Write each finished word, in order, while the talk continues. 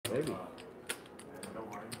already.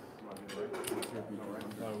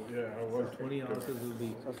 Yeah, I was. 20 ounces will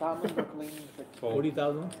be So Solomon Brooklyn.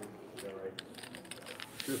 40,000.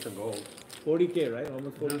 Just in gold. 40K, right?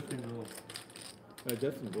 Almost 40.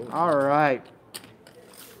 Just in gold. All right.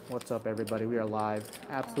 What's up, everybody? We are live.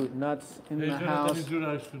 Absolute nuts in the house.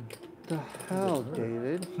 The hell,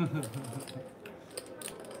 David?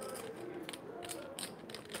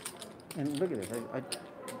 And look at this.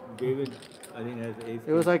 David, I think, has ace.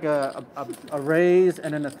 It was like a raise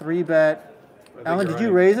and then a 3-bet. Alan, did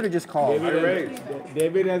you raise it or just call? I raised.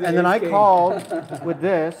 David has And then I called with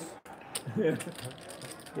this. David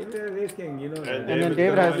has ace king, you know. And then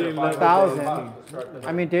David has 1,000.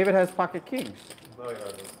 I mean, David has pocket kings. No, he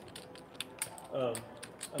doesn't.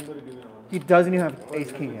 I'm going to give you one. He doesn't even have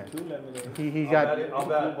ace king yet. He got. I'll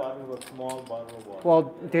bet. Small bottle of water.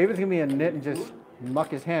 Well, David's gonna be a nit and just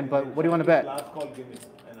muck his hand. But what do you want to bet? Last call, give me.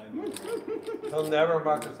 And I know. He'll never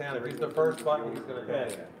muck his hand. If he's the first button, he's going to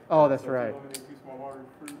get it. Oh, that's right.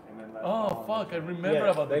 Oh fuck! I remember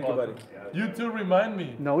about the thank you, bottle. buddy. You two remind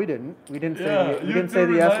me. No, we didn't. We didn't say Yeah, we you didn't two say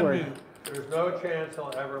the S remind word. me. There's no chance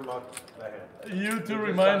he'll ever muck the hand. You two just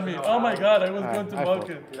remind me. doesn't know Oh my how. god! I was Alright, going to I mock thought.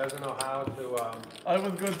 it. He doesn't know how to. I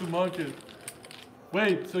was going to mock it.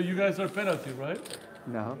 Wait, so you guys are penalty, right?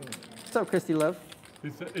 No. What's up, Christy Love?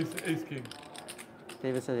 It's ace king.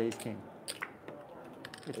 David said ace king.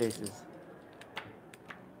 It's aces.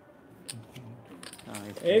 Oh,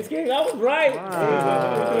 Ace king, I was right.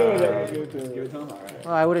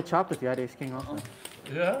 Well, I would have chopped if you had ace king also.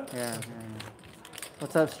 Yeah. Yeah.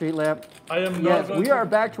 What's up, Street Lamp? I am not. Yes, going we to... are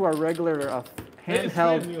back to our regular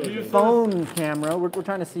handheld phone camera. We're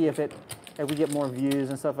trying to see if we get more views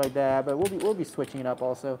and stuff like that. But we'll be switching it up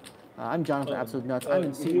also. I'm Jonathan Absolute Nuts. I'm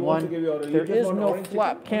in seat 1. There is no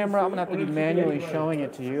flap camera. I'm gonna have to be manually showing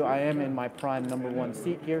it to you. I am in my prime #1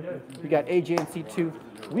 seat here. We got AJ in seat 2.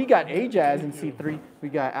 We got Ajaz in seat 3. We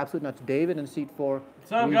got Absolute Nuts David in seat 4.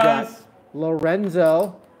 What's up, we guys? got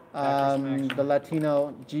Lorenzo, the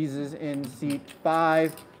Latino Jesus in seat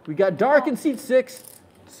 5. We got Dark in seat 6.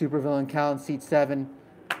 Supervillain Cal in seat 7.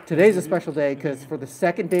 Today's a special day because for the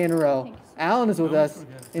second day in a row, Alan is with us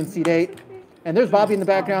in seat 8. And there's Bobby in the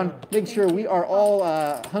background, making sure we are all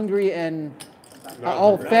hungry and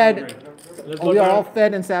all fed. We are all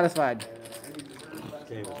fed and satisfied.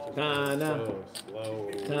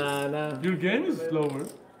 Your game is slower.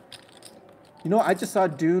 You know, I just saw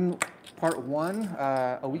Dune Part 1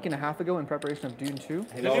 a week and a half ago in preparation of Dune 2.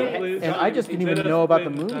 And I just didn't even know about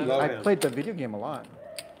the movie. I played the video game a lot.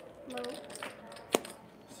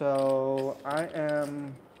 So I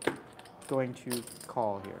am going to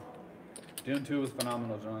call here. Dune 2 was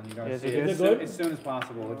phenomenal, John. You gotta Is see it it good? as soon as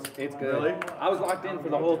possible. It's good. Really? I was locked in for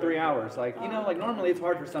the whole 3 hours. Like, you know, like normally it's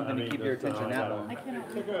hard for something to keep your attention that long.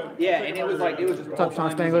 Yeah, and it was just. What's up, Sean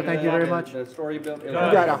Spangler? Thank you very much. The story built. We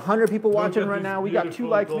got 100 people watching right now. We got 2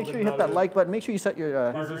 likes. Make sure you hit that like button. Make sure you set your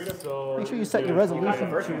resolution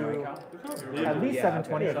to at least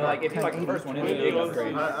 720. So, like, if you like the first one, it's a big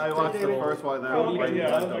upgrade. I watched the first one, then I played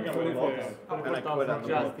the other and I quit on the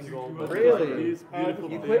books. Really?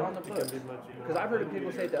 You quit on the books? Because I've heard people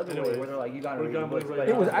say it the other way, where they're like, you gotta read the books.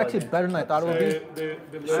 It was actually better than I thought it would be.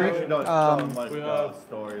 I actually don't tell much the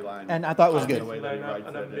storyline. And I thought it was good. The way that he writes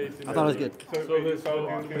it. I thought it was good.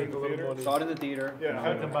 Saw it in the theater. Yeah,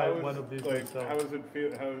 I can buy one of these myself. how does it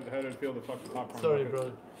feel? How did it feel to fuck the popcorn? Sorry, bro.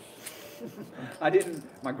 I didn't.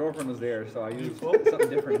 My girlfriend was there, so I used something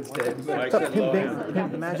different instead. What's up,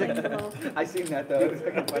 Pimp Magic? I seen that though. It's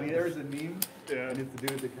fucking funny. There was a meme, Yeah. and it's the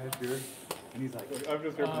dude at the cashier, and he's like, I'm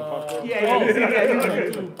just here for the popcorn. yeah, He's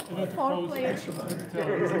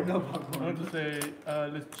like, no popcorn. I want to say,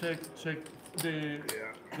 let's check the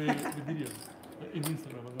video in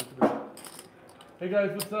Instagram. I'm going to do that. Hey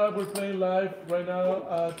guys, what's up? We're playing live right now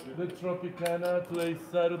at the Tropicana. Today's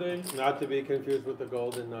Saturday. Not to be confused with the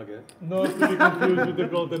golden nugget. Not to be confused with the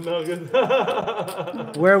Golden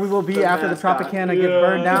Nugget. Where we will be after the Tropicana gets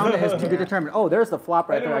burned down is to be determined. Oh, there's the flop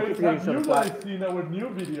right there. I keep Anyways, forgetting to show have the you flop. guys seen our new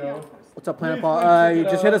video? What's up, Planet Please Paul? check it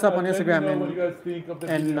Just hit us out up on and let me Instagram know what you guys and think of the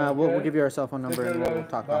and video, we'll okay? give you our cell phone number Take and care, we'll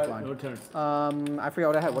guys. talk Bye. offline. No turn. I forgot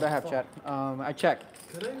what I had. What I have, chat. I checked.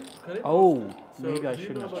 Can I Oh, post it? maybe I do you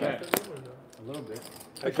shouldn't know have about checked. that video or no? A little bit.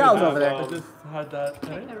 The cow's over there. I just had that.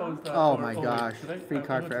 Can I post that? Oh Or- my wait, gosh. should I- Free I'm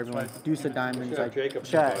card going for to everyone. try to- Deuce of Diamonds. Should Like, have Jacob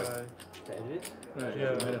chat. do it. Yeah,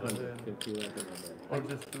 or just for him to just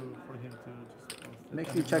post it. Make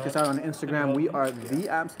sure you check us out on Instagram. We are the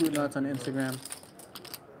Absolute Nuts on Instagram.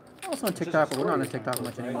 Also on TikTok, but we're not on TikTok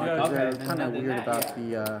much anymore because they're kind of weird about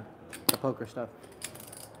the poker stuff.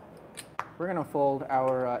 We're gonna fold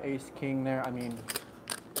our Ace King there. I mean,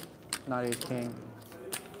 not Ace King.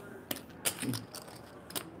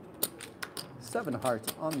 7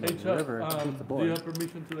 hearts on the Hey, Chuck, river. Hit the do you board. have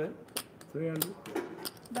permission today? 300.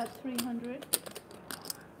 That's 300.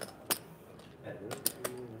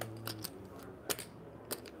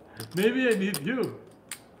 Maybe I need you.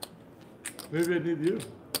 Maybe I need you.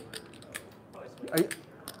 Are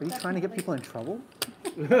you trying to get people in trouble?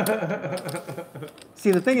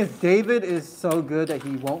 See, the thing is, David is so good that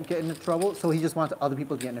he won't get into trouble, so he just wants other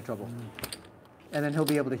people to get into trouble. And then he'll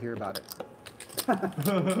be able to hear about it.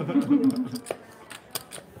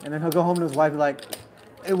 And then he'll go home to his wife and be like,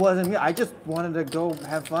 it wasn't me. I just wanted to go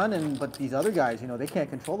have fun, but these other guys, you know, they can't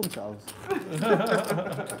control themselves.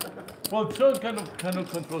 Well, Chuck kind of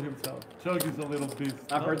control himself. Chuck is a little beast.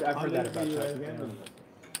 I've heard that about Chuck.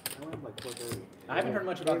 I haven't heard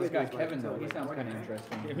much about this guy Kevin though. He sounds kind of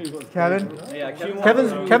interesting. Kevin? Yeah,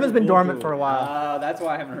 Kevin's been dormant for a while. That's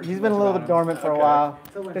why I haven't heard. He's too been a much little about bit him. dormant for a Okay. while.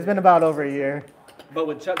 It's been about over a year. But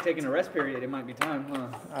with Chuck taking a rest period, it might be time, huh?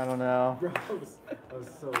 I don't know. I was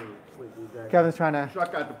so sleepy. Kevin's trying to.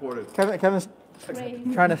 Truck got deported. Kevin's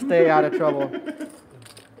Raise. trying to stay out of trouble.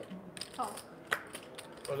 Top.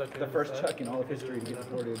 The first Chuck in all of history to get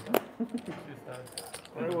deported.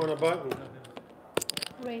 I want a button.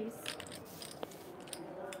 Raise.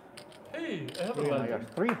 Hey, I have a Oh my button.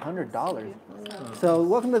 gosh, $300. So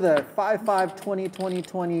welcome to the 5-5 20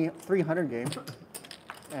 300 game,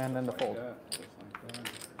 and then the fold.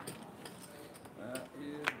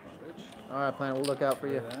 All right, Planet, we'll look out for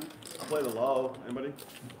you. I'll play the low. Anybody?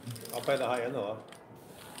 I'll play the high and the low.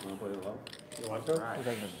 Want to play the low? You want to? I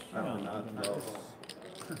don't know. No.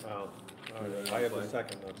 Oh, I have the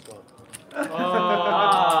second, that's one.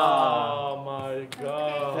 Oh my If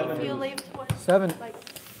God. you leave 20, 7. like,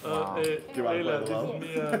 you wanna Leila, play the low? this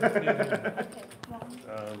is me. okay, 1,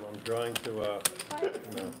 I'm drawing to,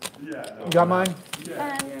 5, no. You got mine?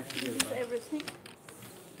 and this is everything.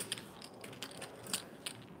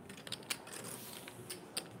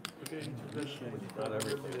 Okay, Not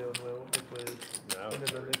everything. video nuevo que puedes No.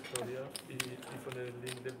 ponerlo en la historia y poner el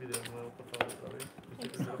link del video nuevo, por favor, otra vez. Este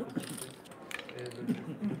primero que puse, los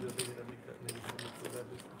videos de dinámica, negociaciones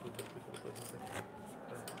plurales,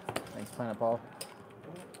 Thanks, Planet Paul.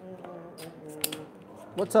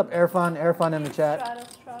 What's up, Airfun? Airfun in the chat.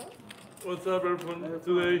 Strata. What's up, everyone?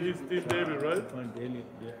 Today he's Team David, right?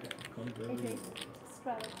 Okay.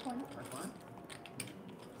 Strata 20.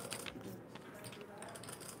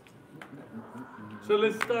 So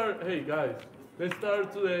let's start, hey guys, let's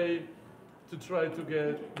start today to try to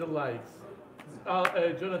get the likes.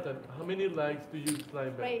 Jonathan, how many likes do you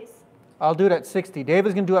slime bet? Raise. I'll do it at 60.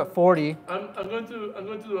 David's gonna do it at 40. I'm going to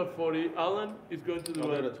do a 40. Alan is going to do I'll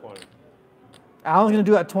do it a at 20. Alan's gonna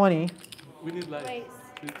do it at 20. We need likes. Raise.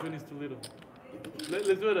 20 is too little. Let's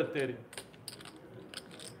do it at 30.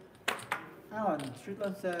 Alan, Street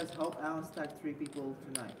Love says, help Alan stack 3 people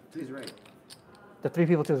tonight. Please rate. The 3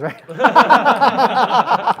 people to his right.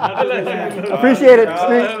 Appreciate it,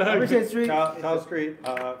 Street. Appreciate Street. Tell Street,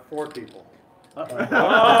 4 people. Oh,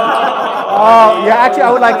 yeah, actually,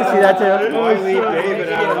 I would like to see that too. Why leave David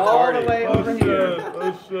out of the all the party? way over here.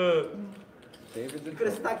 Oh shit. David's in You could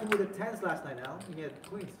have stacked him with the 10s last night, Alan. You had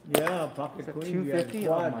queens. Yeah, pocket queen. 250?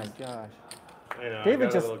 Oh my gosh. I know, I David got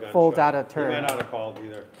a just little gun folds show. out a He turn. may not have called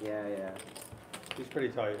either. Yeah, yeah. He's pretty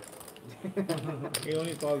tight. He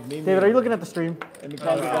only called me. David, are you looking at the stream? And he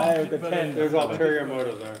called the guy with the 10. There's ulterior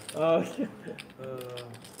motives there. Oh, shit.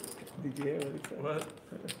 Did you hear what he said? What?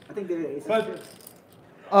 I think they ace But- chips.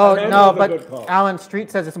 Oh, That no, was a but good call. Alan, Street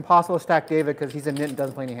says it's impossible to stack David because he's a nit and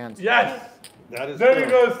doesn't play any hands. Yes! That is There true. you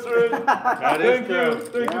go, Street. That is Thank true.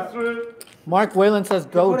 you. Thank you, Street. Mark Whalen says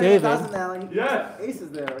go Put in David. 1,000, Alan. You can Yes. put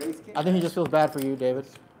aces there, or ace king. I think he just feels bad for you, David.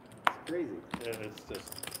 It's crazy. Yeah, it's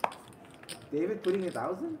just. David putting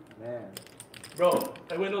 1,000? Man. Bro,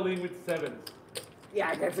 I went all in with 7s.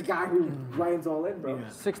 Yeah, that's a guy who grinds all in, bro.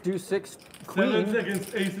 6 deuce 6 7s queen.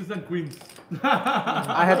 against aces and queens.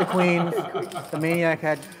 I had the queens. The maniac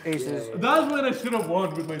had aces. That's when I should have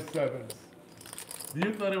won with my 7s. Do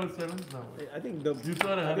you thought it was 7s? No. I think the. You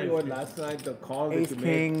thought I I had think ace what king. last night the call Ace, that you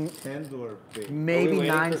king, made 10s were big. Are we Maybe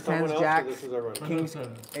waiting for 9s, someone 10s, else, or jacks, This is our run. kings,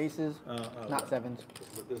 7s. aces, not 7s.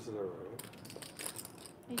 This is our run.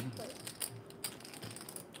 Each play.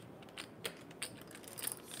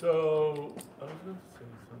 So, I was going to say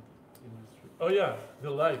something in this. Oh, yeah, the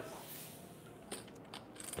likes.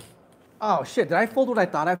 Oh shit, did I fold what I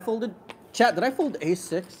thought I folded? Chat, did I fold ace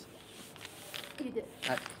 6? You did.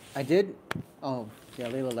 I did? Oh, yeah,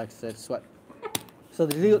 Layla likes to sweat. So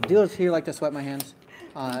the dealers here like to sweat my hands.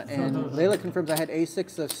 And Layla confirms I had ace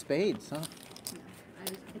 6 of spades, huh? I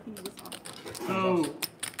think it was off. So,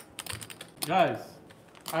 guys,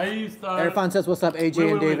 I start. Erfan says, "What's up, AJ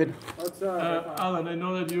Wait, and wait, wait. David?" What's up? Alan, I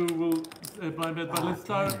know that you will blind bet, but let's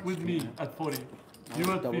start with me at 40.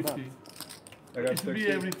 You at doubled up. 50. I got It should be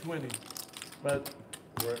 60. every 20. But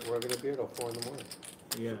We're gonna be here till 4 in the morning.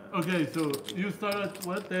 Yeah. okay, so you start at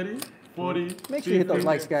what? 30, 40. Make sure you hit those 50,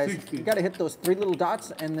 likes, guys. 60. You gotta hit those 3 little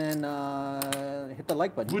dots and then hit the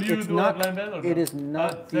like button. Would you It's do not. a blind bet or It no? is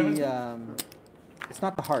not Seven? the. It's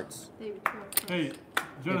not the hearts. David, go first. Hey,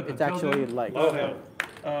 Jonathan. It's tell actually them, like. Low hand,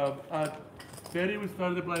 at 30, we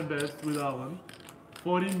started the blind bets with Alan.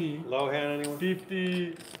 40, me. low hand, anyone?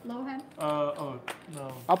 50, Low hand. oh,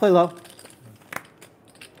 no. I'll play low.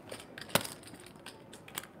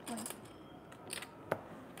 20.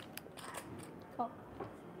 Call.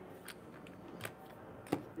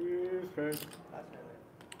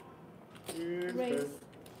 Raise.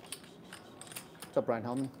 What's up, Brian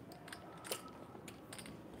Hellman?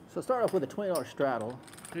 So start off with a $20 straddle.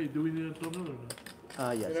 Hey, do we need a total or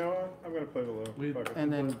not? Yes. You know what? I'm gonna play the low. Wait. Fuck it.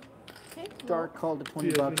 And then Okay. Dark called to 20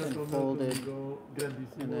 Sí, bucks es and una total, folded. we go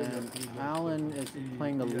grandísimo, And then y aquí, Alan is y-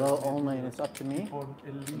 playing the y low así, only, and it's up to me. con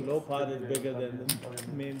el The lío. low pot is bigger than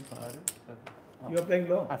the main pot. You're playing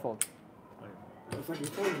low. I fold. Looks like you're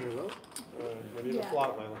folding your low. We need a Yeah.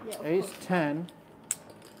 flop, Milo. Yeah. of Ace course. 10.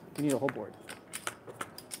 You need a whole board.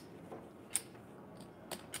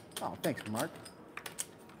 Oh, thanks, Mark.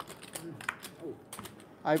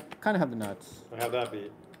 I kind of have the nuts. I have that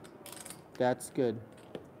beat. That's good.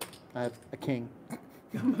 I have a king.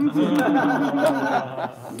 You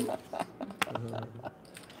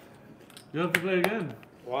have to play again.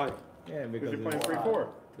 Why? Yeah, Because because you're playing it's 3-4.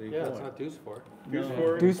 Yeah, it's not deuce 4. Deuce No.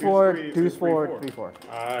 4. Deuce 4, 3, deuce 4, 3-4. 3-4.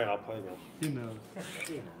 Alright, I'll play now. He knows.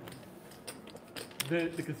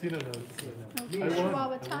 The casino knows. Okay. I won.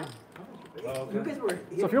 Chihuahua time. You guys were.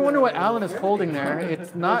 So if you're wondering what Alan is holding there,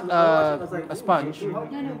 it's not a sponge. No,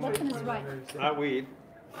 no, button is right. Not weed.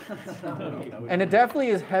 And it definitely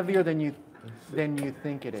is heavier than you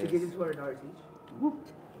think it So you gave him is. $200 each. What?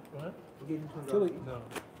 You gave him $200 each. No.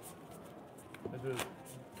 I do it.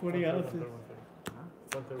 20 ounces.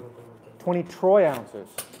 20 troy ounces.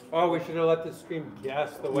 Oh, we should have let the stream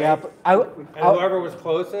guess the way. Yeah, but And whoever was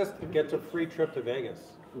closest gets a free trip to Vegas.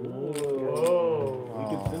 Oh.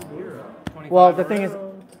 well, the thing is,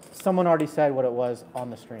 someone already said what it was on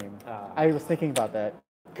the stream. I was thinking about that.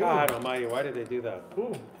 God almighty, why did they do that?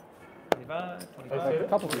 Ooh. 25, Like a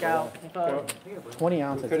couple people. 20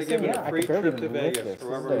 ounces. We could have This thing, given a I free could barely trip to even lift Vegas, this.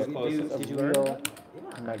 whoever This was is closest. a Did you real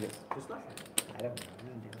Yeah. nugget. Just last time.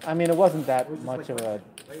 I mean, it wasn't that much of a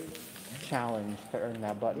challenge to earn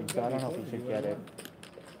that button, so I don't know if we should get it.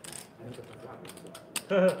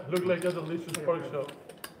 Look like a delicious pork chop.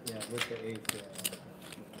 Yeah, with the ace.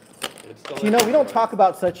 It's still So, you know, we don't talk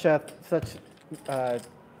about such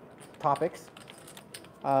topics,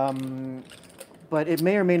 but it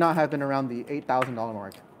may or may not have been around the $8,000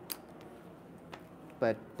 mark.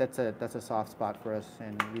 But that's a soft spot for us,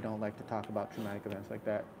 and we don't like to talk about traumatic events like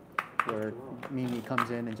that, where Mimi comes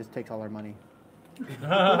in and just takes all our money.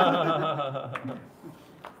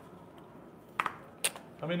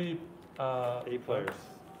 How many? 8 players.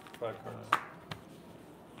 5 cards.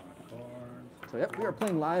 So yep, we are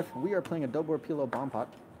playing live. We are playing a double Pilo bomb pot.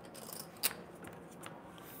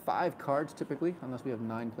 5 cards typically, unless we have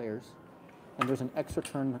 9 players. And there's an extra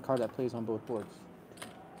turn card that plays on both boards.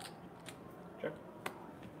 Check.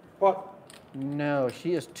 What? No,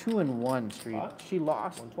 she is 2-1 street. What? She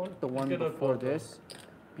lost the one cannot before vote, this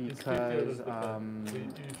It's 50 because, others depend. We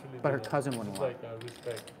usually but do her that. cousin won It's one. like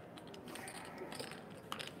respect.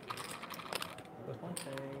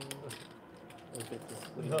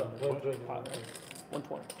 No, 120.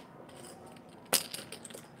 120.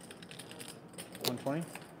 120?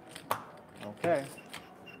 Okay.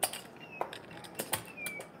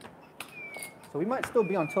 So we might still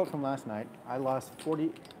be on tilt from last night. I lost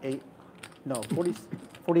 48, no, 40,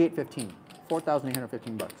 48.15,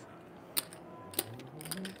 4,815 bucks.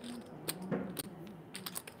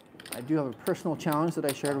 I do have a personal challenge that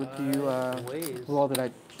I shared with you, well,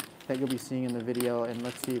 that you'll be seeing in the video, and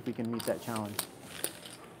let's see if we can meet that challenge.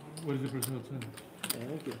 What is the personal challenge?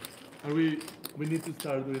 Thank you. Are we need to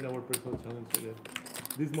start doing our personal challenge again.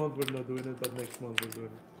 This month we're not doing it, but next month we're doing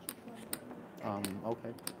it.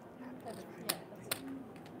 Okay.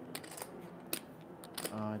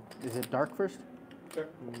 Is it dark first? Check.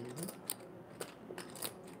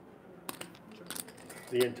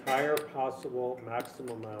 The entire possible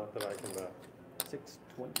maximum amount that I can bet.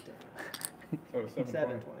 620. Oh, 720.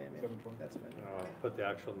 720, I mean. 720. That's fine. Put the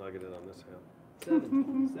actual nugget in on this hand.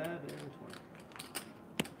 720. 720.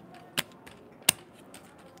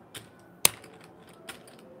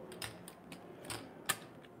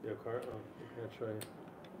 You have a card? Oh, I can't show you.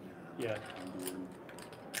 Yeah.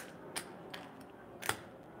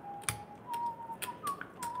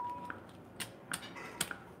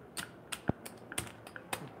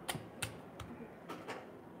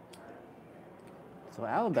 So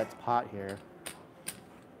Alan bets pot here.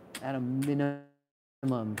 At a minimum,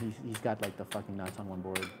 he's got like the fucking nuts on one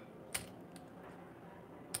board.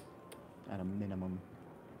 At a minimum.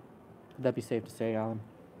 Would that be safe to say, Alan?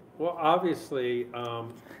 Well, obviously,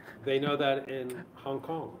 they know that in Hong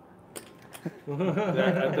Kong.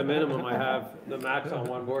 That at the minimum, I have the max on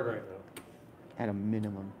one board right now. At a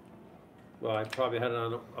minimum. Well, I probably had it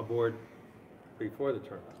on a board before the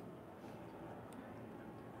tournament.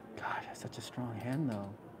 God, that's such a strong hand, though.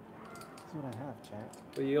 This is what I have, chat.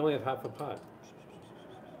 But you only have half a pot.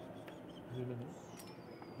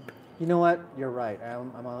 You know what? You're right. I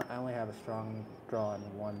only have a strong draw on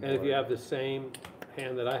one board. And if you have the same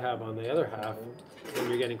hand that I have on the other half, then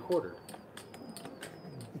you're getting quartered.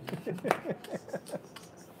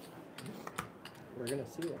 We're gonna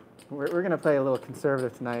see it. We're gonna play a little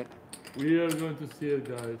conservative tonight. We are going to see it,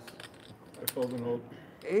 guys. I fold and hold.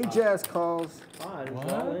 Ajaz calls, Pot is What?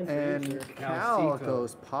 all in. and Cal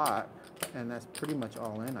goes pot, and that's pretty much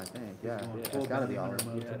all in, I think. Yeah, it's gotta be all in.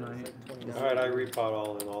 All right, I repot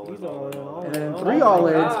all in, all in, He's all in, all And in. then 3 all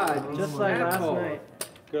in. God, just like last night.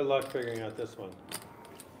 Good luck figuring out this one.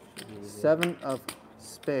 7 of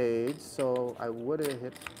spades, so I would have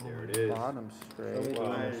hit There it is. bottom straight.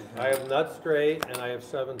 Wow. I have nuts straight and I have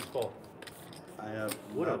sevens full. I have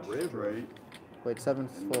nuts straight. Wait,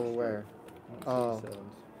 7's full where? Oh,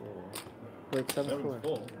 wait, 7's Seven's full.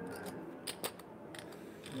 full.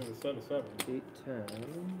 You have a set of 7. 8, 10.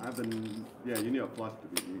 I've been, yeah, you need a flush to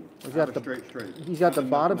beat me. He's I got have the- a straight. He's got the Nothing,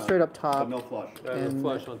 bottom nothing straight else. up top. But no flush. I have a And-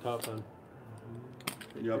 flush on top then.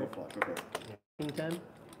 You have a flush, okay. King 10?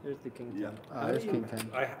 There's the king 10. Yeah. There's king 10.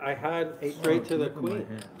 I had straight to the queen.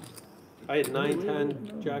 I had 9,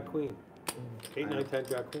 10, jack, queen. 8, 9, 10,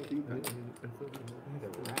 jack, queen. 9, 10,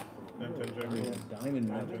 jack.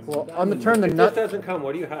 Well, on the turn, the If this nut. doesn't come,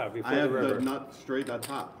 what do you have I before have the the river? nut straight on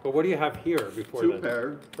top. But what do you have here before 2 then?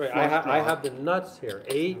 pair. Right, flush I draw. have the nuts here.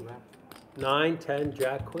 8, 9, 10,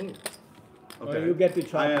 jack, queen. Okay. you get to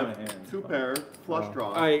chop I my have hand. 2 pair, flush draw.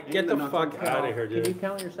 All right, and get the nuts fuck on top. out of here, Can you dude.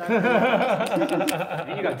 count your stack?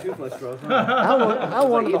 And you got 2 flush draws. Huh? I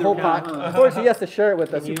wanted the whole pot. Unfortunately, he has to share it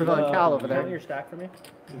with the super villain Cal over Count there. your stack for me.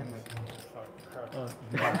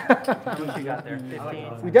 How much you got there?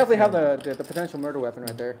 15. We definitely have the potential murder weapon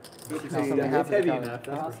right there. Something happens to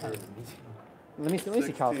Cal. Let me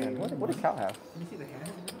see Cal's hand. What does Cal have?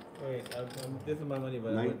 Wait, this is my money,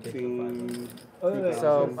 but I would take the 19.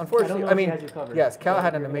 So, unfortunately, I mean, yes, Cal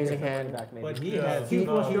had an amazing hand. But he has.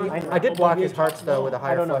 I did block his hearts though with a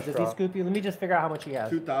higher flush Does draw. he scoop you? Let me just figure out how much he has.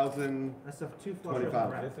 2000. That's a 2 flush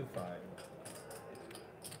 25. This is 5.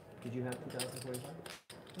 Did you have 2045?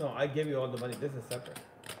 No, I gave you all the money. This is separate.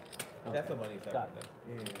 That's the money separate.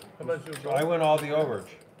 How about you, So I win all the overage.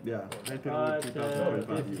 Yeah. 5, 10,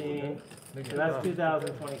 15. So that's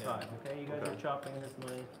 2025. Okay, you guys are chopping this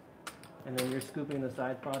money. And then you're scooping the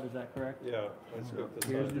side pot, is that correct? Yeah, I scooped this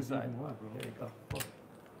Here's up. the side pot.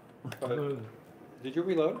 There you go. Did you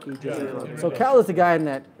reload? So Cal is the guy in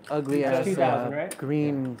that ugly ass 2000, right?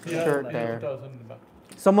 green shirt there. 2,000 in the back.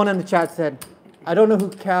 Someone in the chat said, "I don't know who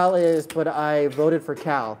Cal is, but I voted for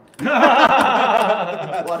Cal."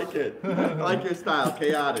 I like it. I like your style.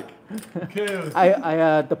 Chaotic.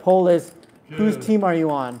 Chaos. The poll is, whose Chaos. team are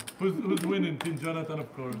you on? Who's winning? Team Jonathan,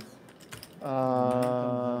 of course.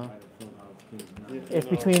 It's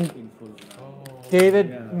between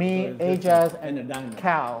David, me, Ajaz, and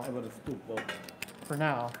Cal for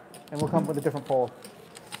now, and we'll come up with a different poll.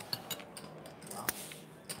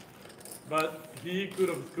 But he could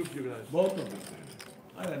have scooped you guys. Both of them.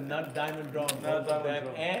 I had a nut diamond draw on Nut both of diamond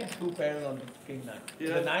them draw. and 2 pairs on king 9. Yeah.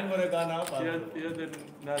 If the 9 would have gone up, I He would had the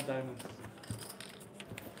not diamonds.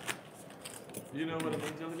 You know what I mean,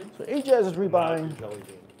 Jelly Bean? So Ajaz is rebuying. Jelly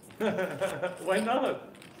bean. Why not?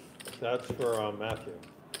 That's for Matthew.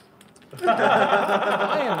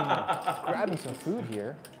 I am grabbing some food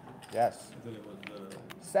here. Yes.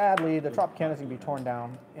 Sadly, the Tropicana is going to be torn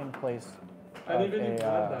down in place I of didn't even need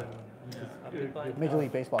a diamond. Major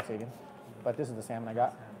League Baseball stadium. But this is the salmon I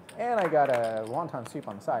got. And I got a wonton soup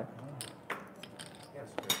on the side.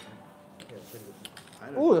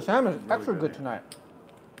 Ooh, the salmon is extra good tonight.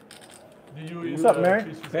 Do you What's use, up, Mary?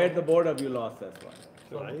 cheese with paired salt? the board up, you lost, that's why.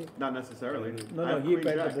 Tonight? Not necessarily. No, I no, have he queen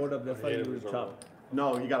paired the jack. board up, that's why Yeah, you it will was a chop.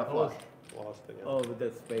 No, you got a flush. Lost again. Oh, with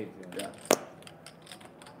the spades, yeah.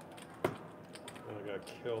 Yeah. I got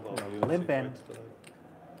killed on Yeah, the limp UFC in. fights today.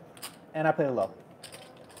 And I played it low.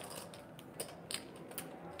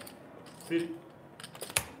 See?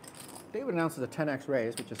 David announces a 10x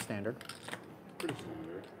raise, which is standard. Pretty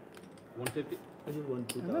standard. 150?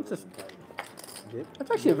 And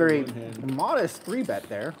that's actually a very modest 3-bet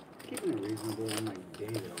there. Keeping it reasonable on like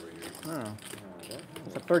David over here. Oh.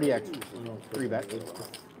 It's a 30x 3-bet.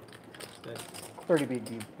 30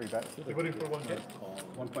 BG 3-bet. You're putting for 1K?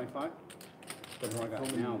 1.5? That's what I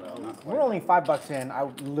got now, though. Not quite. We're only $5 in. I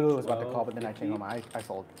literally was about to call, but then I changed my mind. I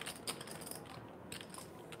sold.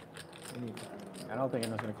 I don't think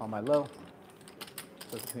anyone's going to call my low.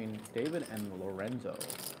 So it's between David and Lorenzo.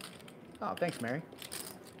 Oh, thanks, Mary.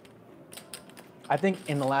 I think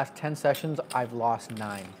in the last 10 sessions, I've lost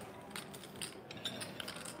 9.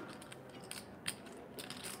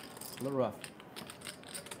 A little rough.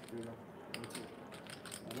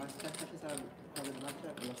 The last 10 touches I've covered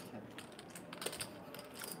blackjack, I lost 10.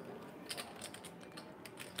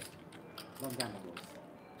 Love gambles.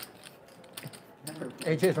 Never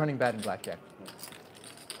AJ is running bad in blackjack.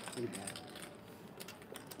 pretty bad.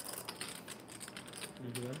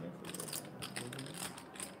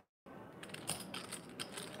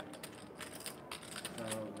 So,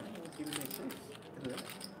 let's see if we make sense. Look at that.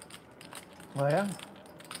 Oh, yeah?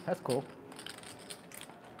 That's cool.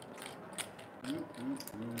 Does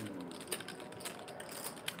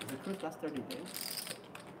the cruise last 30 days?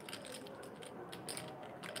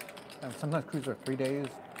 And sometimes cruises are 3 days,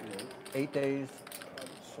 8 days.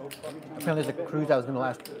 Apparently there's a cruise that was going to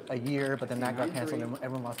last a year, but then that got canceled and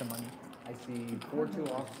everyone lost their money. I see 4-2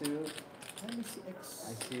 offsuit. Let me see X.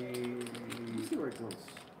 I see Let me see where it goes.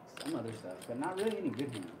 some other stuff, but not really any good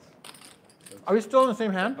hands. So, Are we still in the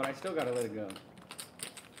same hand? but I still gotta let it go.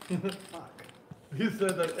 Fuck. He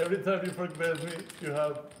said that every time you forget me, you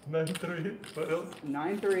have 9-3. What else?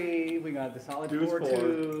 9-3. We got the solid Deuce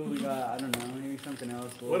 4-2. We got I don't know maybe something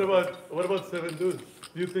else. What about 7 deuce?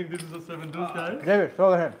 Do you think this is a 7 deuce guy? David,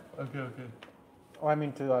 show the hand. Okay. Oh, I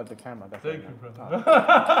mean to the camera. That's Thank right you, now.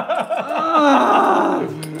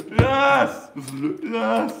 brother. Yes!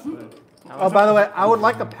 Yes! Oh, by the way, I would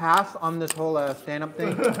like to pass on this whole stand-up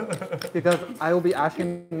thing because I will be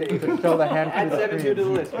asking you to show the hand Add through the 7-2 to the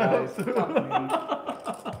screen. list, guys.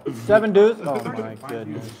 Fuck me. 7 deuce? Oh my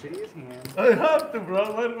goodness. Shittiest hand. I have to, bro.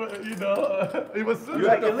 You know, it was You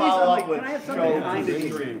have to At least follow I'm up like, with can I have show something behind the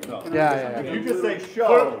it? stream. Yeah. You just say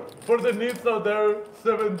show. for the needs out there,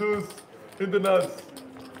 7 deuce in the nuts.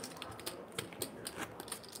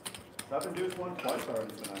 7 deuce won twice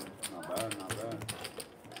already tonight. Not bad, not bad.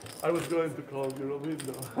 I was going to call your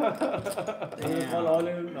window. Damn. all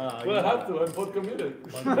in. Well, I have to. I'm both committed.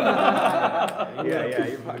 Yeah,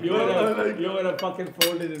 You're gonna fucking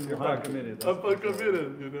fold it in your heart. committed. I'm both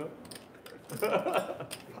committed, you know.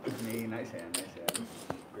 Me, nice hand.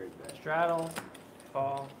 Great bet. Straddle,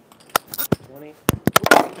 call, 20.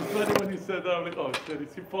 It's funny when he said that. I'm like, oh shit,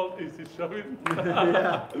 is he shoving?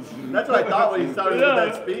 Yeah. That's what I thought when he started with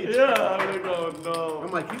that speech. Yeah, I'm like, oh no.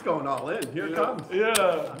 I'm like, he's going all in. Here it comes. Yeah.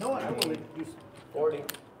 No, I will introduce 40.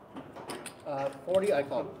 40, I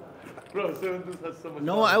call. Bro, 7 deuce has so much.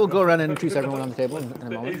 No, I will go around and introduce everyone on the table in a The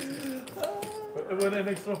moment. ace. It went an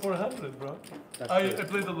extra 400, bro. I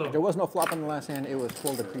played the low. There was no flop on the last hand. It was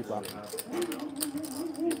folded pre-flop.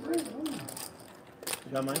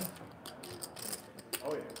 You got mine?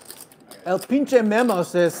 El Pinche Memo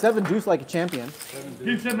says 7 deuce like a champion.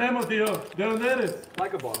 Pinche memo, tío. ¿De dónde eres?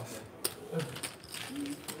 Like a boss.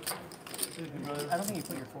 I don't think you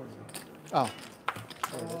put your 40. Oh.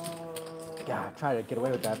 Yeah, I tried to get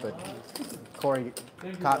away with that, but Corey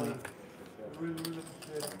caught me.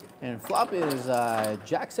 And flop is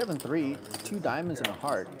Jack 7-3, 2 diamonds and a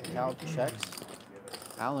heart. Cal checks.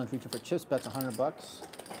 Alan's reaching for chips, bets $100.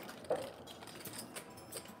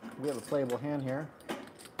 We have a playable hand here.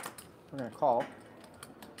 We're gonna call.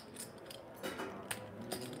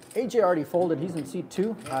 AJ already folded. He's in seat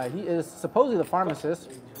 2. He is supposedly the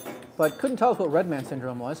pharmacist, but couldn't tell us what Red Man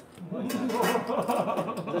syndrome was. There's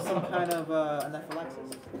some kind of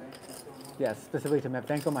anaphylaxis. Yes, specifically to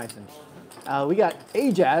vancomycin. We got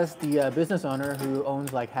Ajaz, the business owner who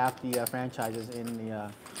owns like half the franchises in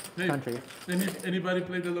the country. Anybody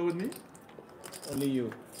play the low with me? Only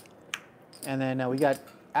you. And then we got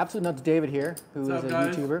Absolute Nuts David here, who What's is up, a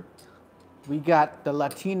guys? YouTuber. We got the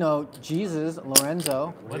Latino Jesus,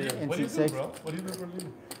 Lorenzo, What do in you seat do, 6. bro? What do you do for a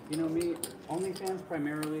living? You know me, OnlyFans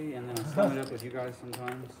primarily, and then I sum it up with you guys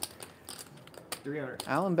sometimes. 300.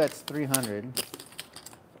 Alan bets 300.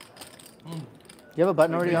 You have a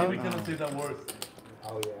button already, We Alan? cannot say that word.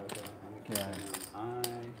 Oh yeah, okay. Yeah.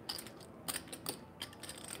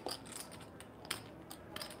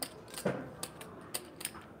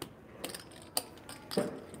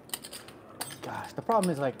 Gosh, the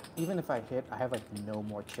problem is like, even if I hit, I have like no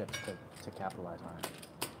more chips to capitalize on it.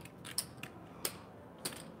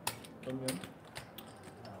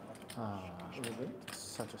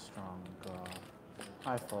 Such a strong draw.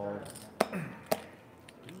 I fold.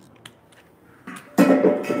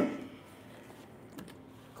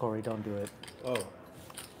 Corey, don't do it. Oh, You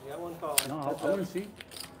got one call. No, I want to see.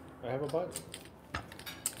 I have a button.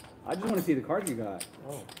 I just want to see the cards you got.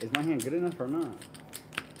 Oh. Is my hand good enough or not?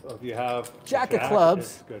 Well, if you have a Jack of clubs.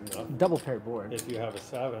 it's good enough. Double paired board. If you have a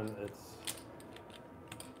 7, it's.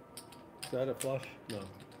 Is that a flush? No.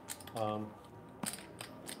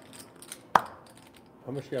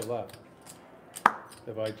 How much do you have left?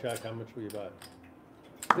 If I check, how much will you bet?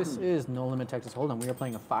 This is No Limit Texas Hold'em. We are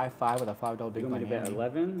playing a 5-5 with a $5 big You want me blind to bet hand.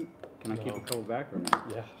 11? Can I keep No. a couple back or not?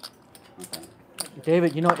 Yeah. Okay.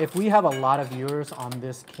 David, you know, if we have a lot of viewers on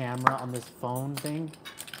this camera, on this phone thing,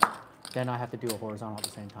 then I have to do a horizontal at the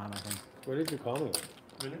same time, I think. What did you call me?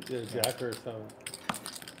 Really? Yeah, Jack or something.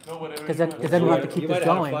 No, whatever. Because you then, want. 'cause then we'll have to You keep might this have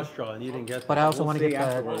had a going. flush draw and you didn't get But I there. also want to see get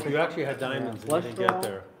afterwards. the. You actually had diamonds and you Flush didn't draw? get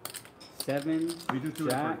there. 7. We do two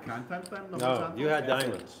Jack. different content then? No, you had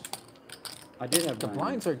diamonds I did have The diamonds.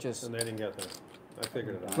 blinds are just. and they didn't get there. I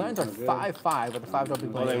figured it out. Blinds are Good. 5-5 with a $5 big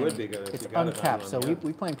Well, blind they hand. would be good if It's you got a uncapped, so diamond,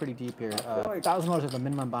 we playing pretty deep here. I feel like- $1,000 is the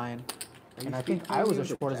minimum buy-in. And I think I was the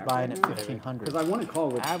shortest buy-in at Because 1,500. I want to call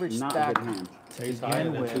with Average not stack good hands. to Ace high begin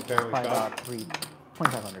and then with, two pair we by shot. about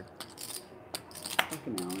 2,500.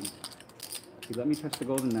 Fucking Alan. He let me touch the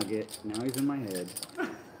golden nugget. Now he's in my head.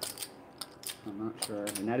 I'm not sure.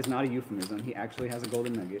 And that is not a euphemism. He actually has a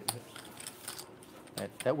golden nugget.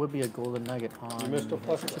 That would be a golden nugget on. You missed a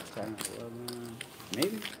flush six draw. stack.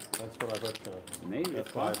 Maybe. That's what I bet you. Maybe.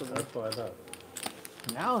 It's possible. That's what I bet.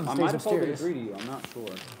 Now I stays might have folded a mysterious. 3 to you. I'm not sure.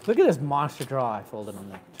 Look at this monster draw I folded on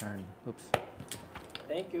that turn. Oops.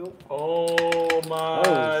 Thank you. Oh my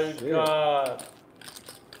Oh, shit. God.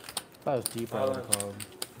 That was deep. I would have Alan. called.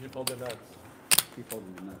 You fold the nuts. He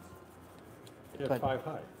folded the nuts. You had But- 5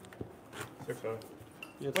 high.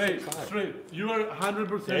 You had Wait, 6 high. straight. You are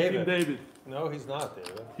 100% David. Team David. No, he's not,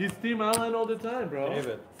 David. He's Team Alan all the time, bro.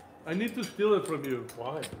 David, I need to steal it from you.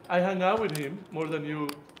 why? I hang out with him more than you.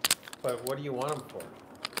 But what do you want him for?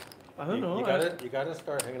 I don't know. You gotta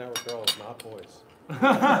start hanging out with girls, not boys. Literally, the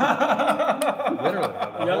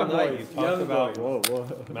whole Young night boys, you talked young about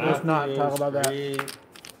Let's not talk Matthews, about that. Reed,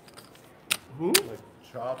 Who?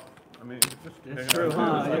 Chop. I mean, just hang true,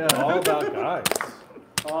 out. huh? it's like all about guys.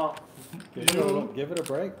 Oh, Give it a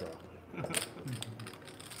break, bro.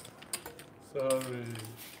 Sorry.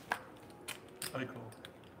 I call.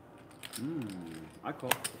 I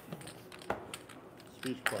call.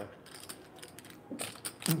 Speech play.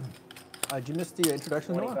 Did you miss the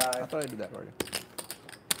introduction, Noah? 25. I thought I did that already.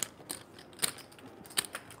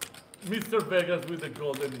 Mr. Vegas with the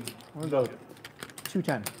golden. We're going to go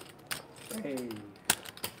 210. Hey.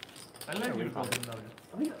 I like your golden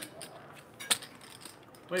nugget.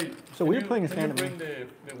 Wait. So can we're you- playing a can you standard bring game.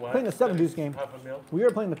 the wine Playing a 7 that deuce is game. half a mil? We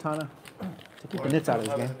are playing the Tana to keep Or the nits you out of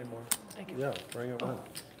don't this have game. it anymore? Yeah, bring it on.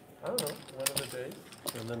 I don't know. One of the days.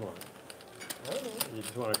 And then what? I don't know. You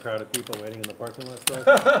just want a crowd of people waiting in the parking lot still?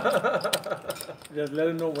 Just let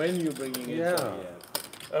them know when you're bringing it. Yeah.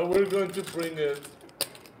 We're going to bring it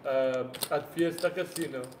at Fiesta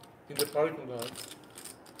Casino in the parking lot.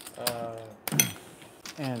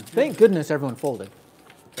 And thank goodness everyone folded.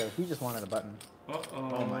 Because we just wanted a button.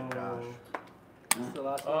 Oh my gosh. this is the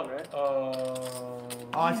last one, right? Oh,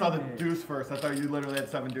 I saw the deuce first. I thought you literally had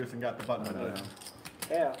 7 deuce and got the button.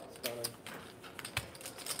 Yeah. it's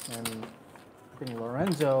fine. And I think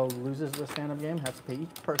Lorenzo loses the stand-up game, has to pay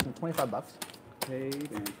each person $25.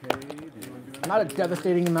 Paid and paid. And Not a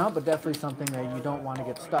devastating amount, but definitely something that you don't want to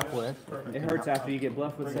get stuck with. it hurts after you get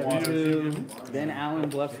bluffed with 7-2. Then Alan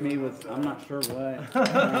bluffs me with I'm not sure what.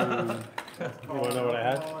 You wanna know what I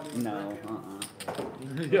had? No.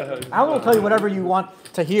 Yeah. Alan will tell you whatever you want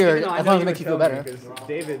to hear, Even though I as know long as it would makes you feel tell me, better. 'cause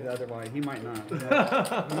David, otherwise, he might not.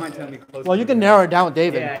 He might tell me close. Well, to you can the- narrow it down with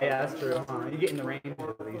David. Yeah, that's true. You get in the range at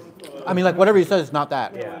least. I mean, like, whatever he says is not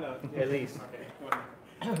that. Yeah, at least.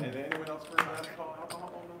 And anyone else for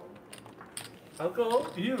alcohol? Alcohol?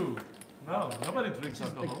 You. No, nobody drinks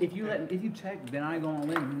alcohol. If you check, then I go all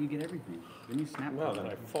in, and you get everything. Then you snap. No, then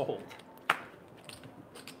I fold.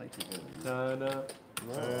 Like you do. No, no.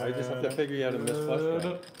 No, I just have to figure you how to miss flush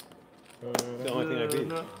draw. It's the only thing I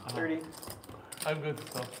beat. 30. I'm going to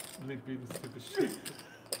stop being stupid shit.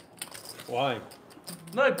 Why?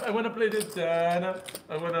 No, I want to play the Dana.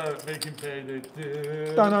 I want to make him pay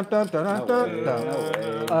the Dun, dun, dun, dun, dun, dun, dun.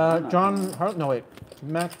 No way. John Hart, no wait,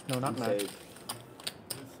 Max, no not Max. Save.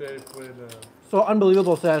 Safe with, So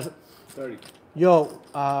Unbelievable says, 30. yo,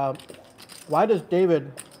 why does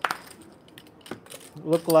David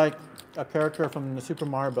look like a character from the Super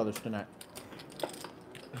Mario Brothers tonight?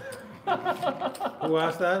 Who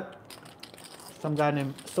asked that? Some guy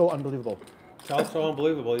named So Unbelievable. Sounds so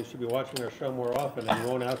unbelievable. You should be watching our show more often and you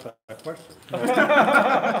won't ask that question.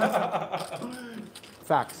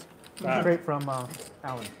 Facts. Straight from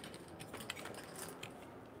Alan.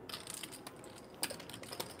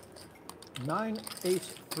 9, 8,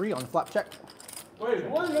 3 on flop check. Wait,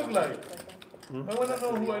 who I look like? I want to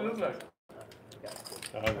know who I look like.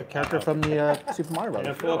 A character from the Super Mario Brothers.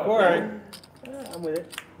 Handful of quartering. Yeah, I'm with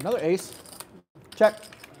it. Another ace. Check.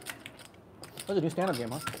 That's a new stand-up game,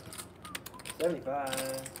 huh?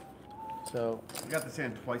 75. So You got this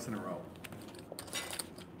hand twice in a row.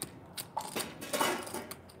 It's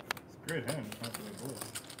a great hand. It's not really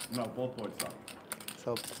good. No, both boards suck.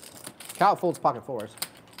 So Cal folds pocket fours.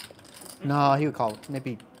 No, he would call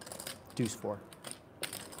maybe deuce 4.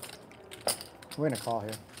 We're gonna call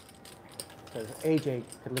here. Because AJ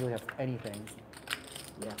could literally have anything.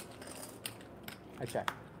 Yeah. I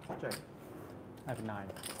check. Check. I have a 9.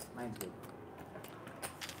 Mine's good.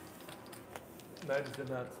 9 is the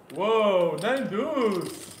nuts. Whoa, 9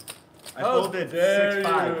 deuce. I folded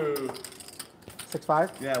 6-5.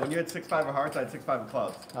 6-5? Yeah, when you had 6-5 of hearts, I had 6-5 of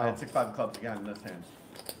clubs. I had Oh. 6-5 of clubs again in this hand.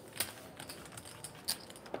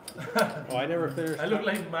 Oh, I never finished. I look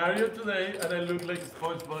like Mario today, and I look like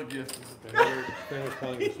SpongeBob yesterday. I never finished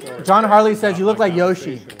telling the story. John Harley says you about look my like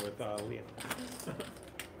Yoshi. conversation With, Liam.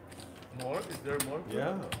 More? Is there more?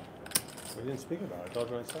 Yeah. We didn't speak about it. I told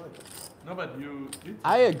you I saw it. No, but you did.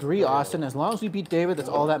 I agree, Austin. As long as we beat David, that's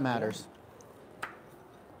all that matters.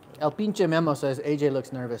 El Pinche Memo says AJ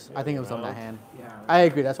looks nervous. I think it was on that hand. Yeah. I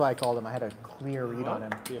agree. That's why I called him. I had a clear read on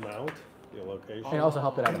him. The amount, the location, And it also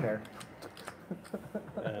helped it out a pair.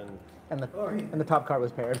 and And the top card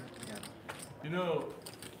was paired. You know,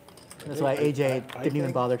 That's why AJ I didn't even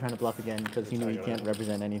think- bother trying to bluff again because he knew he can't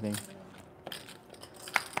represent anything.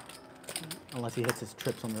 Unless he hits his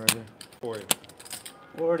trips on the river. 40.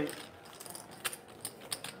 40.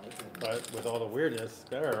 But with all the weirdness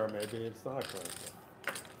there, maybe it's not correct.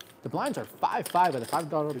 The blinds are 5-5 with a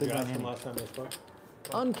 $5 Did big you blind ask him hand. last time they spoke?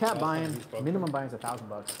 Uncapped Last time buy-in. he spoke? Minimum buy-in is $1,000.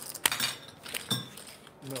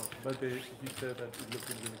 no, but he said that it looked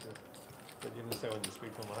really good. But you didn't say when you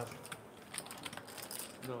speak to him last.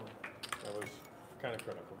 No. That was kind of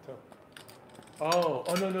critical too. Oh,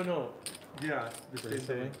 no. Yeah, the What did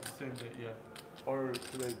same he day. Same day, yeah. Or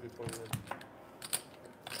 2 days before that.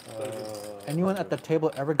 Anyone at the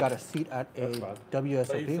table ever got a seat at a That's bad.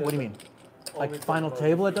 WSOP? What do you mean? Only Like final for-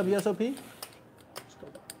 table at WSOP?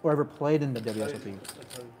 Or ever played in the WSOP?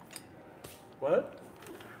 What?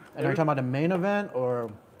 And are you talking about a main event or?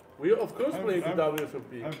 We of course played the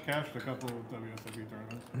WSOP. I've cashed a couple of WSOP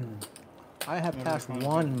tournaments. I have cashed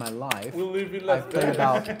one in my life. We live in Las I've played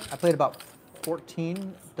Vegas. I played about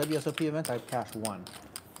 14 WSOP events. I've cashed one.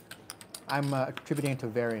 I'm attributing to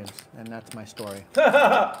variance, and that's my story.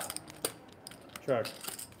 Check.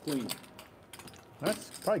 Queen. That's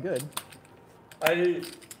probably good. I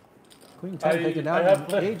Queen 10 take it I down, have and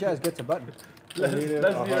played- Ajaz gets a button. last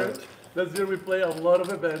year we play a lot of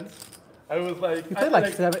events. I was like You played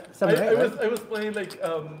like seven, I, 8, I right? was I was playing like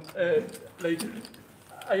I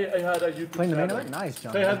had a YouTube Playing the main channel. event? Nice,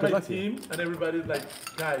 John. So I had Good my luck to you. team and everybody's like,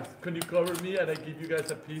 guys, can you cover me and I give you guys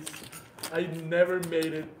a piece? I never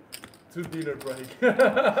made it to dinner break. Do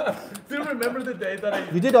you remember the day that I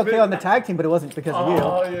You did okay on the tag team, but it wasn't because of you.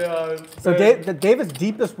 Oh yeah. So man. David's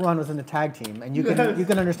deepest run was in the tag team, and you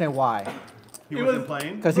can understand why. He It wasn't was-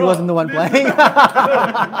 playing? Because he wasn't the one playing.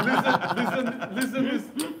 Listen this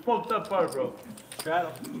fucked up part, bro.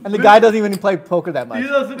 And the guy doesn't even play poker that He much.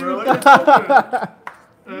 doesn't even play poker.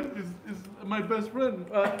 Is my best friend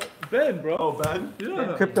Ben, bro. Oh, Ben?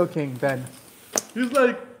 Yeah. Crypto King, Ben. He's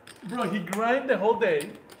like, bro, he grind the whole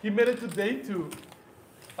day. He made it to day 2.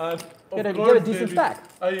 And You of had a course, decent baby, stack.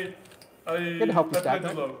 I had to help you I stack,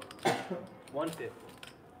 played the right? low. 150.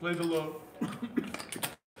 Play the low.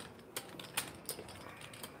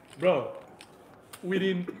 Bro,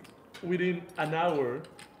 within an hour,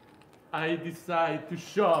 I decide to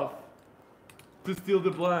shove to steal the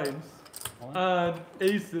blinds, and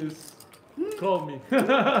aces called me.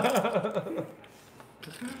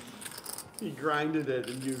 He grinded it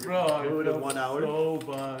and you Bro, blew it I in 1 hour. so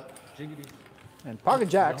bad. And pocket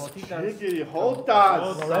jacks. Jiggity, hold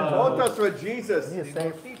us! Hold us with Jesus! He is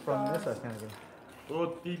safe from this kind of game.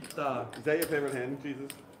 Rotita. Is that your favorite hand, Jesus?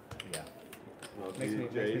 Yeah. No, Makes me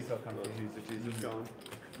feel no, comfortable. Jesus going.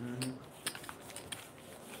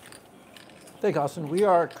 Thank you, Austin. We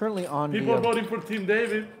are currently on People the. voting for Team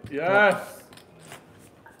David. Yes.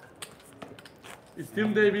 It's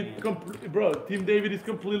Team David, bro. Team David is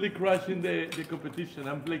completely crushing the competition.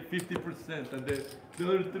 I'm like 50%, and the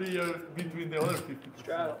other 3 are between the other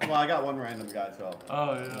 50%. Well, I got one random guy, so.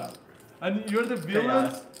 Oh yeah. And you're the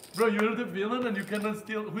villain, bro. You're the villain, and you cannot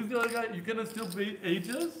steal. Who's the other guy? You cannot steal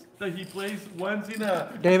ages that he plays once in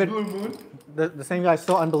a David, blue moon. The same guy,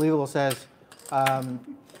 so unbelievable, says,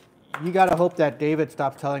 you gotta hope that David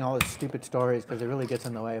stops telling all his stupid stories because it really gets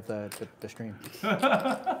in the way of the stream.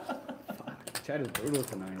 Chad is brutal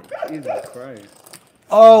tonight. Jesus Christ.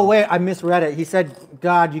 Oh wait, I misread it. He said,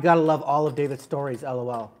 "God, you gotta love all of David's stories."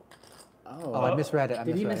 LOL. Oh, I misread it.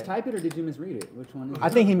 Did he mistype it or did you misread it? Which one is it? I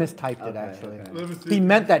think he mistyped it actually. Okay. He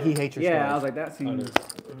meant that he hates your stories. Yeah, I was like, that seems.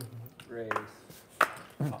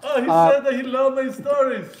 Oh, he said that he loved my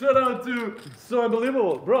stories. Shout out to So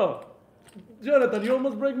Unbelievable, bro. Jonathan, you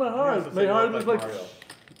almost break my heart. My heart was like.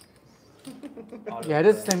 Yeah, it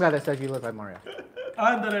is the same guy that says you look like Mario.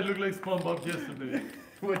 And that I look like SpongeBob yesterday,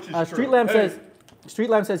 which is Street Lamb says. Street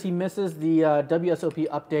Lamb says he misses the WSOP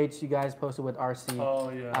updates you guys posted with RC. Oh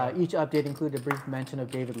yeah. Each update included a brief mention of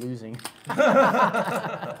David losing.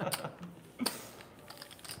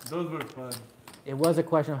 Those were fun. It was a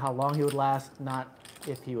question of how long he would last, not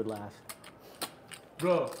if he would last.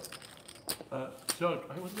 Bro, Chuck,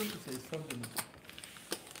 I was going to say something.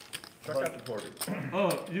 Chuck got deported. Oh,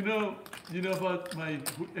 you know about my,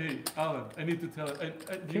 hey, Alan, I need to tell you.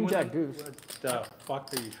 King Jack Goose. What the fuck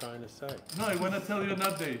are you trying to say? No, I want to tell you an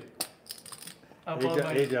update. About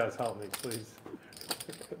my, Ajas, help me, please.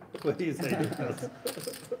 Please, Ajas.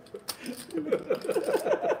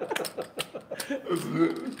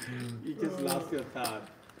 You just lost your thought.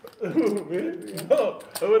 No,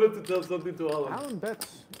 I wanted to tell something to Alan. Alan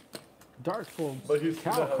bets dark folds, But he's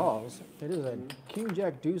cow still calls. It is a King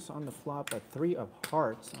Jack Deuce on the flop, a 3 of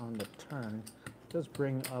hearts on the turn. Does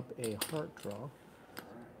bring up a heart draw.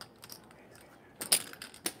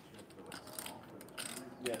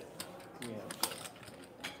 Yes.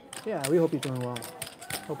 Yeah, we hope he's doing well.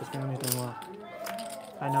 Hope his family's doing well.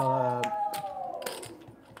 I know,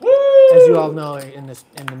 as you all know in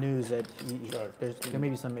the news that there may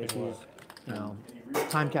be some issues. You know,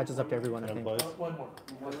 time catches up to everyone. I think. One more.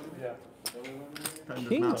 Yeah.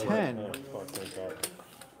 King 10.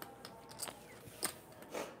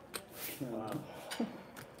 Wow.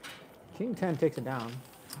 King 10 takes it down.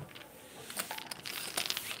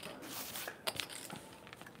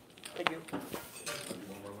 Thank you.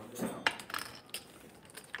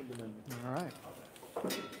 All right.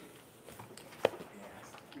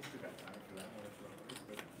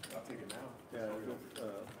 Yeah,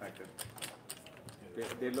 active.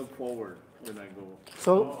 They look forward when I go.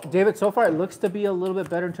 So, David, so far it looks to be a little bit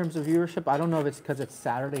better in terms of viewership. I don't know if it's because it's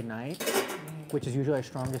Saturday night, which is usually our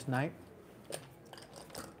strongest night,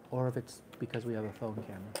 or if it's because we have a phone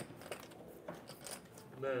camera.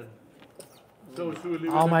 Man. So should we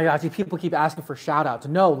leave Oh my gosh, people keep asking for shout outs.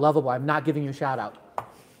 No, Lovable, I'm not giving you a shout out.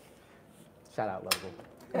 Shout out, Lovable.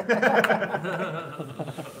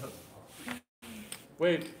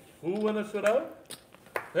 Wait, who won a shutout?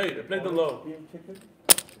 Hey, they played the low.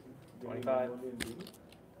 25.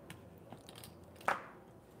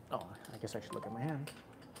 Oh, I guess I should look at my hand.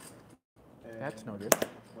 That's no good.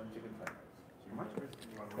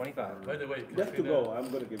 25. By the way, Just to go, I'm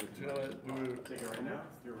going to give it to you you. know what? We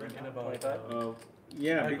were thinking about 25?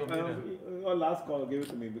 Yeah, Michael our last call, give it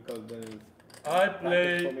to me because then it's... I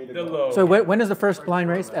play the low. So when is the first blind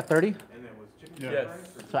race? At 30? Yes.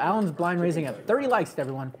 So Alan's blind raising at 30 likes,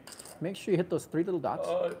 everyone. Make sure you hit those 3 little dots.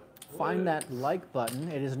 Find that like button.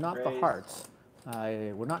 It is not the hearts.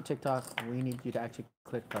 We're not TikTok. We need you to actually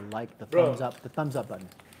click the like, the thumbs up button.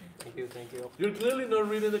 Thank you, thank you. You're clearly not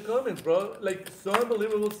reading the comments, bro. Like, So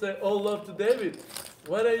Unbelievable say, all love to David.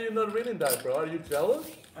 Why are you not reading that, bro? Are you jealous?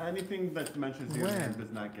 Anything that mentions your name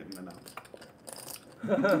does not get announced.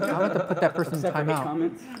 I'll have to put that person in Except for hate timeout.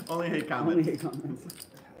 comments. Only hate Only comments. hate comments.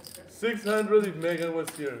 600 if Megan was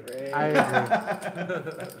here. I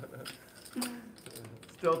agree.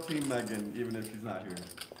 Still Team Megan, even if she's not here.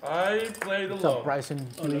 I play the What's low. up, Bryson?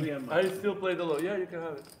 Oh, let me have mine. I still play the low. Yeah, you can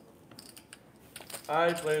have it.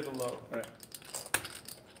 I play the low. Right.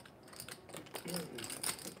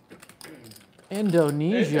 Every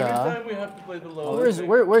Indonesia. time we have to play the low.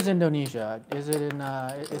 Where's Indonesia? Is it in?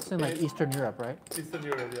 It's in like Eastern Europe, right? Eastern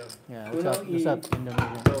Europe, yeah. Yeah. What's up,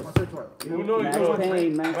 Indonesia? Uno Max Euro.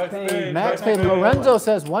 Payne, Max Payne. Max Payne. Lorenzo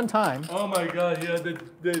says one time. Oh my God, yeah, the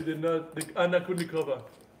Anna Kurnikova.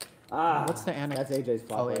 Ah, What's the anecdote? that's AJ's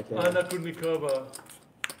flop Oh, right there. Anna Kurnikova.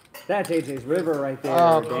 That's AJ's river right there.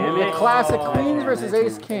 Oh, damn it. classic Oh, Queens damn versus it.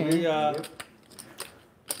 Ace King. Yeah.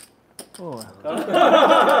 Oh.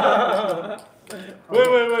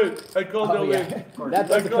 Wait. I called the all-in.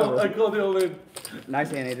 That's I called the all-in.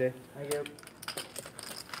 Nice hand, AJ. Thank you.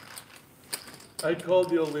 I called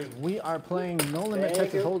the all-in. We are playing No Limit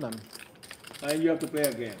Texas Hold'em. And you have to play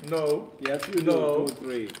again. No. Yes, you do. No. 2,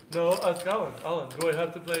 3. No, ask Alan. Alan, do I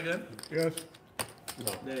have to play again? Yes.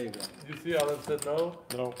 There you go. You see, Alan said no.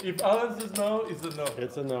 No, If Alan says no, it's a no.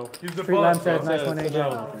 it's a no. He's the Street Lamb boss. says nice one, It's a AJ.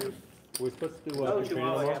 no. We're supposed to do Oh, what?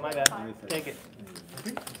 Chihuahua, yeah, my bad. Take it.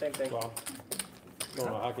 Same thing. Well, going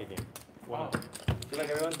to a hockey game. Wow. Good luck,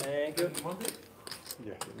 everyone. Thank you. Monday?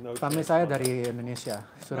 Yeah, no. Family saya dari Indonesia,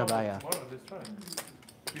 Surabaya. No, tomorrow, this time.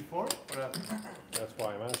 Before or after? That's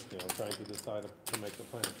why I'm asking. I'm trying to decide to make the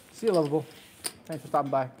plan. See you, lovable. Thanks for stopping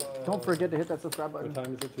by. Don't forget to hit that subscribe button. What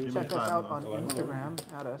time is it? Tuesday? Check us out on 11? Instagram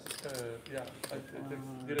at us. Yeah.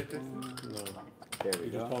 Did I text you? No, There we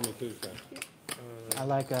you just go. told me Tuesday. I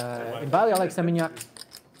like, in Bali, I like seminyak.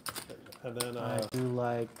 And then I do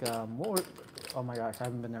like, oh my gosh, I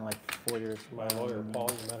haven't been there in like 4 years. my lawyer, Paul,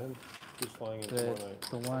 you met him? He's flying in tomorrow night.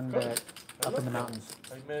 The one that, up in the mountains.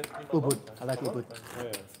 I met him a Ubud. long time. I like A long Ubud. time. Oh,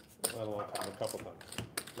 yeah, not a long time, a couple times.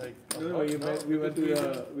 Like, No, we went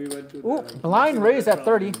to Ooh, blind raise at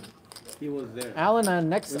 30. He was there. Alan,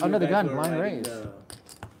 next When under you the guys gun, were blind riding raise.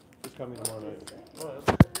 He's coming tomorrow night. oh,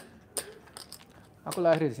 that's Aku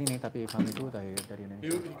lahir di sini, tapi familyku dari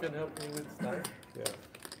You Indonesia. can help me with Stein? Yeah.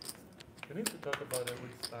 We need to talk about it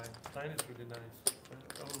with Stein. Stein is really nice.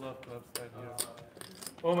 I would love to have Stein here.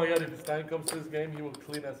 Oh my god, if Stein comes to this game, he will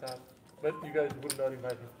clean us out. But you guys would not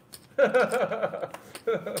invite him.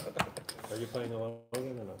 Are you playing alone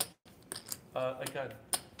again or not? I can't,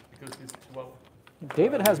 because he's Chihuahua.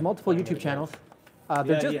 David has multiple YouTube channels.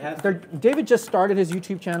 Yeah, he has David just started his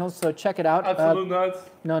YouTube channel, so check it out. Absolute nuts.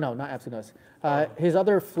 No, not Absolute Nuts. His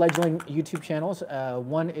other fledgling YouTube channels,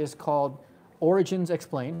 one is called Origins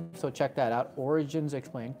Explained, so check that out, Origins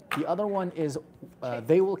Explained. The other one is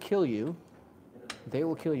They Will Kill You. They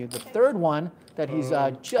Will Kill You. The third one that he's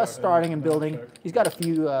just starting and building, he's got a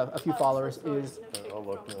few followers, is I'll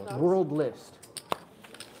look now. World List.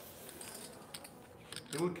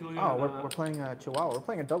 They will kill you. Oh, we're playing Chihuahua. We're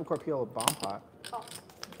playing a double Corpio bomb pot.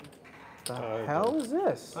 The hell is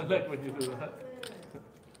this? I like when you do that.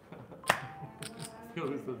 He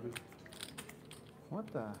always does this. What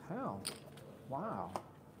the hell? Wow.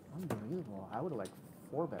 Unbelievable. I would have like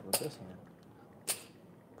 4-bet with this hand.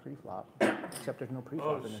 Pre-flop. Except there's no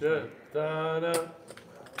pre-flop Oh in this shit. Da-na.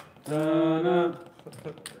 Da-na.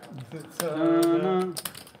 Da-na.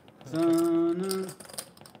 Da-na.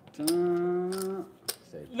 Da-na.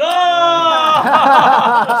 No!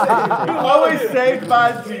 You always saved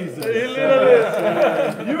by Jesus.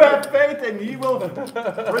 You have faith and he will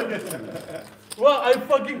bring it to you. Well, I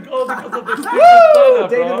fucking called because of the stupid Woo! setup,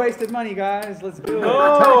 David bro. wasted money, guys. Let's do it.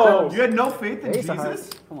 No! You had no faith in Ace of hearts.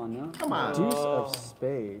 Jesus? Come on now. Come on. Deuce of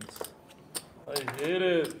spades. I hate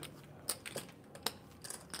it.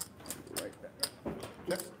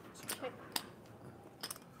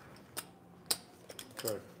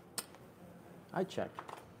 Good. I check.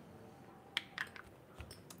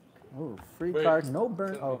 Ooh, free Wait. card, no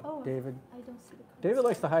burn. Oh, Oh. David. I don't see the cards. David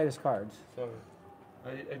likes to hide his cards. Sorry.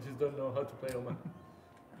 I just don't know how to play on my...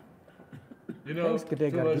 You know, Thanks,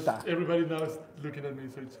 Gede too much, Gardita. everybody now is looking at me,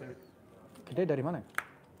 so it's like... Kede dari mana?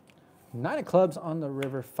 9 of clubs on the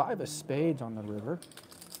river, 5 of spades on the river.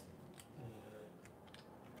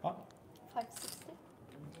 560.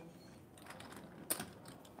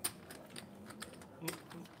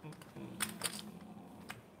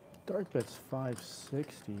 Dark bet's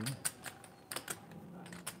 560.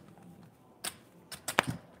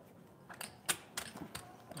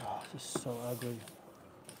 Oh, this is so ugly.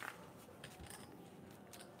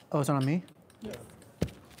 Oh, it's on me? Ooh,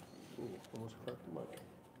 almost cracked the mic.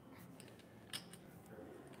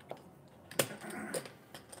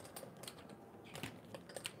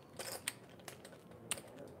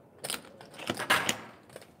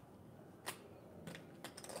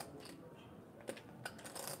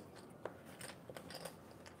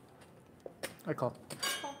 I call.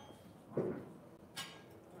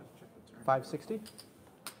 560?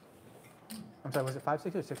 I'm sorry, was it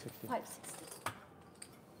 560 or 660? 560.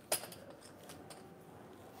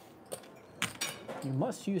 You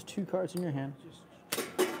must use 2 cards in your hand.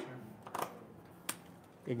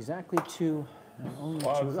 Exactly 2. And only 2.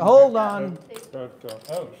 Hold on. Good, go.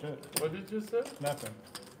 Oh, shit. What did you say? Nothing.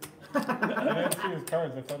 I didn't see his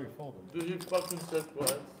cards. I thought he folded. Do you fucking check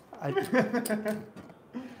once?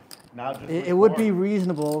 Now just It would be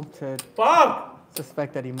reasonable to Fuck!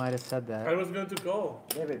 suspect that he might have said I that. was going to call.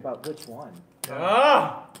 Yeah, but which one?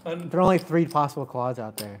 Ah! And There are only 3 possible quads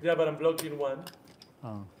out there. yeah, but I'm blocking one.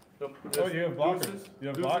 Oh. Oh, you have blockers. You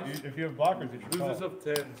have if you have blockers, you should call. Deuces of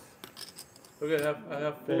tens. Okay, I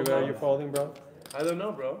have full David, are you house. folding, bro? I don't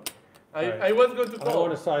know, bro. Alright. I was going to I don't call.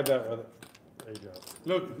 want to side bet with it. There you go.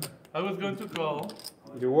 Look, I was going to call.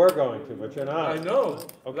 You were going to, but you're not. I know.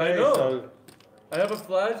 Okay, I know. so I have a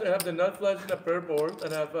flash, I have the nut flash in a pair board,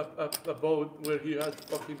 and I have a boat where he has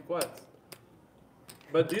fucking quads.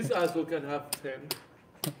 But this asshole can have 10.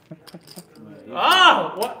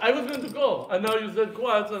 What? I was going to call, and now you said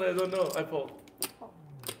quads, and I don't know. I fold.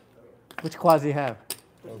 Which quads do you have?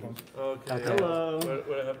 Okay. Hello.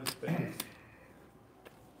 Where I have the space.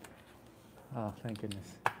 Oh, thank goodness.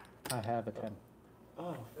 I have a 10.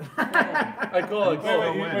 Oh. I call.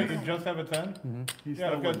 Wait, you just have a 10? Mm-hmm.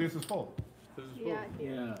 Yeah, I've got deuces full. Yeah,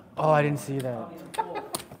 yeah. Oh, I didn't see that.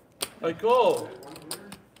 I call.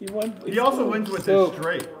 He also wins with his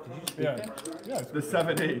straight. Yeah. Yeah. The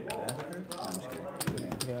 7-8.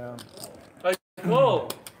 Yeah. I call.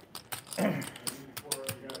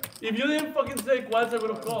 If you didn't fucking say quads, I would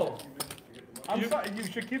have called. I'm sorry, you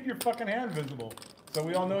should keep your fucking hand visible, so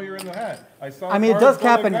we all know you're in the hand. I mean, it does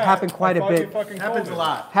happen quite a bit. Happens a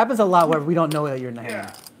lot. Happens a lot where we don't know that you're in the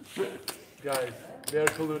hand. Guys, they are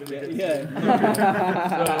colluding against Yeah.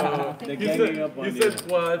 So, They're you ganging up on you you. said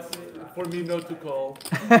quads for me not to call.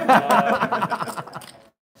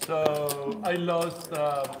 So I lost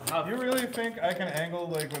half. You really think I can angle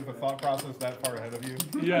like with the thought process that far ahead of you?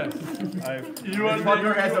 Yes. You are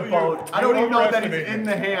Butler has a boat. I don't even know that he's in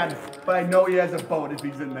the hand, but I know he has a boat if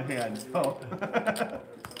he's in the hand. So.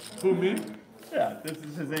 Who, me? Yeah, this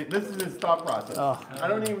is his thought process. Oh. I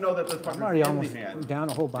don't even know that this I'm fucker's already in almost the hand. down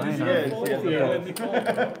a whole buy-in.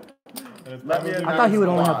 Let me I thought he would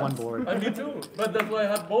only have one board. Me too. But that's why I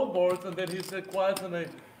have both boards, and then he said quads, and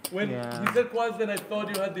when Yeah. he said quads, then I thought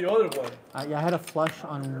you had the other one. Yeah, I had a flush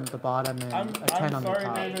on the bottom and I'm a 10 on the sorry,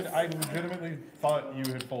 top. David. I legitimately thought you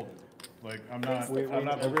had folded. Like I'm not.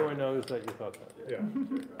 everyone knows that you thought that. Yeah.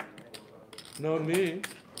 Not me.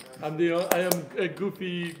 I am a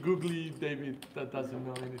goofy, googly David that doesn't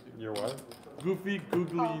know anything. You're what? Goofy,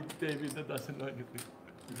 googly David that doesn't know anything.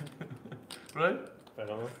 Right? I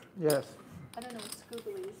don't know. Yes. I don't know what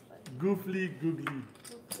Google is, but. Goofy, googly.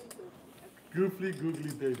 Goofy, googly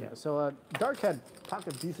David. Yeah, so Dark had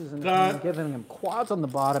pocket deuces in the That- hand, giving him quads on the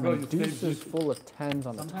bottom Bro, and you saved deuces deuces. full of 10s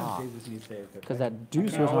on the top. Sometimes Davis needs saved. Because that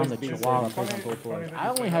deuce was on the chihuahua playing on both boards. I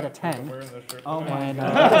only had a 10. Oh my And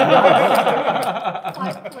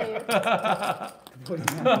Five players.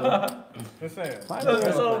 Just say it. Five That's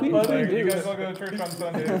players, so queen, Like, queen, you deuce. guys all go to church on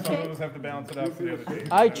Sunday, and some of us have to balance it out for the other day.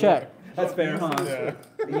 I check. That's fair, huh? Yeah.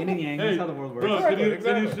 Yin and yang, Hey, that's how the world works. bro, can you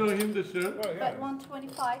Exactly. show him the shirt? Oh, yeah. Bet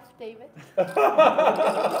 125, David.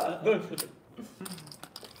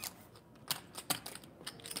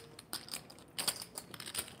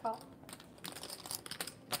 Call.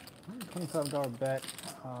 $25 bet.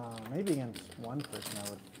 Maybe against one person I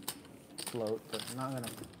would float, but I'm not going to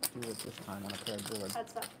do it this time on a paired board.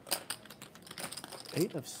 Heads up.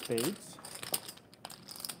 8 of spades.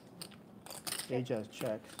 Age has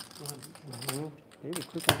checks. David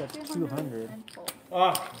quickly got 200. And fold.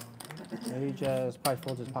 Ah, Age has probably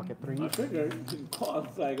folds his pocket I threes. figured.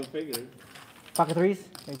 Cost, I go figure. Pocket threes,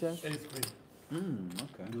 Age has? Ace queen.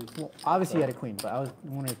 Okay. Well, obviously he had a queen, but I was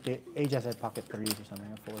wondering if Age has had pocket threes or something,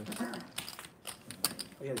 or fours.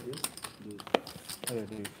 Oh, yeah, dude. Oh, yeah,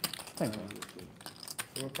 dude. Same thing.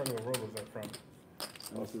 What part of the world was that from?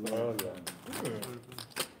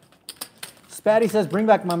 Spatty says, bring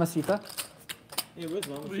back Mamacita. Hey, where's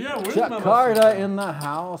Mama? Yeah, where's Jakarta in the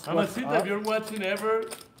house. What's Mamacita, up? if you're watching ever,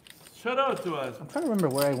 shout out to us. I'm trying to remember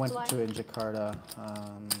where I went to in Jakarta.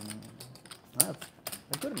 I have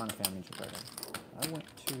a good amount of family in Jakarta. I went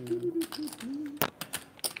to,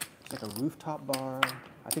 it's like a rooftop bar.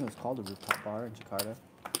 I think it was called a rooftop bar in Jakarta.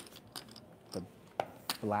 The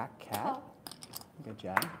Black Cat, Call. like a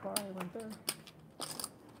jazz bar. I went there.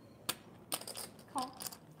 Call.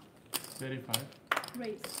 35.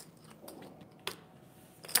 Raise.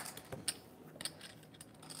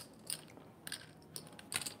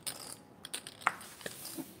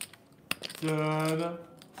 Dun.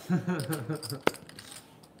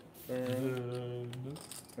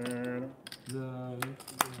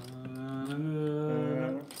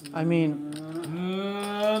 I mean,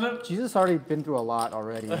 Jesus already been through a lot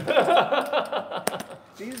already.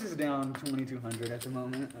 Jesus is down 2,200 at the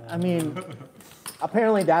moment. I mean,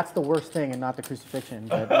 apparently that's the worst thing and not the crucifixion.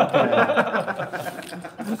 But okay.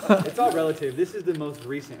 It's all relative. This is the most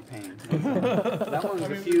recent pain. That one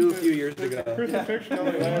was a few years ago. Crucifixion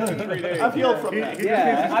only lasted 3 days. I've healed from that.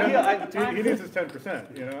 He needs his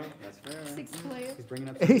 10%, you know? That's fair. 6 players. He's bringing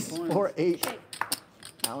up some Ace points. 4 8. Shake.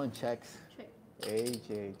 Alan checks. Shake.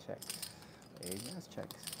 AJ checks. AJ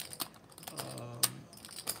checks.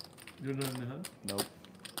 You're not in the hand? Nope.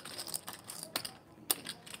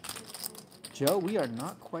 Joe, we are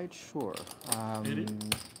not quite sure.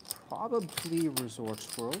 Probably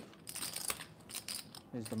Resorts World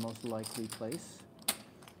is the most likely place.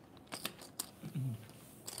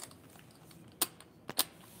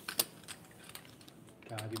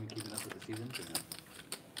 God, have you been keeping up with the seasons or no?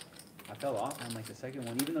 I fell off on like the second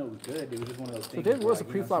one, even though it was good. It was just one of those So things. David where, was a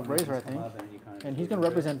like, you know, pre-flop some things raiser, I come think. up and you kinda And just he's go going to with it.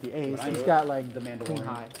 represent the ace. But I He's know got like the queen Mandalorian.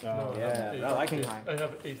 high. Yeah, I like King it. high. I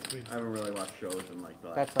have ace queen. I haven't really watched shows in like the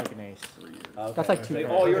last That's like an ace. 3 years. Okay. That's like two So,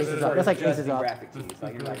 pairs. all yours Aces is up. That's like just aces the up. graphic tees.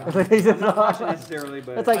 Like, you're like, That's like aces I'm not up. watching necessarily,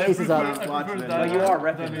 but That's like I aces prefer, up. I prefer Watching that. it. But you are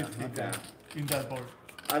than repping ace them. king Okay. in that board.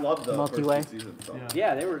 I love the Multi-way? first 2 seasons. So. Yeah.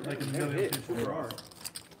 Yeah, they were Like a they were million hits. people. Super hard.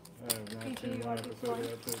 I have not PG, seen you one want to episode play?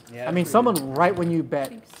 yet. Too. Yeah, I mean, pretty someone good. right when you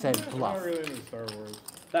bet said I'm bluff. not really into Star Wars.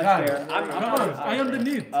 That's Guys, fair. come on, I am the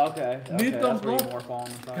neat. Okay. Neat that's thumbs where you're up. more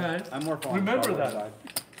falling on the side. Guys, I'm more falling remember on the that. side.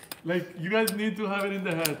 Like, you guys need to have it in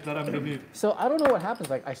the head that I'm the neat. So I don't know what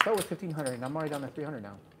happens. Like I start with 1,500 and I'm already down to 300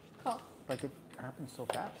 now. Call. Like it happens so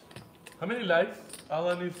fast. How many likes?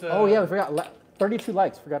 Alan is... Oh yeah, we forgot. 32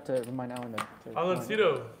 likes. Forgot to remind Alan to Alan join.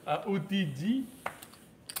 Ciro. UTG.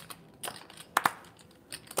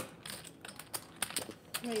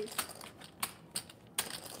 Raise.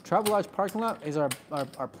 Travel Lodge parking lot is our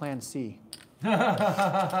plan C.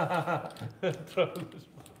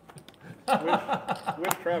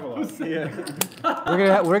 Which Travelodge?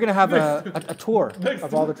 Yeah. We're gonna have a tour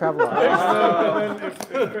of all the Travel Lodges.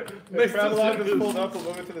 If Travelodge is pulled up, we'll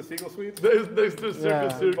move it to the Seagull Suites. Next to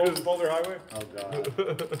Yeah. Circus. Boulder Highway. Oh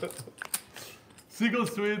god. Seagull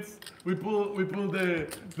Suites. We pull the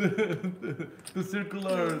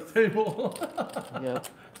circular table Yep.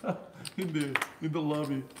 in the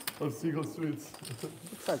lobby of Seagull Suites.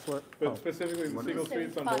 Besides work. But specifically the Seagull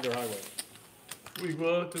Suites on Boulder Highway. We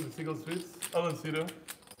go to the Seagull Suites. Alan Ciro.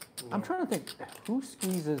 I'm trying to think who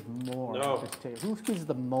squeezes more No. at this table. Who squeezes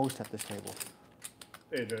the most at this table?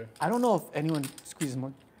 AJ. I don't know if anyone squeezes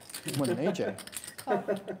more than AJ.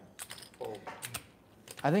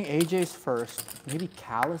 I think AJ's first. Maybe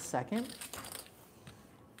Cal is second.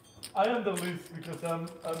 I am the least because I'm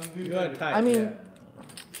Good. I mean,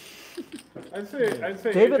 I'd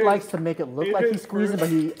say David AJ likes to make it look like he's AJ's squeezing, but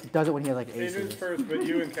he does it when he has like AJ's aces. first, but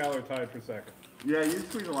you and Cal are tied for second. Yeah, you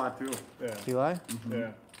squeeze a lot too. Yeah. Do I?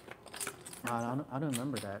 Yeah. I don't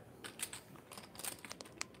remember that.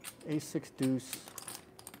 Ace 6 deuce.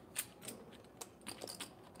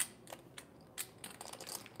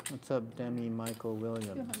 What's up, Demi Michael Williams?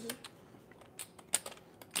 200.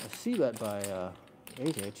 A C bet by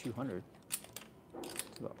AJ 200.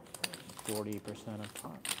 It's about 40% of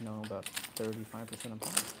pot. No, about 35% of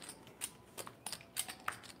pot.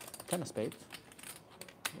 10 of spades.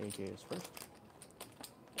 AJ is first.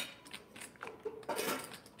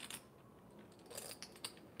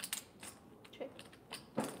 Check.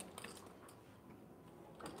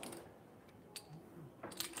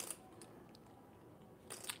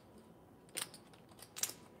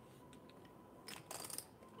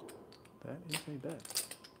 That is a bet.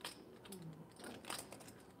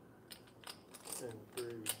 And 3,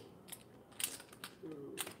 2,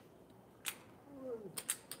 1.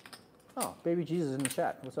 Oh, Baby Jesus is in the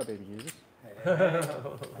chat. What's up, Baby Jesus?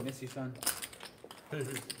 I miss you, son.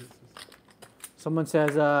 Someone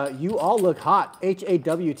says, you all look hot.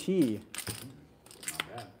 HAWT. Not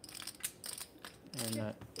bad.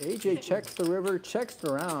 And AJ checks the river, checks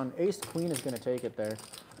the round. Ace Queen is going to take it there.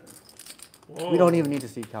 We don't even need to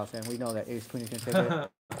see Cal Sam. We know that Ace Queen is going to take it.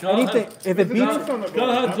 Anything, if it beats, Go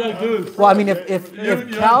ahead, Jack Deuce. well, I mean, if You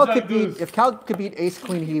Cal have could Jack beat, Deuce. if Cal could beat Ace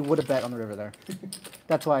Queen, he would have bet on the river there.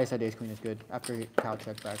 That's why I said Ace Queen is good after Cal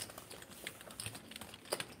checked back.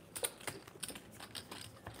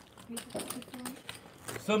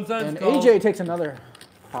 Sometimes And Cal, AJ takes another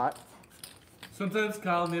pot. sometimes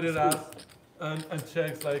Cal needed us and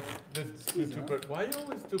checks like the two pair. Why you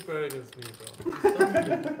always two pair against me, bro?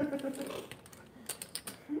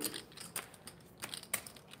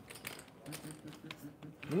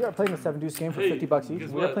 We are playing the 7 deuce game for Hey, 50 bucks each. guess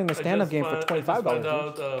We are what? playing the I stand-up just game for find- I just $25 found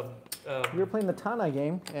each. out, We are playing the Tana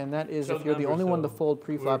game, and that is if Some you're the only numbers, one to so fold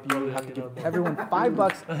pre-flop, we're you probably have to hanging give out. everyone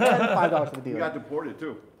 $5 and $5 for the You deal. got deported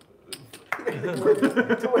too.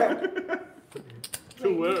 to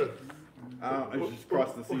where? I just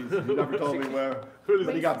crossed the seas. You never told me where.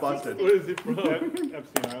 But he got busted. Where is he from?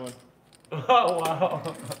 Epstein Island. Oh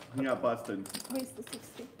wow! He got busted. Raise the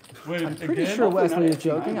 60. Wait, I'm pretty again? sure Wesley is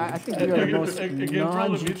joking. I think we are the Again, most again,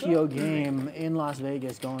 non-GTO game in Las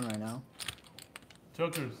Vegas going right now.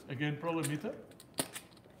 Jokers again, Problemita.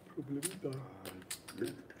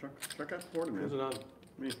 Check out the board, man. Who's it on?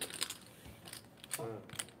 Me.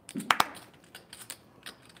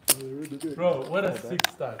 Bro, what a sick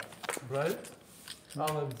stack, right?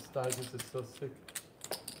 Alan's stack is just so sick.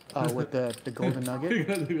 With the golden nugget.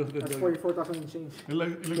 That's 44,000 and change.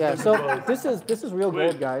 Yeah, so this is real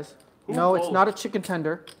gold, guys. No, it's not a chicken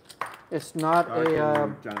tender. It's not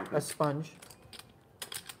a sponge.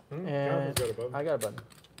 And I got a button.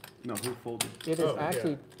 No, who folded? It is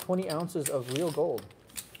actually 20 ounces of real gold.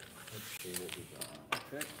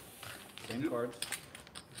 Okay. Same cards.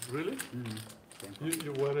 Really?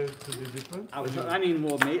 You wanted to be different? I was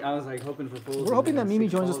like hoping for fools. We're hoping that Mimi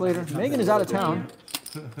joins us later. Megan is out of town.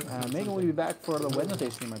 Megan will be back for the Wednesday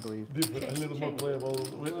stream, I believe. Different, a little more playable,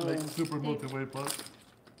 like super multi-way part.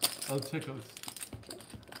 I'll check us.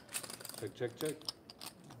 Check.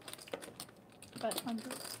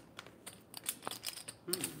 500.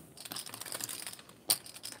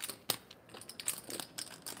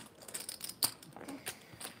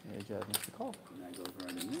 Hey, Jed, makes the call. That goes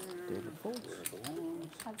right in there. David folds. Where it belongs.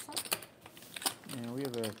 That's all. And we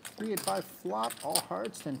have a 3-8-5 flop, all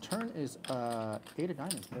hearts. Then turn is 8 of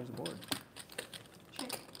diamonds. There's the board.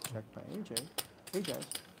 Check. Checked by AJ. Hey, guys.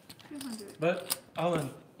 200. But, Alan,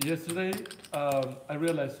 yesterday, I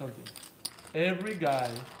realized something. Every guy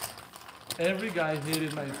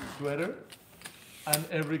hated my sweater, and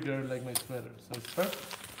every girl liked my sweater. So it's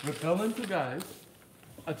perfect. Repellent to guys,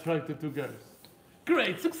 attracted to girls.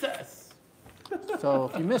 Great success! So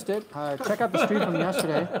if you missed it, check out the stream from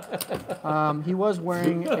yesterday. He was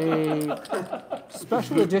wearing a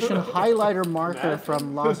special edition highlighter marker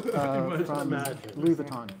from Louis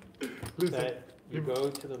Vuitton. That you go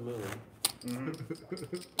to the moon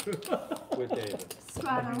with David.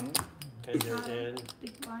 Straddle. And you're in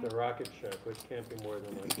the rocket ship, which can't be more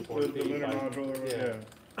than like 4 The feet. lunar Like, module,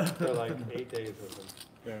 yeah. For like 8 days with him.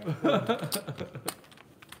 Yeah.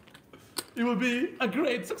 It will be a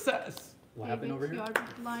great success. What happened over here?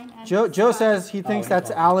 Joe says he thinks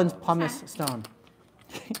that's Alan's pumice stone.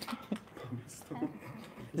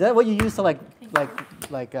 Is that what you use to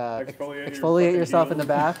exfoliate yourself in the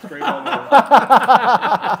bath? Scrape all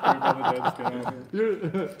the dead skin off.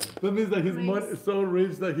 That means that his money is so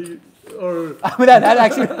rich that he, or I mean, that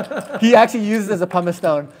actually, he actually uses it as a pumice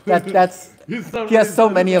stone. That's he has so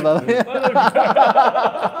many of them.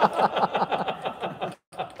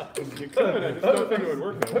 You could, I just don't think it would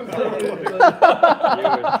work that way. You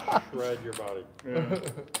would shred your body. Yeah.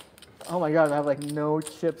 Oh my god, I have like no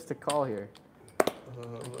chips to call here. oh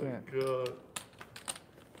my god.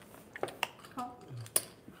 Call.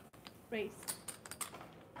 Raise.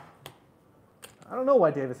 I don't know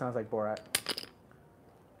why David sounds like Borat.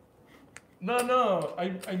 No, I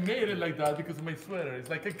made it like that because of my sweater. It's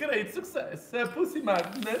like a great success. A pussy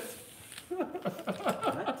magnet.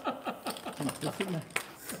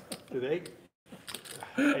 Do they?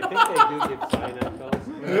 I think they do give sign-up fellas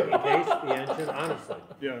in case the engine, honestly.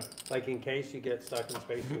 Yeah. Like in case you get stuck in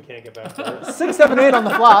space and can't get back to Earth. 6, 7, 8 on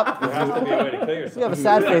the flop. There has to be a way to clear yourself. You have a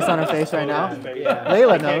sad face on her face right now. Yeah.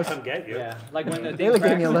 Layla They knows. can't come get you. Yeah, like when the Layla thing gave me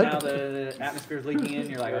cracks a and look. now the atmosphere's leaking in,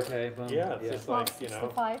 you're like, okay, boom. Yeah, it's just like, you know.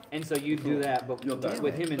 65. And so you do that, but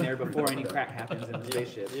with him in there before any crack happens in the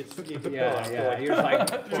spaceship. It's, you could Yeah, fill yeah. up You're for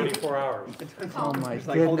like like 24 hours. Oh my just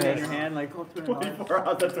like holding it in your goodness. hand, like 24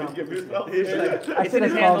 hours, that's what you give yourself. I should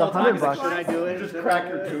have called $100. Should I do it? Just crack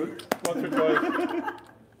your tooth. Once or twice.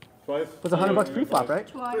 Twice? Was $100 pre-flop, right?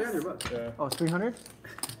 Twice. Yeah. Oh, it's 300.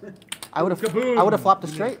 I would have flopped a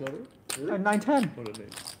straight. 910.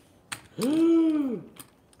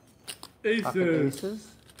 Aces. Pocket aces.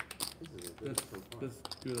 That's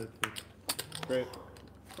good, I think. Great.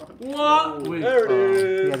 What? Wait.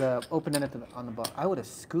 He had to open it on the bottom. I would have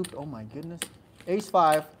scooped. Oh my goodness. Ace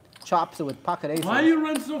 5 chops it with pocket aces. Why you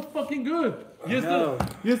run so fucking good?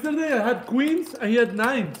 Yesterday I had queens and he had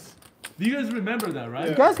nines. Do you guys remember that, right?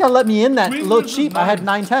 You guys gotta let me in that Queens low versus cheap. I had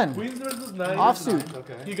nines. 910. Queens versus nines. Offsuit.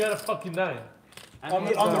 Okay. He got a fucking 9. On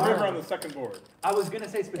the river on the second board. I was gonna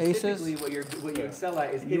say specifically Aces. what you excel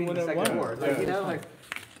at is hitting the second board. Like, you know, like.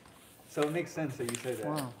 So it makes sense that you say that.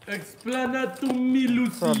 Wow. Explana to me,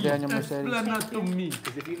 Lucy. What's up, Daniel Mercedes? Explana to me.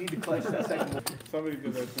 Because if you need to clutch that second board. Somebody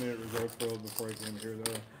did that to me at Resorts World before I came here,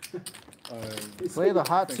 though. Play the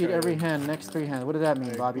hot think seat I- every hand, next 3 hands. What does that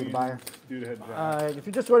mean, Bobby the buyer? Dude had jack. If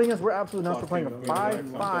you're just joining us, we're Absolute Nuts. We're playing a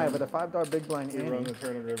 5-5 with a $5 big blind We run ante. the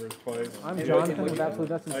Turner Rivers twice. I'm Jonathan with Absolute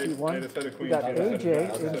Nuts in I seat had 1. a set of We queens. got I had a set of AJ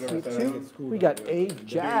jacks, in I had a seat set of 2. We got A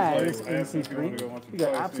Jazz I in asked him seat if he wanted 3. to go once or We got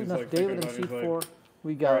twice, Absolute and he's Nuts like David in thinking seat about it, 4.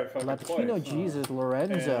 We got Alright, fuck it, Latino twice. Jesus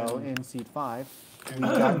Lorenzo And- in seat 5. We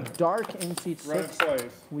got Dark in seat Run it 6. twice.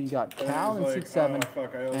 We got And Cal then in he's seat like, 7. oh,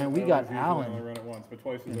 fuck, And we I got always usually Alan only run it once, but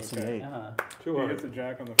twice in is seat okay. 8. He 200. gets a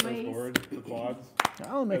jack on the first Nice. board for quads.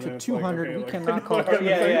 Alan makes And then it it's like, 200. okay, we like- cannot call, Like, we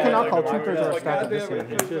yeah, cannot like, call like, trippers or like, stack of this goddamn,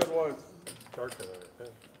 year. it just was. Dark tonight, yeah.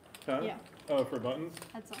 Huh? Yeah. Oh, for buttons?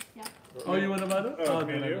 Heads up, yeah. Oh, you want a butter? Oh, no,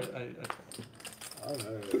 me and no, you? no, I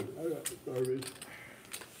got the garbage.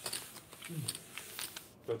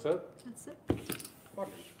 That's it? That's it.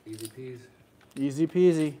 Easy peas. Easy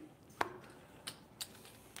peasy.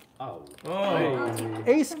 Oh. Oh.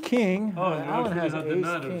 Ace King. Oh, you Alan has actually had the Ace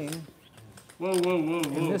nutters. King. Whoa, whoa, whoa,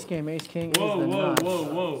 In whoa. this game, Ace King Whoa, is the whoa, nut. whoa,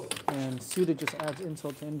 whoa. And suited just adds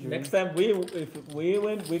insult to injury. Next time if we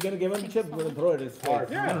win, we're gonna give him chips. We're gonna throw it his face.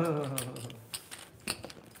 Yeah.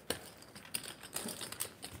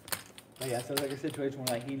 Oh, yeah, so it's like a situation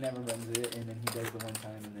where like he never runs it, and then he does the one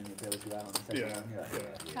time, and then he bails you out on the second Yeah, one. You're like,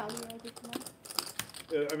 yeah. Cal, you ready to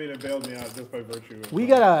know? I mean, it bailed me out just by virtue of. We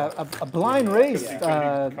got a blind race, He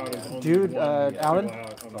caught his only dude, one Alan. people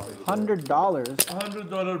out on the first board. $100.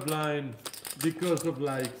 $100 blind because of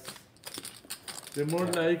likes. The more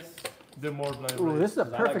likes, the more blind. Ooh, race. this is a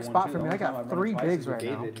 'cause I perfect one spot too. for The me. I only time got run 3 twice bigs is with right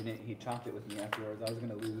now. David, and he chopped it with me afterwards. I was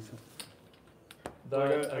gonna lose. I got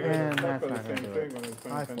And stuck that's by not the gonna same do thing it. when I was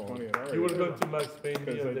I playing fold. 10-20. You were going to Max Payne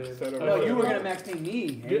Because the I other said I day. was- No, you were gonna max pay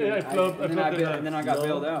me. Yeah, and I flopped- I and then flopped the and then I got nuts.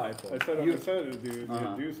 bailed out. I said on You- the set, dude, you Uh-huh.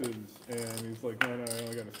 had deuces, and he's like, no, I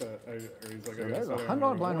only got a set. Or he's like, So I got there's a a set.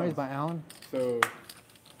 $100 blind raise by Alan. So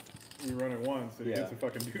we run it once, and he Yeah. gets a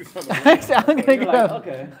fucking deuce on the Thanks, Alan. Gonna You're get like, a,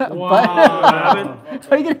 okay. a Wow, button.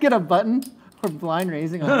 Are you gonna get a button for blind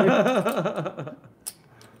raising on you?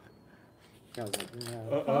 No. Can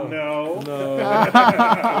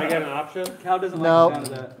I get an option? Cal doesn't No. like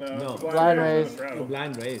the sound of that. No. Blind raise. A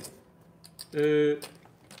blind raise.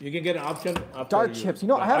 You can get an option after Dark you- chips. You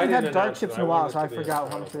know, I haven't didn't had dark announce chips it. in a I while, wanted so I to be forgot a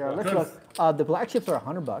how much they surprise. are. Let's look. The black chips are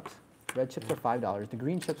 $100. Red chips are $5. The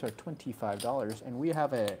green chips are $25. And we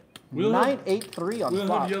have a We'll have- 983 on We'll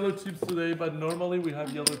flop. have yellow chips today, but normally we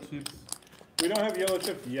have yellow chips. We don't have yellow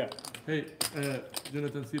chips yet. Hey,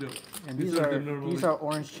 Jonathan Cito. And these these are are them normally. these are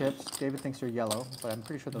orange chips. David thinks they're yellow, but I'm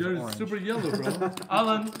pretty sure those are They're orange. super yellow, bro.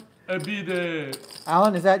 Alan, be the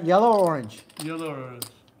Alan, is that yellow or orange? yellow or orange.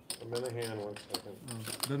 I'm in the hand 1 second.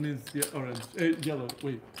 That means orange. Yellow.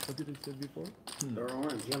 Wait, what did I say before? They're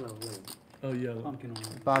orange, yellow, green. Oh, yellow. Pumpkin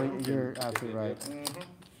orange. Bobby, you're absolutely right.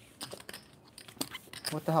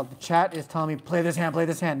 What the hell? The chat is telling me play this hand, play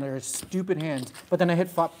this hand. They're stupid hands. But then I hit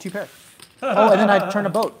flop 2 pair. Oh, and then I turn a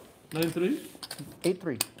boat. 9-3?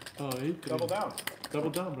 8-3. Oh, 8-3. Double down. Double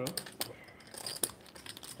down, bro.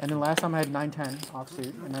 And then last time I had 9-10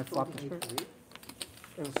 offsuit, and I flopped the straight.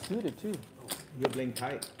 It was suited too. You're playing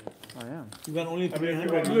tight. I am. You got only I mean,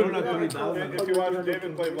 300. You don't have 3,000. if you watched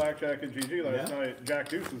David play blackjack at GG last night, Jack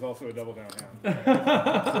Deuce is also a double down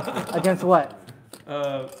hand. Against what?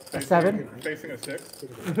 Uh, A 7? Facing a 6.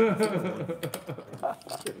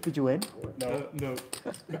 Did you win? No. no.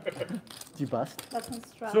 Did you bust? That's on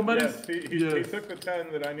Strata. Somebody's. Yes, he yes. took the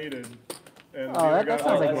 10 that I needed. And Oh, the other that guy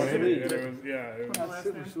sounds lost like 20, sweet. and it was, yeah, it was, That's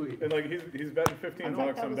super sweet. and like he's betting 15 I thought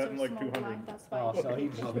bucks, that I'm was betting your like small 200. blind, that's why. Oh, so he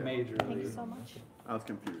just major. Thank you so much. I was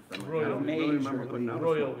confused. I'm like, Royal. I don't really remember putting out a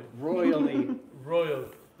Royally. Royally. Royal.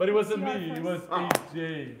 But it wasn't It's me, your it was first.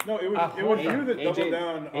 AJ. No, it was you that doubled AJ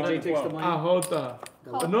down on AJ takes the 12. money. Ahota.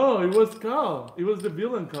 Call. No, it was Carl. It was the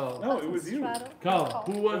villain Carl. No, That's it on was you. Strata. Carl, Call.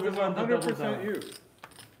 who was It the was one that doubled 100% down? you.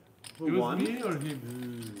 It was me or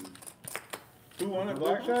him? Who won at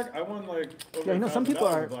blackjack? I won like over Yeah, you know, some people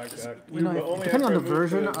 $1,000 are- at blackjack. You know, But only depending on after the I moved to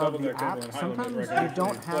version of double the deck table app, in Highland sometimes where I you could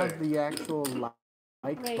don't actually have play. the actual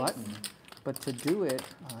like Raise. button. But to do it,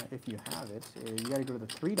 if you have it, you gotta go to the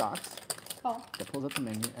 3 dots Call. that pulls up the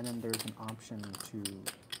menu, and then there's an option to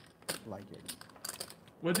like it.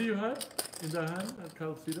 What do you have in the hand at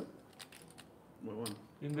Carl Cito? What one?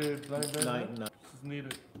 In the blind band? Nine. It's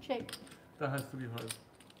needed. Check. That has to be hard.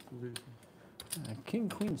 So this- King,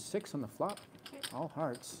 Queen, 6 on the flop. All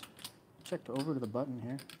hearts. Checked over to the button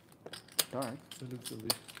here. Dark. that looks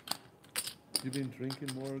elite. You been drinking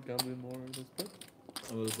more, gambling more, those stuff?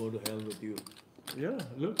 I will go to hell with you. Yeah,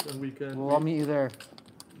 look, and we can. Well, I'll meet you there.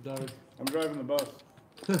 Dark. I'm driving the bus.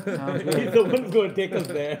 Sounds He's good. the one who's going to take us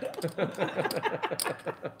there.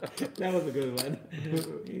 That was a good one.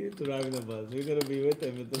 He's driving the bus. We're going to be with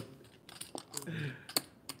him. With the...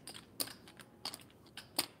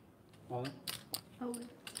 Hold it. Hold it.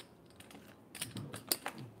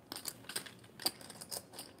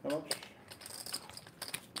 How much?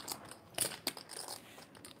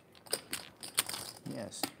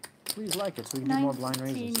 Yes. Please like it so we can do more blind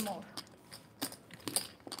 19 raises. more.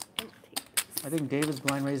 I'll take this. I think David's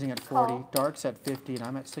blind raising at 40, Call. Dark's at 50, and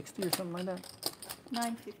I'm at 60 or something like that.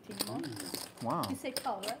 915 more. Wow. You say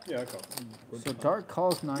call, right? Yeah, I call. So Dark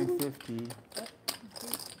calls 950.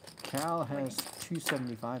 Cal has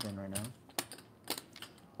 275 in right now.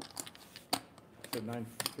 Said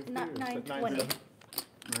 950 Not or said 920.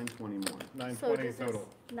 920 more. So 920 this total.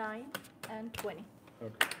 is 9 and 20.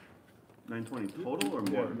 Okay. 920 total or Yeah,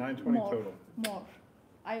 more? 920 More. total. More.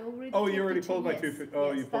 I already. Oh, you took already the pulled my yes. 250. Oh,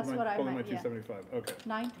 Yes, you pulled that's my, what I pulling my meant, yeah. 275. Okay,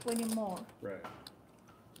 920 more. right.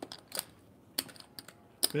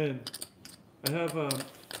 Man, I have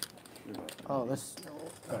Oh, this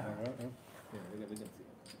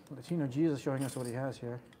Latino Jesus showing us what he has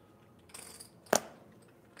here.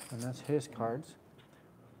 And that's his cards.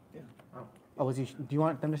 Yeah. Oh, was he? Do you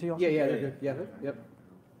want them to see also? Yeah, they're good. Yeah, yep.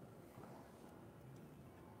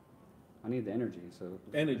 I need the energy, so.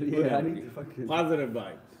 Energy. Yeah, Good I energy. need the fucking. Positive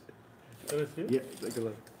vibes. let me see. Yeah, take a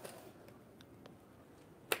look.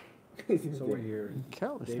 So we're here.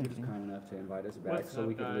 Cal is David's thinking. kind enough to invite us back What's so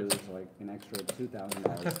we up, could guys? lose like an extra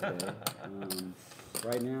 $2,000 today.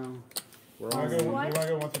 Right now, we're You wanna go, on you wanna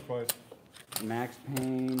go once or twice? max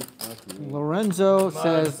pain. Fuck me. Lorenzo Nice,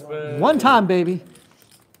 says, man. one time, baby.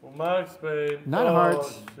 Well, Max Payne. Nine of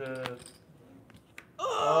hearts. Shit.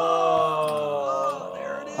 Oh,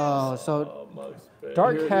 there it is. Oh, so Oh, Max Payne.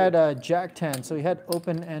 Dark had Jack 10, so he had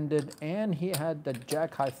open-ended, and he had the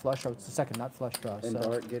Jack high flush draw. It's the second, not flush draw. And So.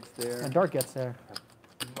 Dart gets there. And Dark gets there.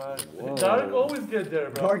 Max Payne. Whoa. Dark always get there,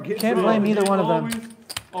 bro. Dark gets Can't there. blame either He one of them.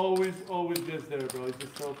 Always gets there, bro. He's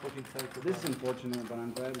just so fucking psycho. This is unfortunate, but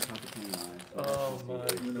I'm glad we caught the 10 live. Oh my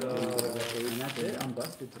god. And that's it. I'm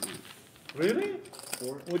busted tonight. Really?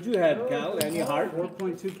 What you had, Cal? Any heart?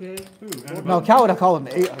 4.2K. No, Cal would have called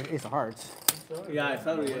him Ace of Hearts. Yeah, I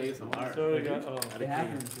saw you ate some heart. Sorry, guys. Oh. It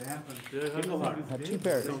happens. It happens. Yeah, it King of hearts. Had two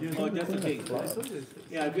pairs. Oh, just a king.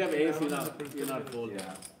 Yeah, if you have ace, you're not full.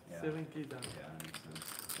 Yeah. 7K down.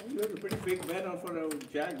 You have a pretty big bet on for a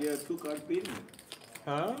jack. You have 2 cards beating it.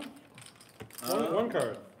 Huh? One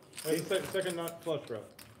card. That's second not flush draw.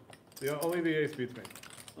 Only the ace beats me.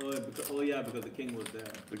 Yeah, because the king was there.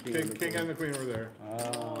 The king and the queen were there.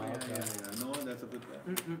 Oh, Yeah. No, that's a good bet.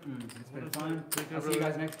 It's been fun. I'll see you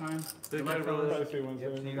guys next time. Take care, Try brother. to see Wednesday.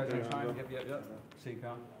 Yep, see you guys next time. Yep. See you,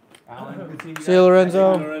 Cal. Alan, good seeing you guys. See you,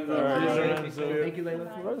 Lorenzo. Lorenzo. Thank you,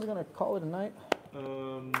 Layla. Lorenzo's gonna call it a night.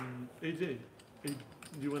 AJ, do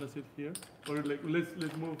you want to sit here? Or like, let's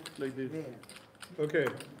move like this. Okay.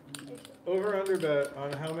 Over under bet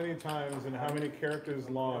on how many times and how many characters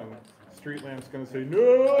long Street Lamp's gonna say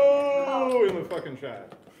no in the fucking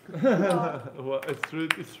chat. What, a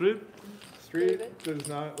street? Street does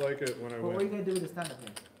not like it when I What are you win. gonna do with the stand-up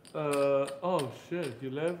game? Oh shit,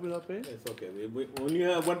 you left without paying? It's okay. We only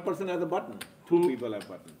have one person has a button. Two. 2 people have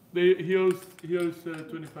button. He owes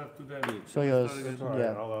 25 to them. So he goes, Sorry,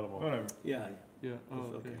 yeah. I'll let them on. Whatever. Yeah. Yeah, oh,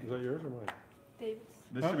 okay. Is that yours or mine? David's.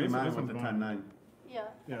 This should be this mine one's with the mine. 10-9. Yeah.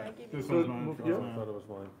 Yeah, And I give this you. one's mine. Yeah. I thought it was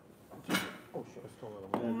mine. Oh shit, I stole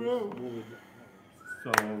it.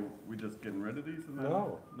 So we just getting rid of these? And then-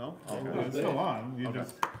 No. No? Yeah, Okay. it's still on. You Okay.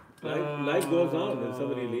 just. Life goes on when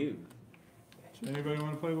somebody leaves. Anybody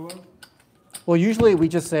want to play the low? Well, usually we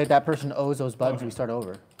just say that person owes those buttons, we start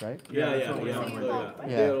over, right? Yeah. So you vote, right?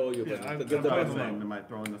 Yeah. They owe you, Yeah, but I'm- get the I'm button fine. back. Am I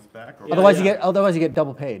throwing this back? Or Yeah, Otherwise you get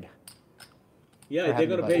double paid. Yeah, For they're having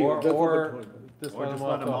gonna the pay you. Or Just Or just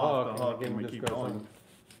let them off the hook and we keep going.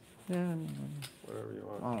 Yeah, whatever you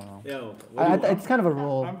want. I don't know. Yeah. It's kind of a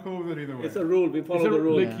rule. I'm cool with it either way. It's a rule. We follow Is it the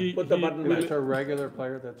rule. like he- Put the he- button he- back. It's a regular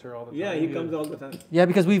player that's here all the time. Yeah, he comes all the time. Yeah,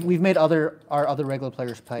 because we've made our other regular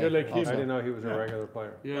players play. Yeah, like him. I also. didn't know he was a regular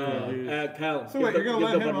player. Yeah, he- Cal. So wait, you're gonna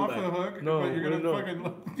let him off the back. hook, No, but you're gonna no. fucking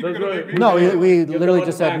you're That's gonna right. make me No, pay? we the literally button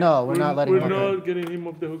just said back. no. We're not letting We're him off not getting him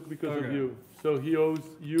off the hook because of Okay. you. So he owes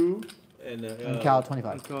you and Cal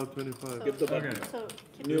 25. and Cal 25. Get the button. Okay. So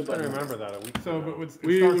keep New it. I button. remember that a week So, ago. but it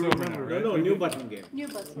We starts over remember. now, right? No, new button game. New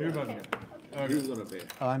button. New button. Okay. Okay. He's gonna pay.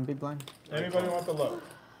 Oh, I'm big blind. Anybody want the low?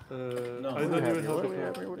 I No. don't What do even we have have the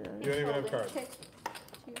here? card. You don't even have cards. Check.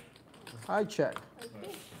 I check.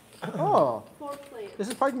 Okay. Oh, 4 players. this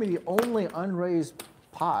is probably gonna be the only unraised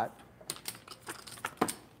pot.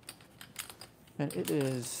 And it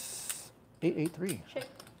is 883. Check.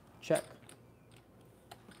 Check.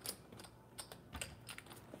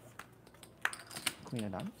 Queen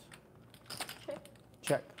of diamonds. Check.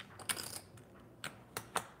 Check.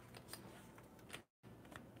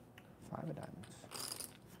 5 of diamonds.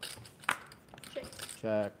 Check.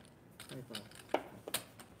 Check.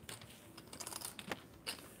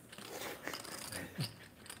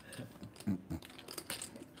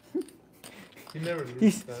 He never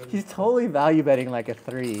leaves. He's totally value betting like a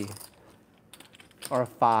 3 or a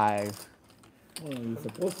 5. Well, you're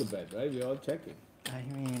supposed to bet, right? We're all checking. I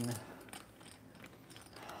mean,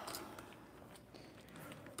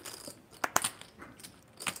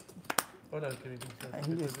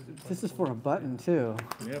 this is for a button too.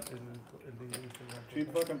 Yep.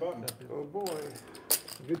 Cheap fucking button. Oh boy.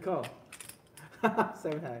 Good call.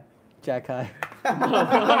 7 high. Jack high.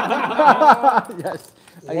 Yes.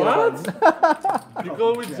 I get a What? button. You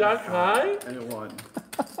go with Jack High? And it won.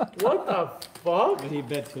 What the fuck? But he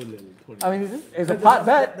bet too little. 20. I mean, it's a pot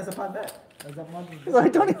bet. That's a pot bet. That's a pot It's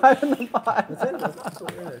like 25 in the pot. That's it. That's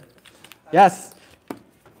absolutely it. Yes.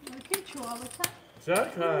 Okay, Chihuahua time.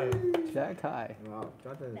 Jack High. Jack high. Wow,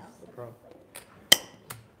 Jonathan is a pro.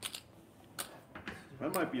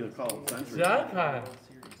 That might be the call of the century. Jack High.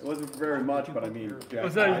 It wasn't very much, but I mean, Jack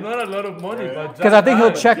It's like high. not a lot of money, but Jack Because I think he'll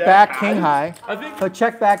High. check back king high. I think He'll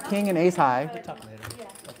check back king and ace high.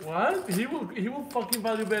 what? He will fucking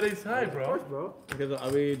value bet ace high, bro. Bro. Because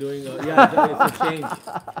are we doing? Yeah, it's a change.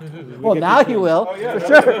 Well, now he will, Oh yeah, for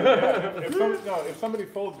sure. yeah. If somebody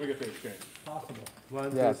folds, we get to exchange. Possible.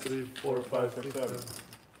 1, Yes. 2, 3, 4, 5, 6, 7.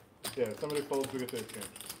 Yeah, if somebody folds, we get to exchange.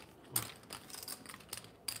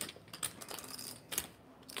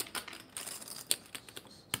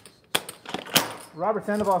 Robert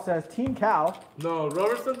Sandoval says Team Cal. No,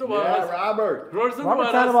 Robert Sandoval Yeah, has. Robert. Robert Sandoval Robert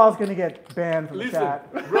has. Sandoval is going to get banned from the Listen, chat.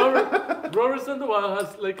 Robert Sandoval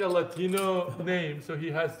has like a Latino name, so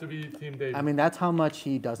he has to be Team David. I mean, that's how much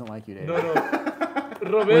he doesn't like you, David. no.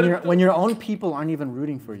 Roberto. When your own people aren't even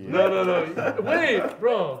rooting for you. No. Wait,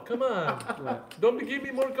 bro, come on. Don't give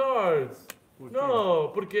me more cards.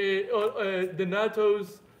 No, porque the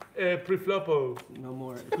Natos preflopo. No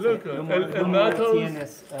more. Look, no El more, no more Natos,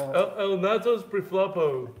 tienes, El Natos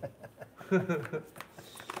preflopo.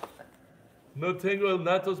 No tengo El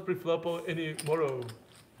Natos preflopo anymore.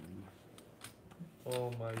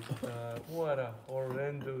 Oh my God, what a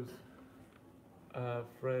horrendous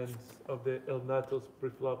friends of the El Natos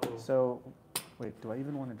preflopo. So, wait, do I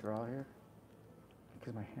even want to draw here?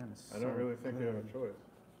 Because my hand is so I don't really think you have a choice.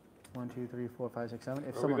 1, 2, 3, 4, 5, 6, 7. If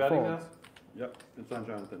Are we someone betting folds. now? Yep, it's on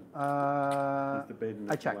Jonathan. Uh, He's debating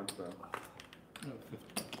I if he check. wants to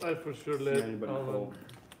I for sure see let anybody Alan. fold.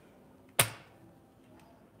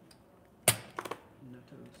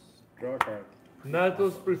 Draw a card.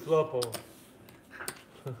 Natos preflopo.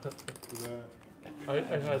 Is that- I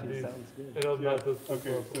had these. El Natos Okay,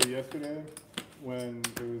 preflopo. so yesterday, when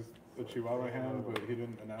there was a Chihuahua hand, but he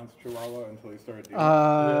didn't announce Chihuahua until he started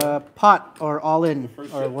dealing. pot or all in The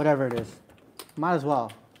first or hit. whatever it is. Might as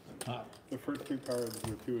well. The first 2 cards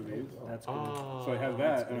were 2 of these. That's Ah, So I had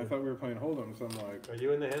that, and I thought we were playing Hold'em, so I'm like, Are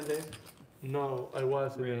you in the hand, Dave? No, I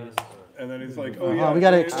wasn't. and then he's like, oh yeah. we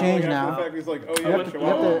gotta and then, exchange after now. the fact, he's like, oh I yeah, went,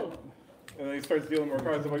 Chihuahua. oh, And then he starts dealing more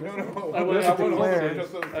cards. I'm like, no. I wanted I to want Hold'em, exchange.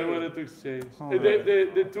 just those I two. wanted to exchange. Oh.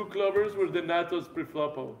 The 2 clovers were the Natos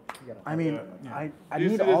preflopo. I mean, I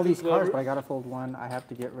These need are the all two these cards, clovers? but I gotta fold one. I have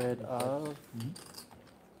to get rid of.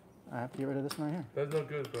 I have to get rid of this one right here. That's not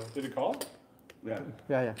good, bro. Did he call? Yeah.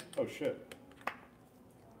 Yeah. Oh shit.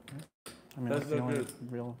 I mean, That's that's the not only good.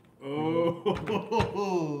 real.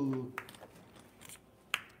 Oh.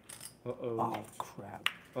 Uh-oh. Oh crap!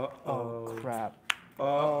 Uh-oh. Oh crap!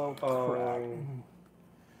 Oh, crap.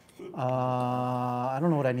 I don't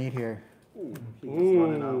know what I need here. Ooh.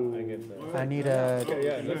 I get that. I need a.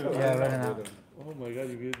 Yeah, running out. Oh my God,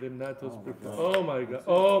 you get the Natos preflopo. Oh my God.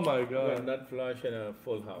 Oh my You got God. nut flush and a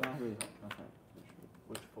full house.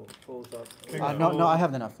 Which pulls up? No, I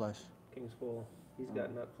have the nut flush. King's full. He's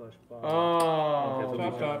got nut flush. Oh.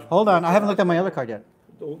 Top, top. Hold on, I haven't looked at my other card yet.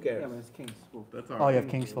 Who Yeah, cares? but it's king's full. That's all Oh, right. you have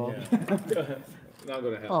kings full. Yeah. Not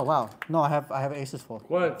gonna happen. Oh wow, no, I have aces full.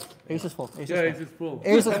 What? Aces full. Aces Yeah, full. it's just full.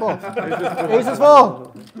 Aces full. Aces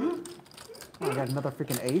full. Oh, I got another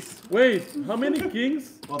freaking ace. Wait, how many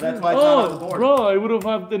kings? Well, that's why it's not on the Oh, board. bro, I would have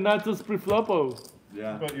had the Natos preflopo.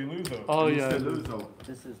 Yeah. But you lose those. Oh You yeah. still lose though.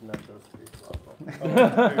 This is Natos preflopo.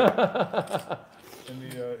 In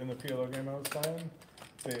the PLO game I was playing,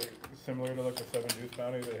 they similar to like the 7 juice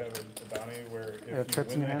bounty, they have a bounty where Yeah, if you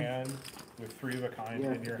trips in win your the hand. hand with 3 of a kind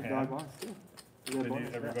Yeah, in your the hand, dog wants, yeah. You then got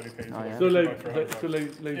bonus, everybody pays Oh, like yeah. So 50 like, bucks or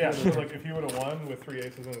 100 bucks. Yeah, so like if he would have won with 3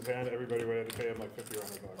 aces in his hand, everybody would have to pay him like 50 or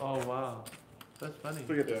 100 bucks. Oh wow, that's funny.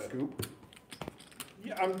 So you get the Yeah. scoop.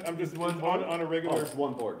 Yeah, I'm just one on board? a Oh, regular. it's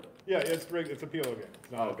one board. Yeah, it's a PLO game.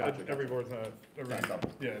 It's not, Oh, gotcha, Every board's not. Not double.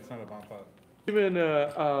 Yeah, it's not a bomb pot. Even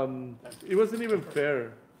it wasn't even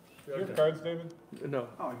fair. Do you have cards, David? No,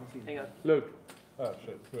 Oh, I can see. Hang on. look, Oh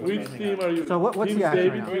shit. which team are you? So what's Team the action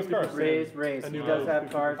David, right now? Who has cards? Raise. And He you does know. have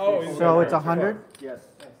cards. Oh, He's he's So got it's cards. 100. Yes.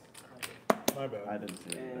 My bad. I didn't see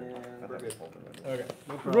it. And I we're thought good. I folded it.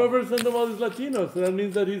 Okay. Robert Sandoval is Latino, so that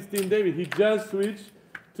means that he's Team David. He just switched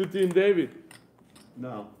to Team David.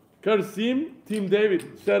 No. Karsim, Team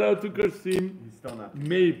David. Shout out to Karsim. He's still not.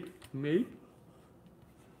 Mape.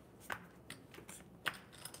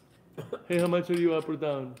 Hey, how much are you up or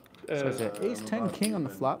down? So it's an ace 10 king on the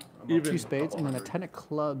flop, Even. 2 spades, and then a 10 of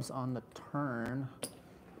clubs on the turn.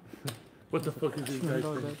 What the fuck is this guy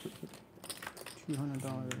 $200. saying?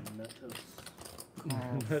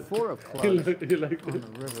 $200. 4 of clubs You like on this?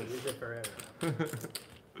 the river.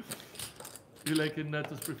 You like it not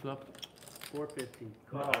to pre-flop? 450.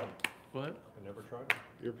 No, What? I never tried it.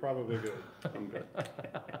 You're probably good. I'm good.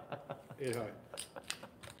 8 high.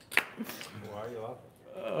 Why are you laughing?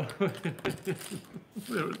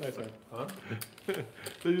 Nice one. Huh?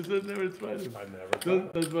 So you said never tried it. I never tried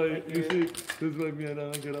it. That's why you see. That's why me and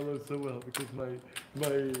Alan get along so well, because my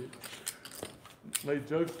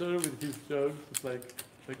jokester with his jokes is like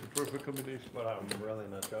a perfect combination. But I'm really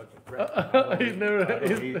not judging. I never. I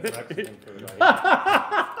don't eat Mexican food.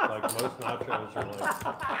 Like most nachos are like,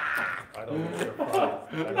 I don't eat their fries.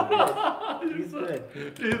 I don't He's good.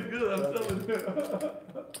 He's good. I'm telling you.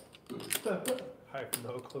 I have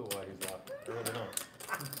no clue why he's laughing. I really don't.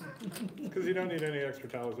 Because you don't need any extra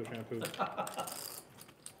towels or shampoo. I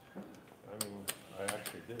mean, I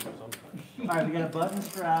actually do sometimes. All right, we got a button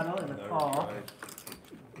straddle and a Never call. tried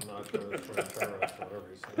nachos, rancheros, whatever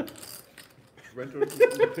you say.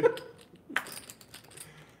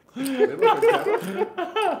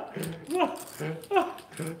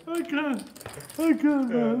 I can't,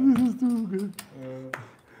 man. This is too good.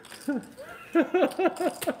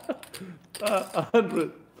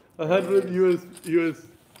 100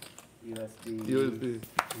 USD.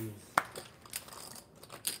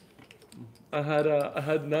 I had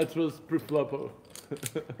nachos pre-floppo.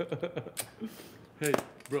 Hey,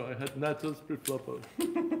 bro, I had nachos pre-floppo.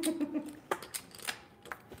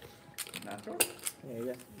 Natural?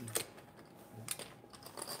 Yeah.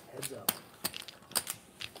 Heads up.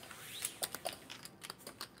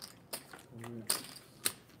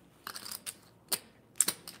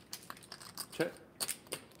 Check.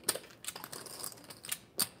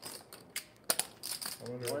 I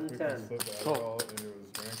wonder if we 110. can slip alcohol into his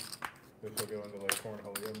drink. If he'll go into like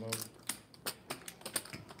cornholio mode.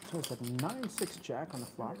 So it's like 9-6 jack on the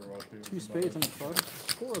flop, Never watch these 2 spades on the flop,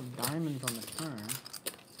 4 of diamonds on the turn.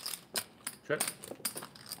 Check.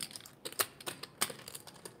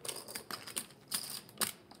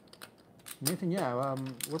 Nathan, yeah,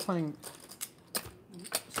 we're playing.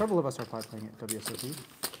 Several of us are probably playing at WSOP.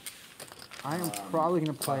 I am probably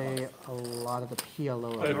going to play a lot of the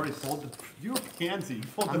PLO I already events. folded. You're a pansy. You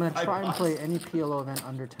folded I'm going to 5 try and bucks. play any PLO event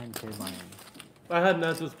under 10K buy-in. I had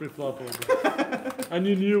nachos pre-floppo. And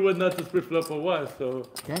you knew what nachos pre-floppo was, so.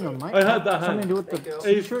 Daniel, might I had that something hand. to do with the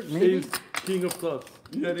Ace, t-shirt, maybe? ace, king of clubs.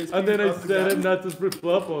 You had ace And king then I clubs said it, again? nachos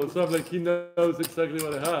pre-floppo, so I'm like, he knows exactly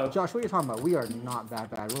what I have. Josh, what are you talking about? We are not that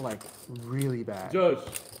bad. We're like really bad. Josh,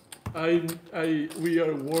 we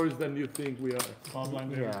are worse than you think we are. Small blind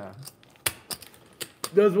David. Yeah.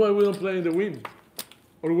 That's why we don't play in the wind.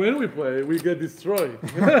 Or when we play, we get destroyed.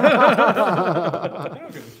 You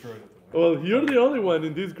don't get destroyed at the win. Well, you're the only one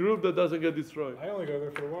in this group that doesn't get destroyed. I only go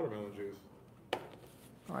there for the watermelon juice.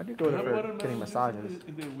 Oh, I do go there for getting massages.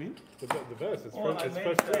 In the wind? The best. It's, Oh, I it's made,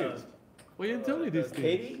 fresh squeezed. Why you didn't tell me these things?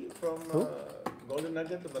 Katie from Golden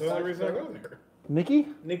Nugget, the That's the only massage reason I girl. go there. Nikki?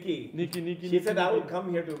 Nikki. She said I would come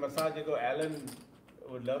here to massage. I go, Alan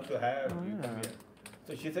would love to have you come here.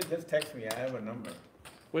 So she said, just text me. I have a number.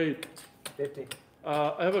 Wait, 50.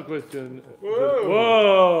 I have a question. Whoa!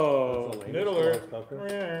 Whoa! Niddler.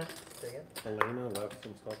 Say again? Elena left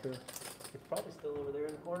some stuff here. It's probably still over there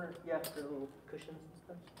in the corner. Yeah, the little cushions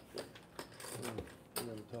and stuff. I'm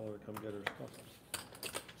gonna tell her to come get her stuff.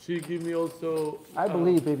 She gave me also. I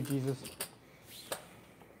believe, baby Jesus.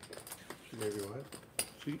 She gave you what?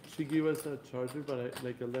 She gave us a charger, but I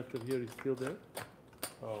left it here. It's still there.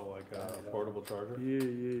 Oh, like a portable charger? Yeah.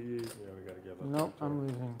 Yeah, we gotta give that. Nope, to her. I'm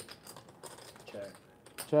losing. Check.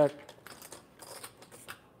 Check.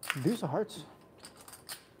 Deuce of hearts.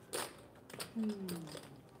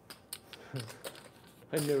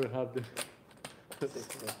 I never had this.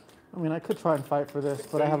 I mean, I could try and fight for this,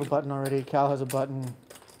 but I have a button already. Cal has a button.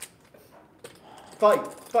 Fight.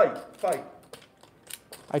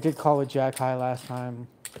 I did call with Jack High last time.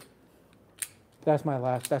 That's my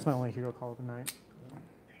only hero call of the night.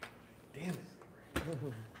 Damn it. That's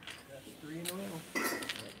 3 in a row.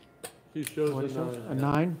 He shows What a it shows? 9. A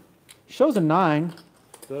 9? Shows a 9.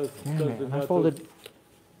 Does Damn the it. I nachos- folded.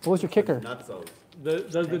 What was your kicker? Nutsos.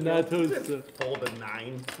 Does the nachos? Fold a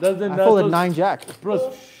 9. Does the I folded nachos 9 Jack.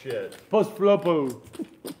 Shit. post flopo?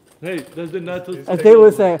 Hey, does the nachos? As David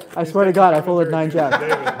would say, I swear to God, I folded 9 Jack.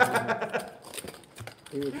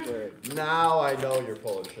 Now I know you're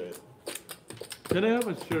full of shit. Can I have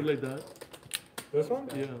a shirt like that? This one?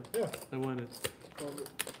 Yeah. Yeah. I want it.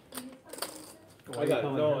 I got it.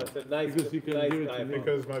 No, it's a nice, Because you can nice give it guy. to me.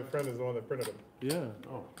 Because my friend is the one that printed them. Yeah.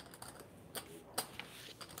 Oh.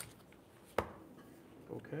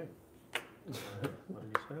 Okay. What did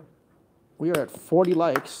you say? We are at 40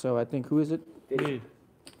 likes, so I think, who is it? Me.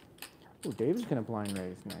 Oh, David's gonna blind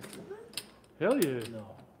raise next. Hell yeah. No.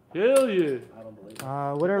 Hell yeah. I don't believe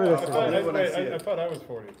it. Whatever this I is. thought I was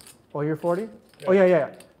 40. Oh, you're 40? Oh, yeah.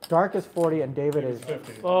 Dark is 40 and David is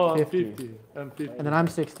 50. Oh, I'm 50. 50. I'm 50. And then I'm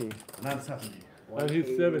 60. And I'm 70. And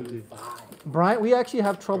he's 70. Brian, we actually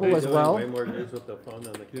have trouble Are they as doing well. way more views with the phone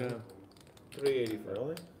than the Yeah. camera? 385.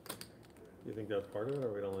 Really? You think that's part of it, or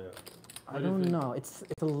we don't yet? I don't know. It's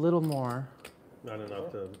a little more. Not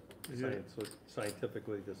enough to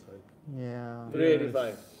scientifically decide. Yeah.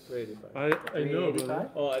 385. 385. I know, brother.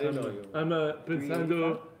 Oh, I didn't know you. I'm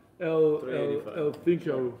pensando el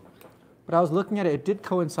cinco. But I was looking at it. It did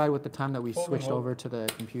coincide with the time that we Hold on, switched hold. over to the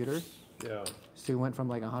computer. Yeah. So we went from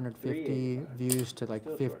like 150 views to like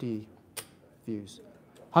 50 views.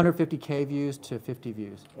 150K views to 50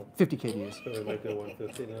 views. 50K views. So we might do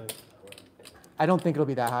 159. I don't think it'll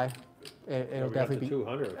be that high. It'll We got to definitely be.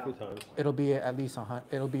 200 a few times. It'll be at least 100.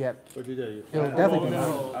 It'll be at. What'd you do? It'll definitely be.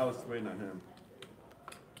 I was waiting on him.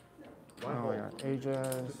 Oh my God,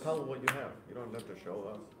 Ajas. Just tell him what you have. You don't have to show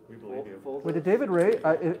us. We believe you. Wait, did David raise?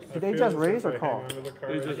 Did Ajas raise or call? Hang on to the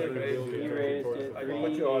card, He just it'll raised. be He raised towards it. the I front, can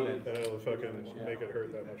put you all in. and it'll fucking make it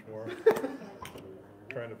hurt that much more.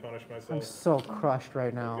 Trying to punish I'm myself. so crushed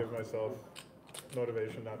right now. Give myself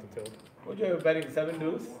motivation not to tilt. What you have betting 7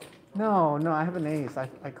 deuce? No, I have an ace. I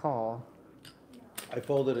call. I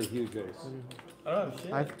folded a huge ace. Oh,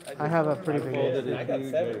 shit. I have a pretty I big folded ace. a I got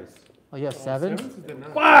huge 7. ace. Oh, you have 7?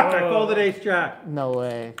 Fuck! I folded ace jack. No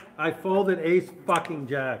way. I folded ace fucking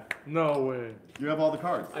jack. No way. You have all the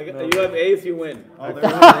cards. You have ace, you win. Oh, there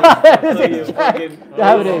So you fucking. I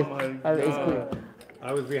have an Oh ace. my I have ace God. queen.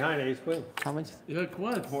 I was behind ace queen. How much? Yeah,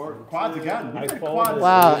 quads. Quads again. I You said folded. quads.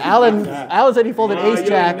 Wow, Alan said he folded ace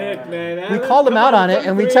jack. We We called him out on it,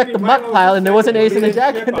 and we checked the muck pile, and there was an ace and a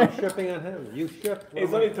jack in I'm there. shipping on him. You shipped.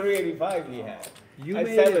 It's only 385 he had. You I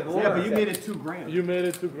made said it it. more. Yeah, but you made it $2,000. You made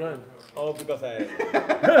it $2,000. Oh, because I.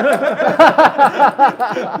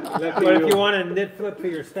 But if you want a knit flip for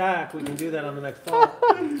your stack, we can do that on the next flop.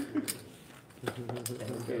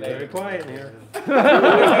 Very quiet in here.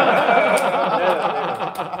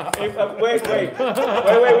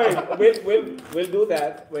 Wait. We'll do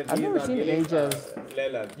that when I've he's never not seen dealing, Ajas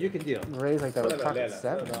Leland. You can deal. raise like that with No, pocket Leland.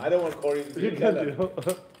 7. No, I don't want Corey to You deal can Leland.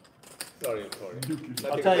 do. Sorry.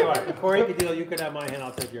 I'll tell you what. If Corey can deal, you can have my hand.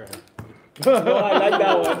 I'll take your hand. No, I like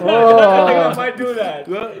that one. Oh. I think I might do that.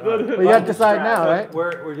 We got to decide now, right?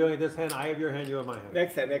 We're doing this hand. I have your hand. You have my hand.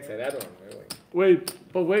 Next time. I don't know.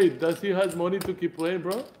 Wait, does he have money to keep playing,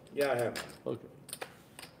 bro? Yeah, I have. Okay.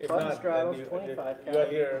 If Front not, straddles, then 25 you are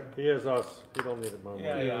here. He is us. He don't need it. Mom.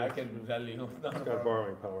 Yeah, I can tell you. He's got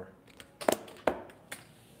borrowing power.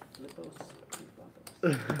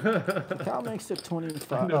 Cal makes it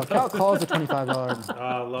 25. Oh, Cal calls it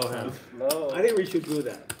 $25. Low hand. Low. I think we should do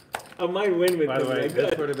that. I might win with By the this way, like this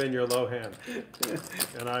that. would have been your low hand,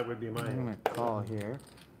 and I would be my I'm hand. gonna call here.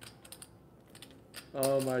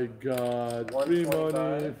 Oh my God. Free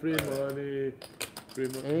money, 125. free money, free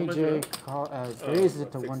money. How much you AJ raises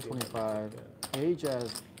it to 16. 125.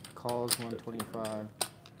 Ajas calls 125.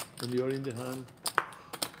 When you're in the hand,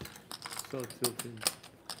 so tilting.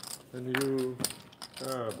 And you,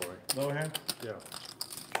 Oh boy. Low hand? Yeah.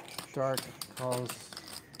 Dark calls.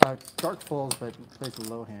 Dark folds, but plays a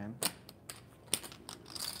low hand.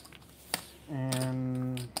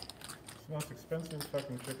 And It's the most expensive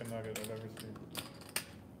fucking chicken nugget I've ever seen.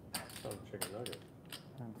 Some chicken nugget.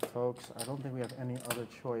 And folks, I don't think we have any other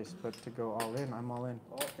choice but to go all in. I'm all in.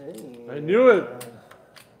 I knew it.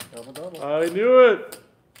 Double. I knew it.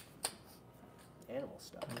 Animal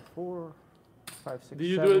stuff. 4, 5, 6, Do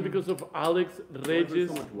you 7. do it because of Alex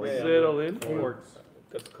Regis settle in?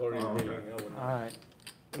 That's Corey dealing. All right.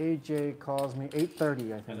 AJ calls me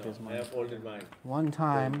 8:30. I think is I mine. have folded mine. One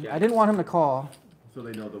time. I didn't want him to call. So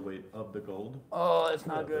they know the weight of the gold. Oh, it's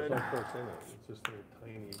not There's good. no force in it. It's just a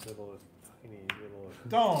tiny little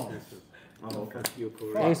Don't. pieces. Oh, okay. You,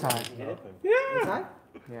 Corey. Ace high. Nothing.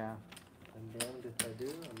 Yeah. I'm damned if I do.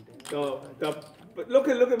 I'm damned. So, but look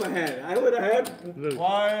at my hand. I would have had. Look.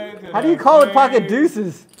 Why did How do you call it pocket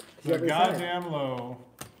deuces? So goddamn low.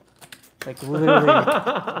 Like literally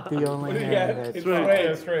the only What do you hand got? that's It's Straight. straight.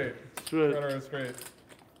 Yeah, straight. Straight. Straight or straight.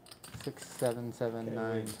 6, 7, 7,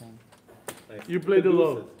 9, 10. You play the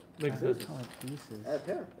low. Makes sense. Call it deuces. I have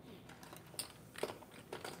pair.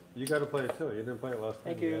 You gotta play it too. You didn't play it last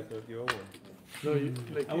time. Thank you. You owe one. No, you,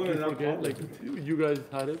 like I if would've you not forget, called like you guys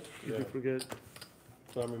had it. If Yeah. you forget,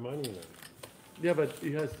 So I'm reminding you now. yeah, but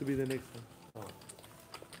it has to be the next one. Oh.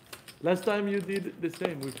 Last time you did the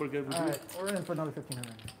same. We forget. We All did. right, we're in for another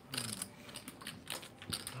 1,500.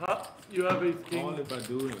 You have ace king. All about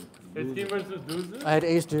doing. Ace king versus deuces. I had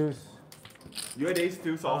ace deuce. You had ace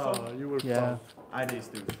deuce also? Oh, you were Yeah. fucked. I had ace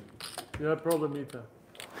deuce. You have problemita.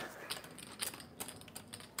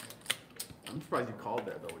 I'm surprised you called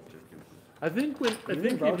there though with just deuces. I think bro,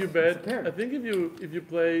 if you it's bet, a pair. I think if you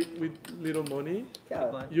play with little money,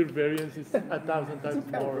 your variance is 1,000 times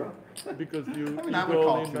more because you I mean, I would go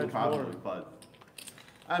call in two much probably, more. but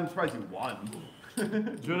I'm surprised you won.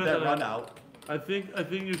 that Jonathan, run out. I think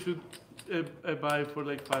you should buy for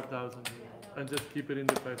like 5,000 and just keep it in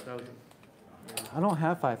the 5,000 I don't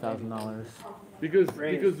have $5,000.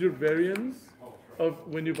 because your variance of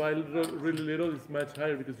when you buy really little is much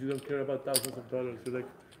higher because you don't care about thousands of dollars. You're like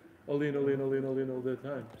all in all the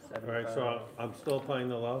time. All right, so I'm still playing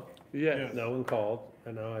the low. Yes. No one called,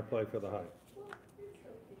 and now I play for the high.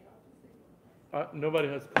 Nobody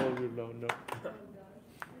has called your loan. No.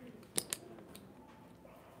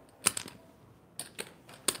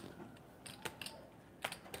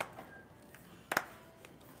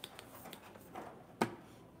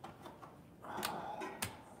 I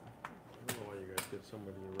don't know why you guys get so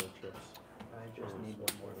many real chips. I just need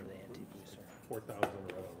one more for the anti-booster. 4,000 right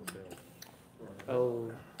on the table.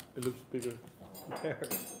 Oh, it looks bigger. Who cares?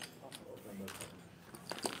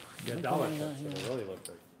 Yeah, dollar chips, it really look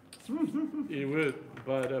big. It would,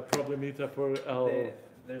 but problemita for L.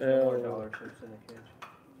 There's no more dollar chips in the cage.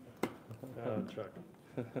 Check.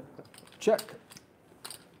 Check.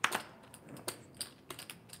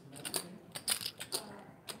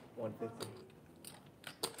 $150.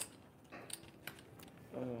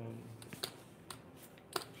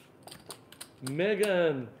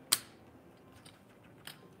 Megan.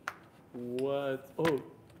 What? Oh,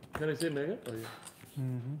 can I say Megan? Oh yeah.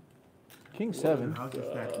 King 7. How's your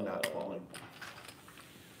stack not falling?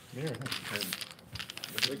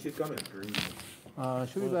 Which is coming? Green.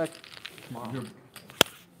 Should be back tomorrow. Your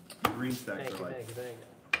green stacks Thank are you, like. thank you, thank you.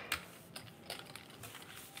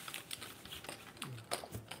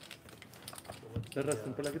 La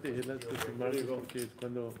razón por la que te dije las de firmarse porque es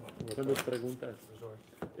cuando preguntas.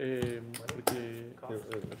 Porque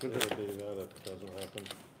Doesn't happen.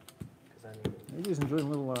 Maybe he's enjoying a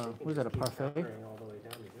little, what is that, a parfait? All the way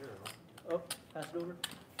down to 0. Oh, pass it over.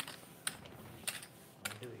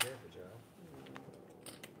 I'll do it here for Joe.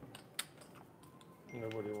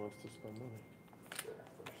 Nobody wants to spend money.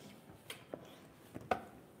 And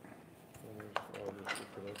there's all this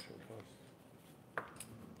production cost.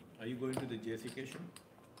 Are you going to the JCK show?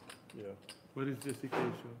 Yeah. what is Jessica?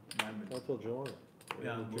 I told Joanna.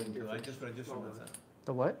 Yeah, I'm going to. I just registered myself.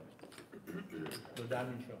 The what? The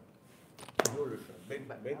diamond show. Jewelry show.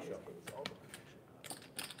 Big show.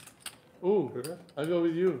 Oh, I'll go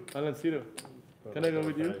with you, Alancito. Can I go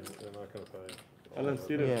with you? They're not gonna pay.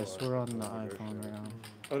 Alancito. Yes, we're on the iPhone right now.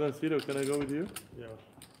 Alancito, can I go with you? Yeah.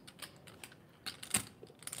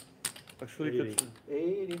 Actually, 80.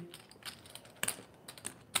 80.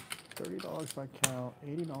 $30 by Cal,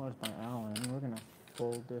 $80 by Allen. We're gonna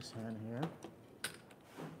fold this hand here.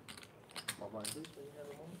 Small blind boost when you have a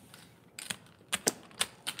moment.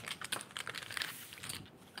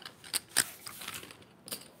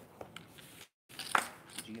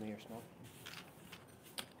 Did you give me your small?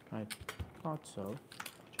 I thought so.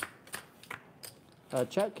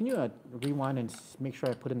 Chat, can you rewind and make sure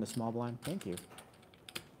I put in the small blind? Thank you.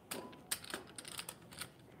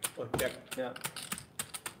 Oh, check. Yeah.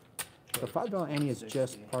 The $5 ante is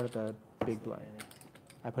just part of the big blind.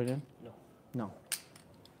 I put it in? No. No.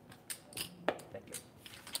 Thank you.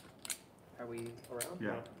 Are we around?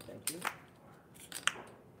 Yeah. Thank you.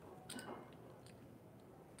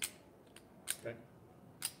 Okay.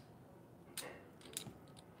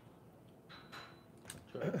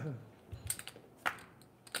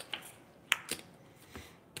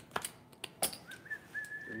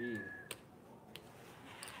 Three.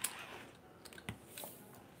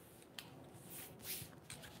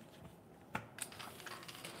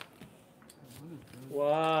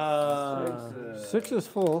 Wow. Six is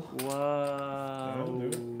full. Wow.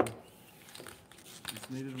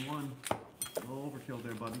 Just needed one. A little overkill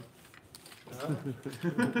there, buddy.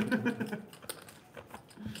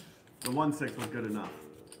 The 1-6 was good enough.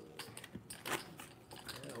 Yeah,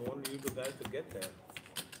 I want you guys to get there.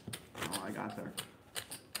 Oh, I got there.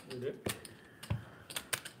 You did?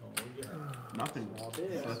 Oh, yeah. Nothing. So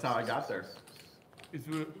that's how I got there.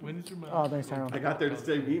 When is your match? Oh, thanks, Tyrone. I got there to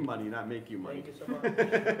save me money, not make you money. Thank you so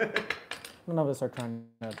much. None of us are trying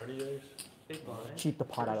to 30 days. Big blind. cheat the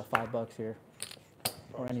pot out of $5 here,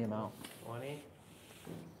 or any amount. 20.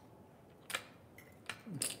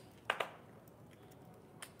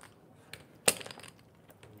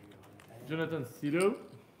 Jonathan, 0.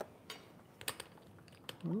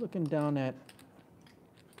 We're looking down at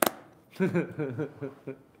I'm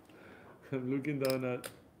looking down at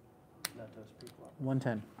Natos pre-flop.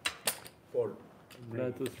 110. Fold.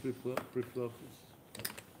 Natos pre-flop.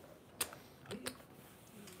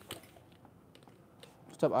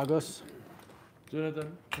 What's up, Agos?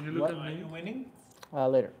 Jonathan, can you look What? at Are me? you winning?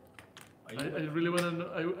 Later. I really wanna know.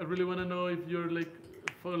 I really wanna know if you're like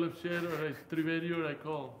full of shit, or I three-bet you, or I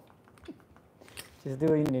call. Just do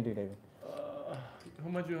what you need to do, David. How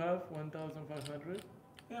much you have? 1,500.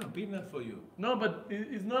 Yeah, peanuts for you. No, but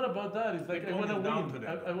it's not about that. It's like I Bitcoin wanna is down win.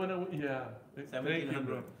 today. I wanna win. Yeah. Thank you,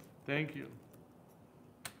 bro. 1,700. Thank you.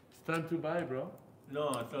 It's time to buy, bro. No,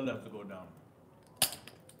 I still have to go down.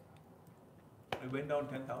 It went down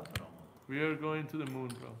 10,000 almost. We are going to the moon,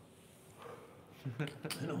 bro.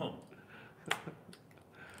 No.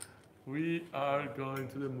 We are going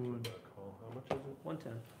to the moon. How much is it?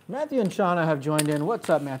 110. Matthew and Shauna have joined in. What's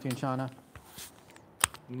up, Matthew and Shauna?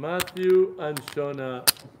 Matthew and Shona.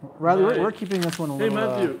 Riley, Nice. we're keeping this one a Hey, little.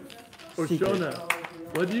 Matthew or secret. Shona,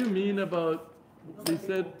 what do you mean about? They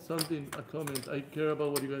said something. A comment. I care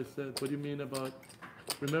about what you guys said. What do you mean about?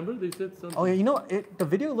 Remember, they said something. Oh yeah, you know, the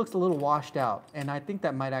video looks a little washed out, and I think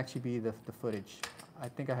that might actually be the footage. I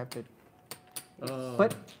think I have to,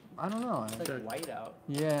 but I don't know. It's like white out.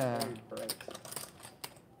 Yeah, Very bright.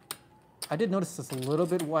 I did notice it's a little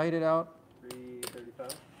bit whited out.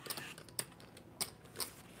 335.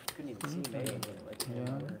 Couldn't even see May. Like,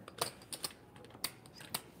 Yeah.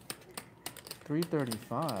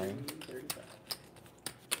 335. 335.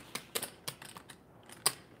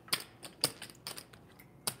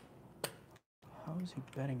 How is he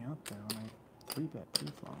betting out there on a 3-bet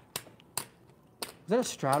pre-flop? Is that a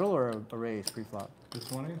straddle or a raise pre-flop? The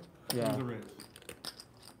 20? Yeah. It was a raise.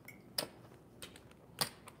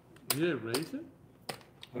 Did you raise it?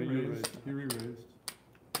 Or you raised? He re-raised.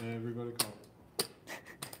 Everybody called.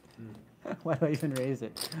 Why do I even raise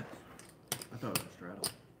it? I thought it was a straddle.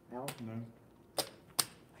 No.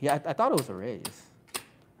 Yeah, I thought it was a raise.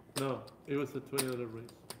 No, it was a $20 raise.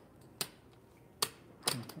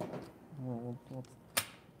 We'll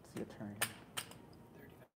see a turn.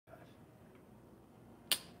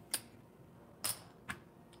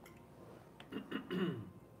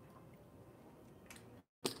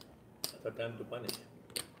 The time to punish.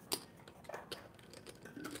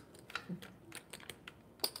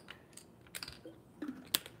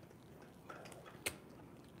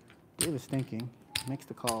 Dave is thinking. Makes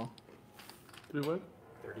the call. 3 what?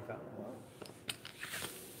 35.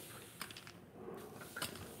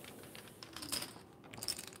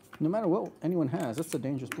 No matter what anyone has, that's a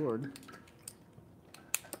dangerous board.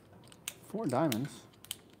 4 diamonds.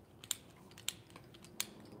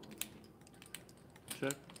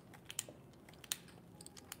 Check.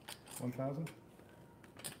 1,000?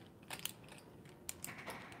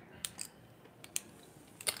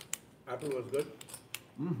 Apple was good.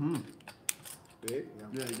 Mm-hmm. Great.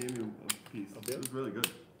 Yeah, he gave me a piece. It was really good.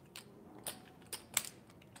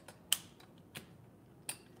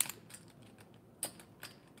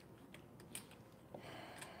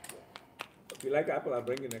 If you like apple, I'll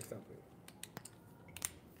bring you next time.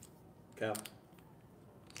 Cal.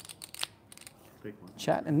 Big one.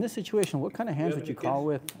 Chat, in this situation, what kind of hands have would you any call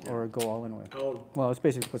kids? with or go all in with? How old? Well, it's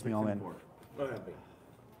basically puts me all in. Four. Not happy.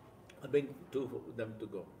 I'll bring 2 of them to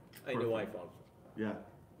go. And your wife also. Yeah.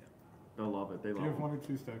 They'll love it. They Do love you have it. 1 or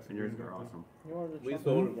 2 stacks? And yours are awesome. We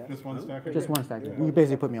sold. Just 1 stack? Just one stack. Yeah. You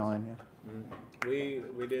basically put me all in. Yeah.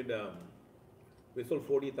 We did. We sold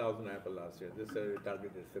 40,000 apple last year. This year we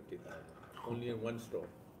targeted 50,000. Only in one store.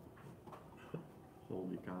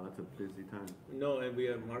 Holy cow, that's a busy time. No, and we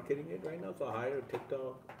are marketing it right now. So hire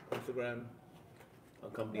TikTok, Instagram, a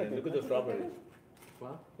company. And look at the strawberries.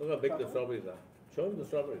 Look how big the strawberries are. Show them the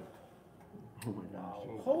strawberries. Oh my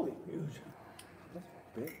gosh. Holy huge. That's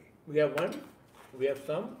big. We have one. We have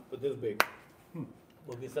some, but this big.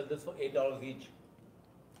 But we sell this for $8 each.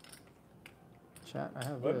 Chat, I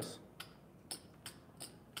have What? this.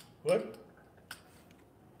 What?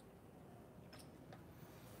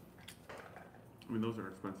 I mean, those are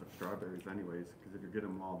expensive strawberries anyways, because if you get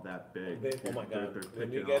them all that big, Oh my they're God. When picking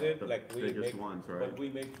we get off it, the like we biggest make, ones, but right? we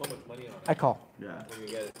make so much money on it. I call. Yeah. When we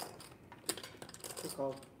get it. Good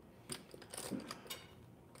call.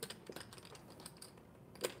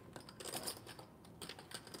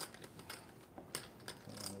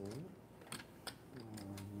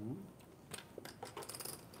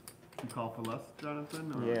 You call for less,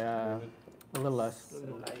 Jonathan? Or Yeah, a little less.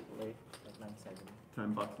 Lightweight, like 970.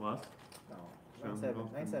 $10 less? No, Jonathan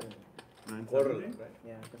 970. 970? Quarter, right?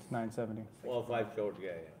 Yeah, just 970. 4 or 5 short,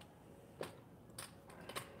 yeah.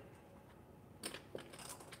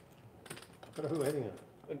 What are we waiting on?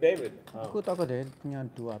 David. Aku tak ada punya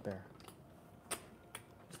dua pair.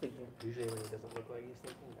 thinking. Usually when he doesn't look like he's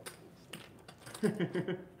thinking, that's what he's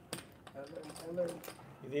thinking. I learned.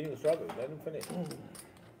 He's eating strawberry, let him finish.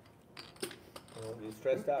 Oh, he's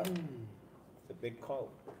stressed out. It's a big call.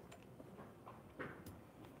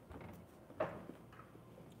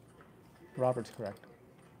 Robert's correct.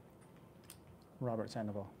 Robert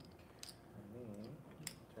Sandoval.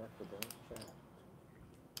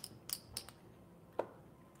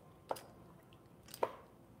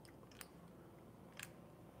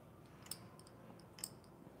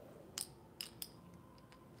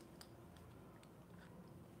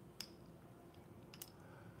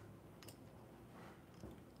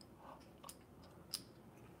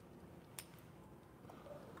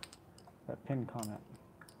 That pinned comment.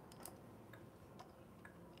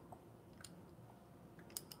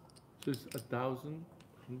 So it's 1,000.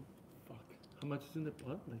 Fuck. How much is in the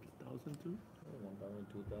pot? Like 1,000 too? 1,000,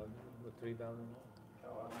 2,000, 3,000.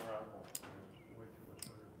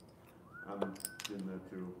 I'm in there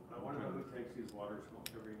too. I wonder who takes these water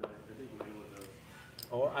smokes every night. I think Layla does.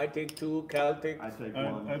 Oh, I take 2, Cal takes. I take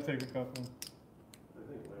one. I take a couple. I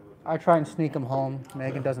think Layla I try and sneak them home.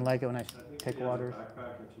 Megan doesn't like it when I take she has a waters.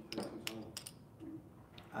 backpack and she takes these home.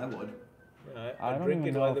 I would. I don't drink even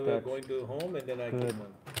it know while if we're that's going to home and then I good. keep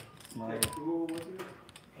one. Take 2 with you?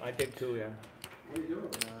 I take 2, yeah. What are you doing?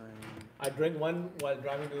 I drink one while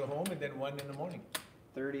driving to the home and then one in the morning.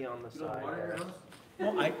 30 on the You don't side. water your guys. house?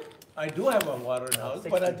 No, I do have a water in the house,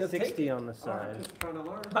 but I just 60 take. on the I'm side. just trying to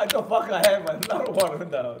learn. I don't fuck I have a lot of water in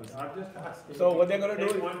the house. I'm just asking. So what they're gonna do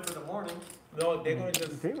Take is- one for the morning. No, they're gonna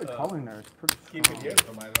just David calling there is pretty keep it strong. here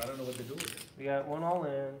for I don't know what to do with it. We got one all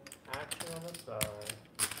in, action on the side.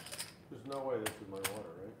 There's no way this is my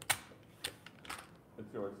water, right?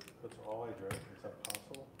 It's yours. That's all I drink. Is that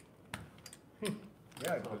possible?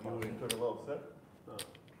 Yeah, You took a little sip? No.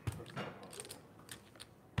 That's not possible.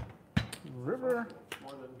 River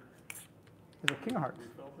More than is a king of hearts.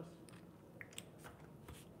 refill this?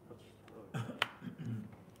 That's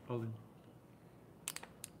really. All in.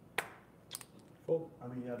 I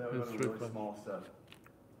mean, yeah, that It's would have been a straight really plus. small set.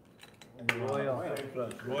 Royal. Royal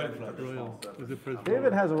flush. Royal. Is the first David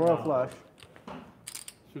royal. has a royal flush.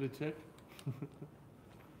 Should I check?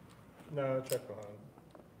 No, check behind.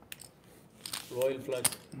 Royal flush.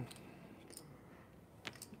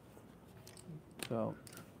 So,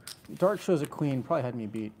 dark shows a queen. Probably had me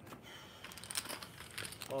beat.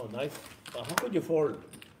 Oh, nice. How could you fold?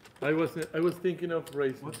 I was thinking of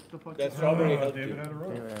racing. What the fuck? That strawberry helped David you. had a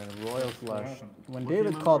roll. David had a royal flush. happened? When What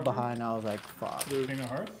David came out called for him? behind, I was like, fuck. The King of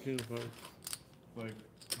hearts? King of Hearts. Like,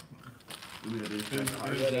 We had his, ace jack of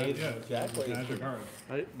hearts. Yeah, yeah, ace it's jack or ace magic queen? heart.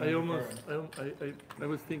 I Magic almost, I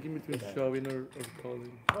was thinking between shoving or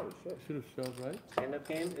calling. Oh, shit. I should have shoved, right? Stand-up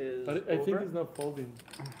game is But I think over. it's not folding.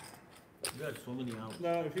 You had so many outs.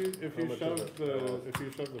 No, if you much shove is it?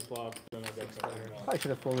 the flop, then I got something else. Probably should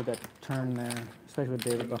have folded that turn there, especially with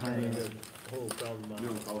David behind me. Whole problem. You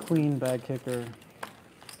don't call it. Queen, bad kicker.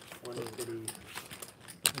 One kitty.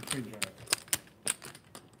 It's queen jack.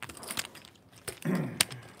 I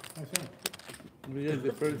see. But yeah,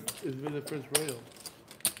 it's been the first royal.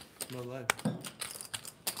 My life.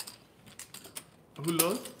 Who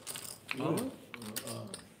lost? Oh?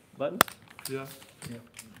 Button? Yeah.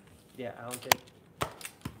 Yeah, I don't take.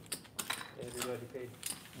 Everybody paid.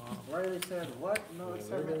 Riley said, what? No, it's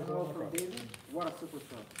 7 in a row from David? What a super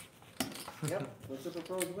pro. Yep, when super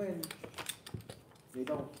pros win, they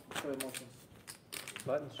don't show emotions.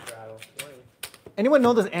 Button straddle, 20. Anyone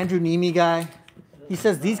know this Andrew Nemi guy? He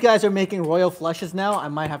says these guys are making royal flushes now. I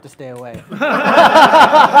might have to stay away.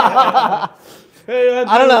 Hey,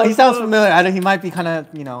 I don't know. He sounds familiar. He might be kind of,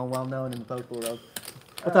 well known in the poker world.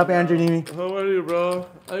 What's up, Andrew Nemi? How are you, bro?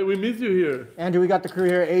 We miss you here. Andrew, we got the crew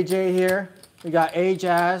here. AJ here. We got A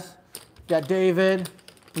Jazz. We got David.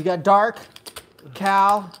 We got Dark.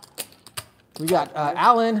 Cal. We got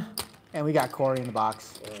Alan. And we got Corey in the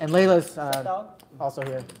box. And Layla's also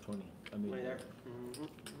here. 20. I mean, Right there.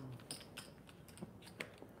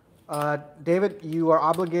 David, you are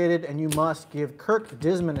obligated and you must give Kirk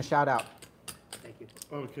Disman a shout out. Thank you.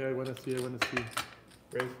 Okay, I wanna see.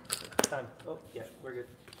 Raise. Time. Oh, yeah, we're good.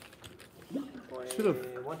 20,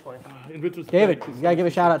 Should've. 120. In retrospect. David, you gotta give a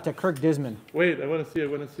shout out to Kirk Disman. Wait, I wanna see.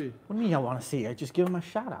 What do you mean I want to see? I just give him a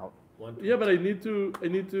shout out. Yeah, but I need to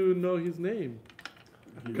know his name.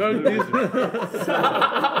 Kirk Disman.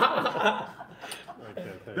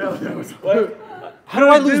 How do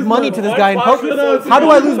I lose money to this guy in poker? How do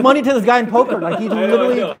I lose money to this guy in poker? Like he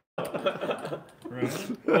literally. Right.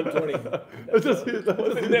 120.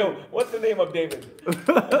 What's the name of David?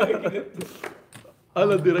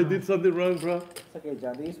 Alan, I did something wrong, bro. It's okay,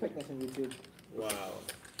 John. They expect this on YouTube. Wow.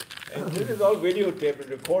 And this is all videotaped and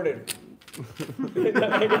recorded. That's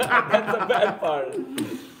the bad part.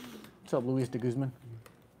 What's up, Luis de Guzman?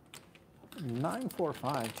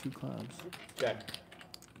 9-4-5, 2 clubs. Check.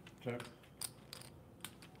 Check.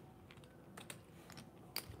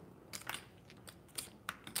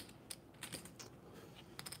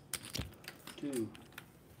 Two.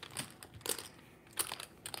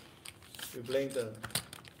 You're playing the.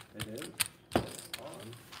 It is. I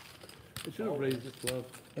should have raised the flop.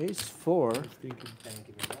 Ace 4. I was thinking. Thank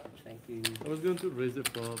you very much. Thank you. I was going to raise the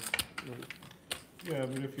flop. Yeah,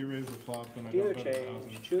 but if you raise the flop, then I Dealer don't bet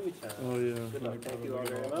change. Two times. Oh yeah. Good luck. Thank you all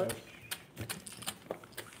very much.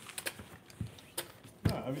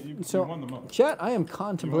 No, I mean, you So, won the most. Chet, I am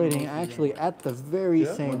contemplating actually at the very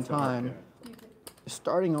same time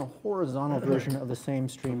starting a horizontal version of the same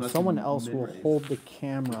stream. Someone else will hold the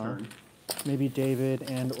camera, maybe David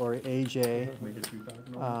and or AJ.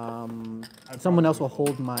 Someone else will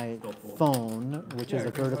hold my phone, which is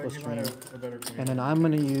a vertical stream, and then I'm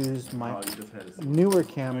going to use my newer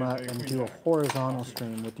camera and do a horizontal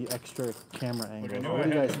stream with the extra camera Like I angle. knew What I do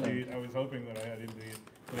you had guys think? Indeed. I was hoping that I had Indeed.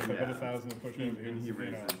 But if I bet 1,000 and push it, he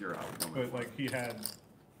raises, you're out. But like he was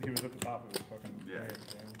at the top of his fucking. Yeah.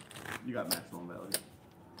 You got maximum value.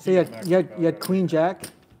 So you had Queen Jack.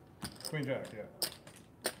 Queen Jack, yeah.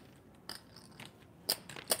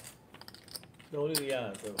 The only,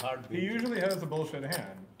 yeah, the hard He beat. usually has a bullshit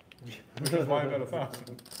hand, which is why I bet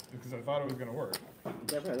 1,000 because I thought it was gonna work.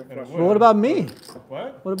 And it Well, what would. about me?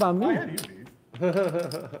 What? What about me? I had you beat.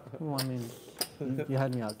 Well, I mean, you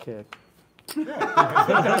had me out kicked.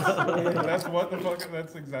 Yeah, that's what the fuck.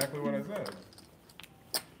 That's exactly what I said.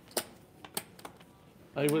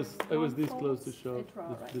 I was this close to shove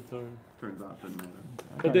the turn. Turns out, doesn't matter.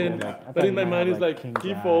 But then, but in my mind it's like King he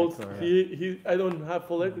Jack folds. or- He I don't have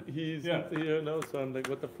full equity. He's Yeah. you know, so I'm like,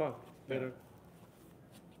 what the fuck? Better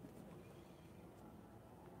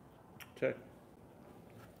check.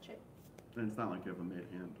 And it's not like you have a made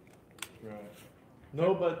hand. Right.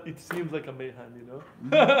 No, but it seems like a made hand, you know,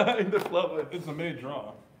 in the flop. It's a made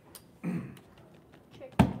draw.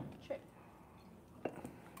 Check. Check.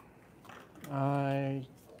 I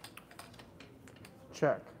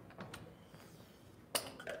check.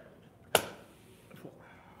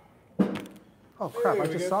 Oh crap! I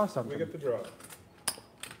just saw something. We get the draw.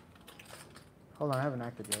 Hold on, I haven't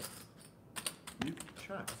acted yet. You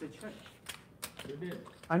check. Say check. You did.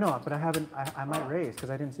 I know, but I haven't. I might raise because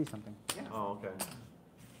I didn't see something. Oh, okay.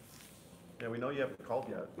 Yeah, we know you haven't called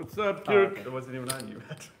yet. What's up, Kirk? It wasn't even on you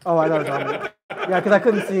yet. Oh, I thought it was on me. Yeah, because I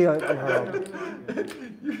couldn't see.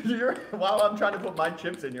 While I'm trying to put my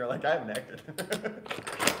chips in, you're like, I haven't acted.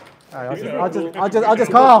 All right, I'll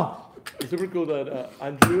just call. It's super cool that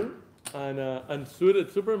Andrew and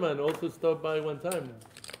Suited Superman also stopped by one time.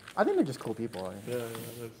 I think they're just cool people. Yeah,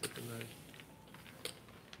 that's super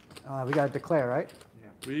nice. We gotta declare, right?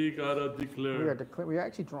 We gotta declare. We are declare. We're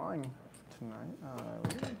actually drawing tonight.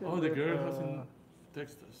 Oh, the girl hasn't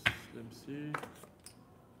texted us. Let me see.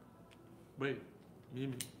 Wait,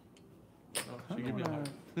 Mimi. Oh, she gave me a heart.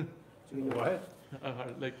 What? A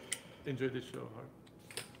heart, like, enjoy the show, heart.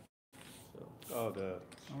 So. Oh, the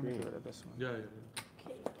I'm gonna get rid of this one. Yeah.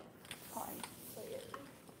 Okay. Fine.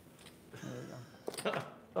 There we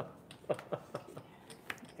go.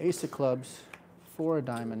 Ace of clubs, 4 of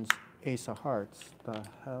diamonds, ace of hearts. The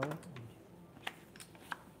hell?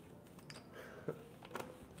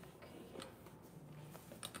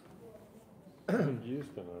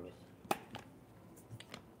 Houston on us.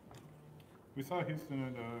 We saw Houston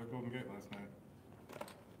at Golden Gate last night.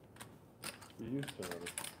 Houston on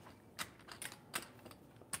us.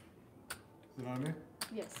 Is it on me?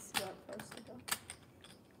 Yes, you are first to go.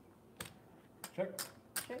 Check.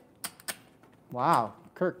 Check. Wow,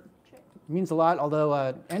 Kirk. Means a lot, although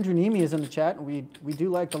Andrew Nemi is in the chat, and we do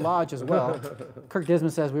like the lodge as well. Kirk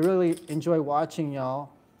Disman says, we really enjoy watching y'all.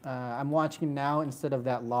 I'm watching now instead of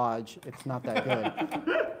that lodge. It's not that good.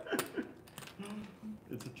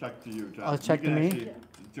 It's a check to you, John. Oh, check to me? Actually,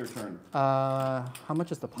 it's your turn. How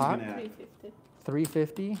much is the pot? 350.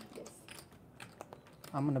 350? Yes.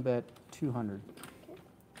 I'm gonna bet 200. Okay.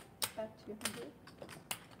 Back to 200.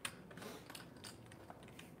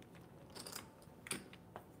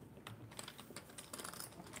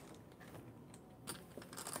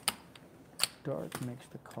 Dark makes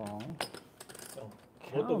the call. Oh.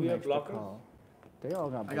 Cal Both of you have makes the blockers? call. They all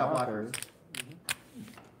got I got blockers.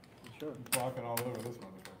 Sure. Blocking all over this motherfucker.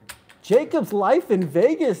 Jacob's Life in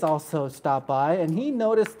Vegas also stopped by, and he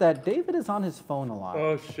noticed that David is on his phone a lot.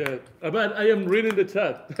 Oh shit! But I am reading the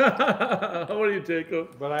chat. How are you,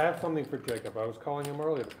 Jacob? But I have something for Jacob. I was calling him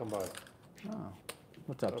earlier to come by. Oh.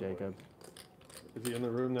 What's up, Jacob? Is he in the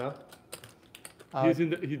room now? He's in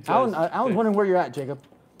the. He just, Alan's wondering where you're at, Jacob.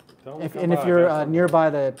 Tell him to come And if by. I you're got something. nearby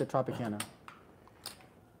the Tropicana.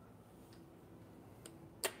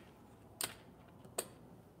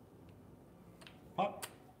 Pop.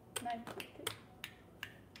 950.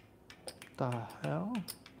 The hell?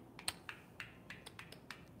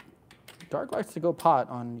 Dark likes to go pot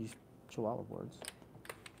on these Chihuahua boards.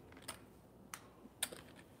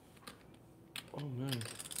 Oh man.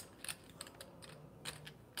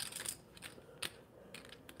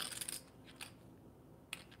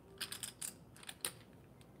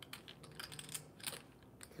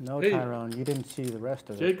 No, Hey. Tyrone, you didn't see the rest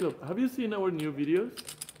of it. Jacob, have you seen our new videos?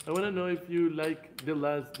 I want to know if you like the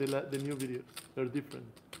new videos. They're different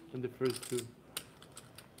than the first two.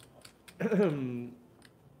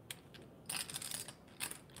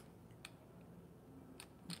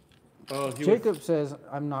 Oh, Jacob says,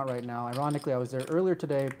 I'm not right now. Ironically, I was there earlier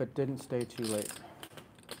today, but didn't stay too late.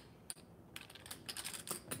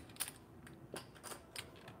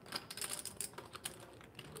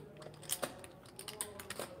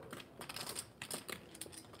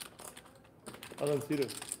 I don't see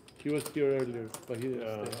it. He was here earlier, but he didn't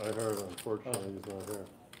Yeah, stay. I heard. Unfortunately, he's not here.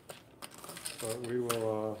 But we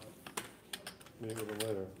will meet with him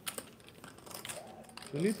later.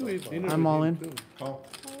 We need to eat dinner. I'm with all him in. too. Call.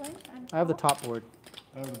 I have the top board.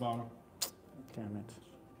 I have the bottom. Damn it.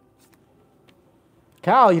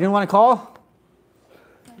 Cal, you didn't want to call?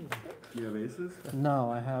 You have aces?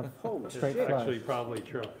 No, I have straight flush. Actually, probably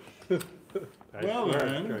true. Well,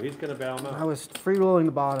 then. True. He's going to bail him I out. was free rolling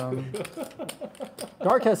the bottom.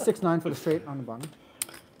 Dark has 6-9 for the straight on the bottom.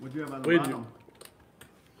 What'd you have on the Wait, bottom?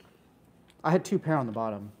 I had 2 pair on the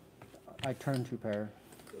bottom. I turned 2 pair.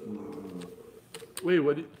 Wait,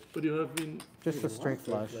 what do you have in? Just a straight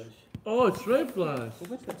flush. Oh, it's straight flush. Who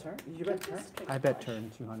wins the turn? Did you bet turn? I bet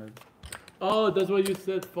turn 200. Oh, that's why you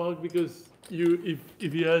said fuck, because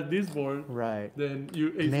if you had this board, Right. then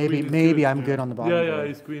you ace Maybe queen is maybe good. I'm good on the bottom Yeah, board.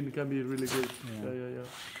 ace queen can be really good. Yeah. Yeah.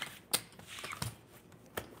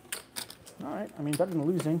 All right. I mean, better than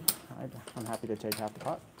losing. I'm happy to take half the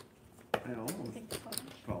pot. I almost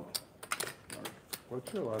called.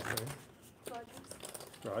 What's your last name? Rogers.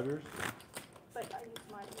 Rogers? But I use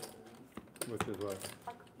my username. Which is what?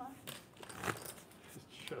 Akuma.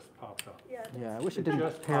 It's just popped up. Yeah. Yeah, I wish it It didn't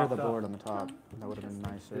just pair the popped up. board on the top. That would have been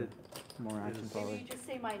nicer. More action Maybe probably. you just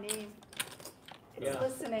say my name. It's Yeah.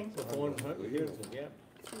 listening. The phone hears it, yeah.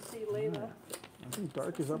 You see Layla. I think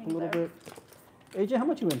dark is up a Listening little there. bit. AJ, how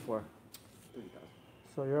much you in for? 3,000.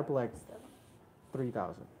 So you're up like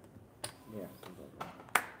 3,000. Yeah.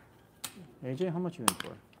 AJ, how much you in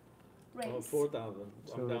for? Raise. Oh, 4,000.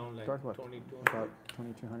 So I'm down like dark what? 2,200. About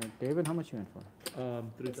 2,200. David, how much you in for?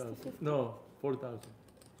 3,000. No, 4,000.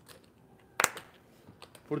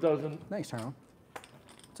 4,000. Thanks, Tyrone.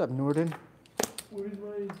 What's up, Norden? Where is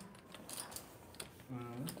my?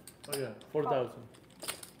 Oh yeah, 4,000.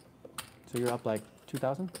 So you're up like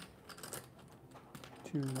 2,000?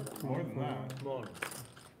 2, 3, More than 4. that. More.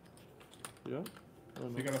 Yeah. So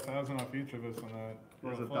you got 1,000 off each of us on that.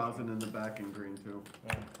 There's roll 1,000 in the back in green too.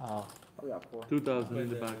 Oh, Oh, yeah, 4. 2,000 in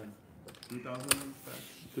the back. 2,000 in the back.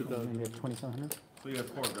 2,000. maybe at 2,700. So you have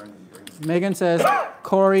 4 grand in green. Megan says,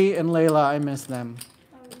 Corey and Layla, I miss them.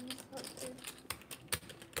 Oh, you missed that too.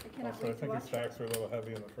 I cannot Also, I wait to think his watch stacks are a little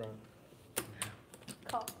heavy in the front.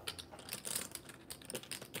 Call.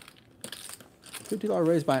 $50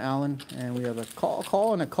 raise by Alan, and we have a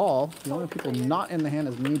call, and a call. The only people not in the hand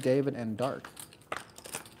is me, David, and Dark.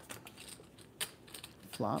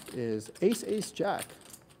 Flop is ace, ace, jack.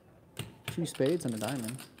 2 spades and a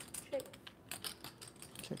diamond. Check.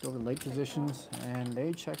 Check over late positions, and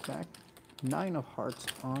they check back. 9 of hearts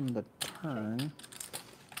on the turn.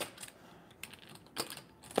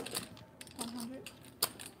 100.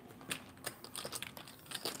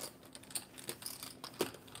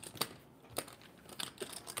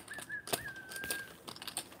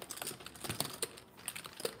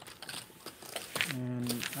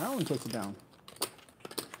 And Alan takes it down.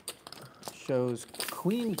 Shows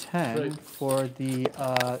queen 10 Straight. for the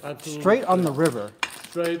Absolute straight on the river.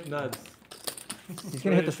 Straight nuts. He's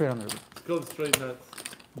going to hit the straight on the river. It's called straight nuts.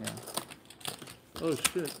 Yeah. Oh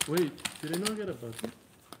shit. Wait, did I not get a button?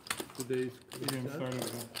 Today's The game started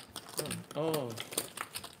with Oh.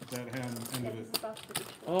 that hand Yeah, ended this is it. about to be.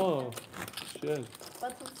 Oh. Shit.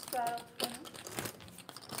 Button straddle 20.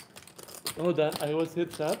 Oh, that I was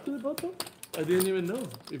hit tap to the bottom? I didn't even know.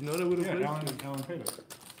 If not, I would have Yeah, placed Alan paid it.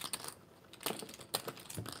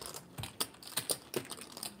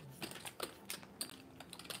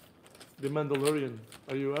 The Mandalorian.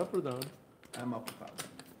 Are you up or down? I'm up about.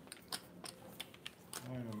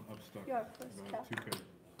 I am up stuck. Your first About cap. 2K.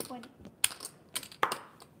 20.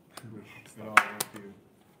 Which it all went to you.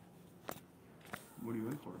 What are you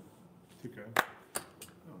in for? 2K. Oh,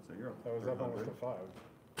 so you're up. That was up 300. almost to 5.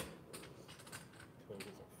 So it was a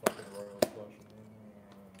fucking royal flush.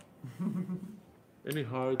 Any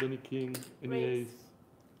heart, any king, any Raise. ace.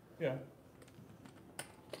 Yeah.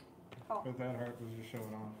 Oh. But that heart was just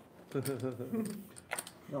showing off.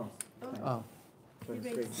 No. Oh. You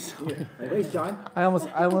raise. Raise, John. I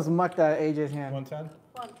almost mucked AJ's hand. 110?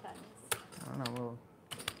 110. I don't know. Well,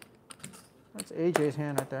 that's AJ's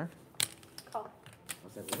hand right there. Call.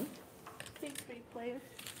 What's that, really? Take 3 players.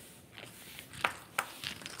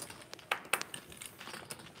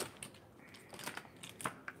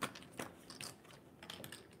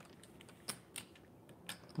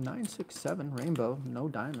 Nine, 6, 7, rainbow, no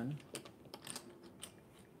diamond.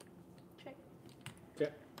 Check.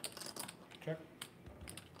 Check. Check.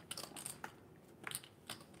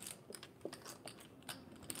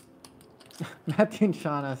 Matthew and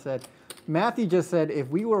Shauna said, Matthew just said, if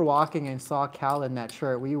we were walking and saw Cal in that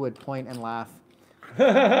shirt, we would point and laugh. Raise.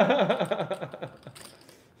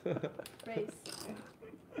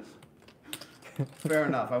 Fair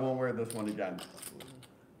enough. I won't wear this one again.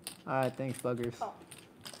 All right, thanks, buggers. Call.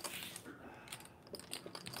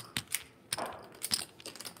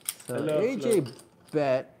 So Hello, AJ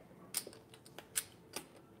bet.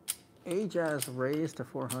 Ajaz raised to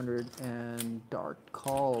 400 and Dark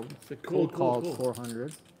called. It's a Cold called cool.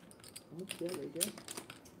 400. Okay, AJ.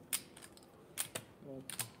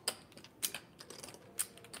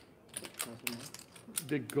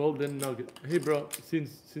 The golden nugget. Hey, bro,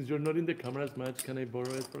 since you're not in the camera as much, can I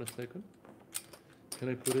borrow it for a second? Can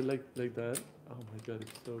I put it like that? Oh my god,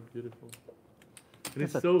 it's so beautiful. And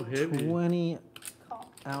it's That's so a heavy. 20 Call.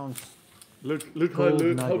 ounce. Look gold how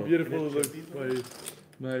nugget. beautiful it looks.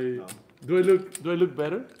 My do I look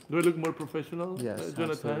better? Do I look more professional? Yes, Jonathan?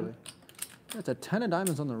 absolutely. That's a 10 of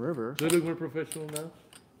diamonds on the river. Do I look more professional now?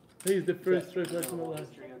 Hey, it's the first straight flash in my life.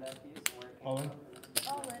 All in?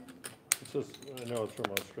 All in. It's just, I know it's from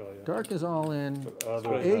Australia. Dark is all in. But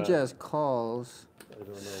other than that, Ajaz calls. I don't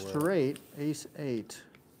know where. Straight, ace 8.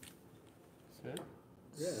 Set?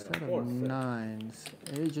 Set of nines.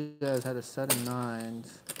 Ajaz had a set of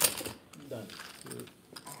nines. Done.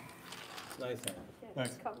 Nice hand. Yeah,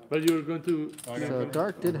 Thanks. it's covered. But you're going to I got So it.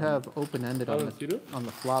 Dark did have open-ended on Balancito?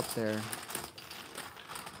 the flop there.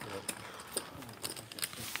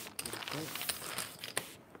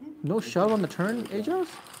 No shove on the turn, Ajaz?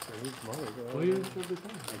 Oh, you showed the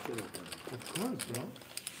time. Of course, bro.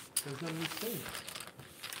 That's not a mistake.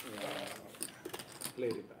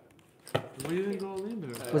 Played it back. Why you didn't go all in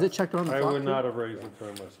there? Was it checked around the I flop? would too? not have raised the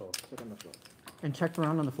turn myself. Second floor. And checked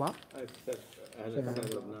around on the flop? I said, I had a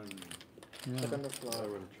set of 9. Yeah. Second I floor.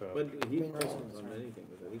 would have chopped. But he Queen called raised. on anything.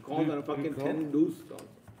 He called on a fucking call? 10 deuce.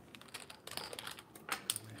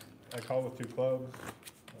 I call with 2 clubs.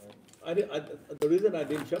 The reason I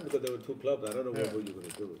didn't shove because there were 2 clubs. I don't know Yeah. what were you going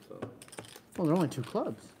to do. So Well, there are only 2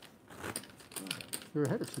 clubs. You're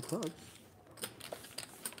ahead of 2 clubs.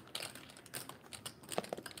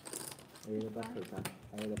 I need a black card, huh?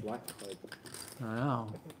 I need a black card. I know.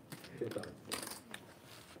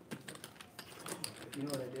 You know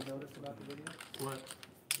what I did notice about the video? What?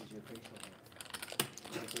 Is your facial hair.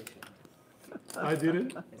 Your facial hair. I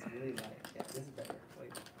didn't? It's really nice. Yeah, this is better.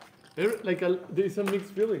 Wait. There's some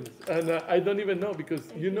mixed feelings, and I don't even know because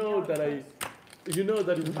you know that it's not.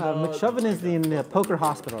 McShovin is in the poker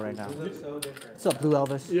hospital right now. You look so different. What's up, Blue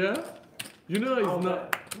Elvis? Yeah, you know it's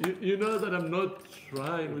not. You know that I'm not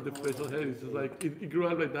trying with the facial hair. It's just like it grew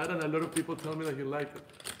out like that, and a lot of people tell me that you like it.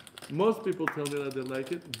 Most people tell me that they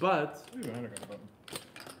like it, but Ooh, I got a button.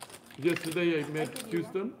 yesterday I met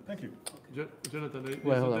Houston. Thank you. Jonathan, hold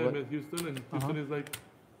yesterday on, I what? met Houston, and Houston is like,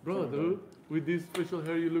 bro, dude, with this facial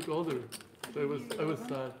hair you look older. So I was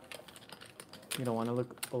sad. You don't want to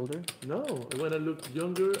look older? No, I want to look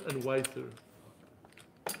younger and wiser.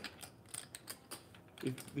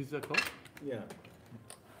 Is this a call? yeah.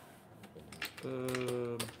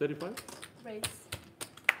 35? Raise.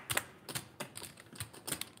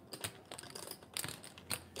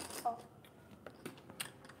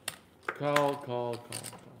 Call. Call.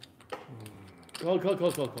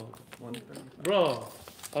 Bro,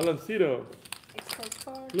 Alancito, Expose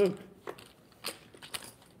card. look.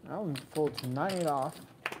 That one folds 98 off.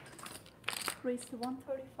 Raise to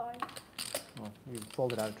 135. Well, you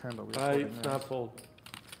folded out of turn, but we were I folding there. snap fold.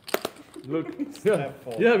 Look. Snap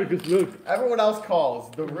fold. Yeah, because look. Everyone else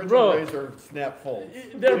calls. The original Bro. razor snap folds.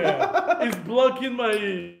 It's blocking my.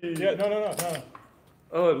 Yeah, no.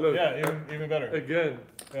 Oh, look. Yeah, even better. Again.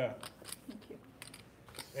 Yeah.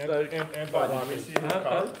 And Like- anti-blocker. Let me see his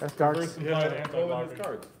card. That's dark. First implied Yeah. Roll in anti-blocker. his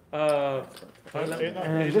cards.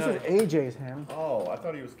 And this is AJ's hand. Oh, I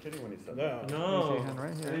thought he was kidding when he said that. No. No. AJ hand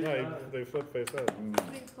right here. No, they flip face up.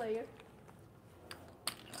 Green player.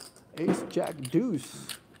 Ace, Jack, Deuce.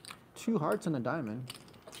 2 hearts and a diamond.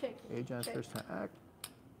 Check. AJ has Check. first to act.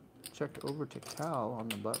 Checked over to Cal on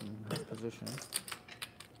the button, his position.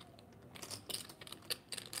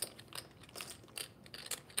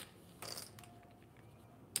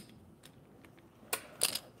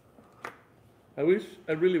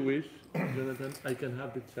 I really wish, Jonathan, I can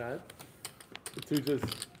have the chat to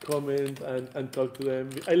just comment and talk to them.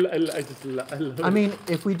 I love I it. mean,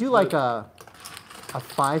 if we do like a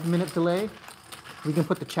 5-minute delay, we can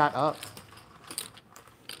put the chat up.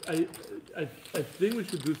 I think we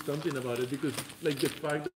should do something about it because like the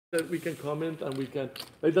fact that we can comment and we can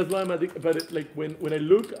like that's why I'm addicted. But like when I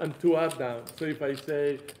look, I'm 2 up down. So if I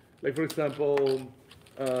say like for example,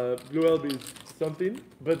 Blue Elvis something,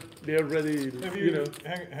 but they already If you know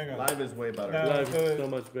hang on. Live is way better. Now, live is so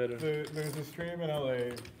much better. There's a stream in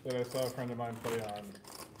LA that I saw a friend of mine play on.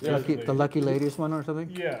 The Lucky Ladies one or something?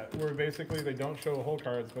 Yeah, where basically they don't show whole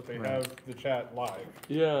cards, but they have the chat live.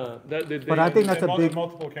 Yeah, But I think that's And a big.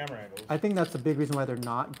 multiple camera angles. I think that's the big reason why they're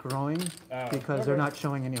not growing because they're okay. not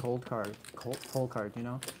showing any hold cards. Hold cards, you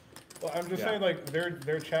know. Well, I'm just saying, like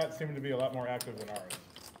their chat seemed to be a lot more active than ours.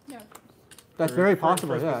 Yeah. That's For- very for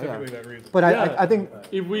possible. Yeah, specifically yeah. that reason. But Yeah. I think.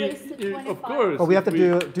 If we, Wasted of 25. course. But we have if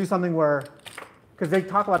to do something where, because they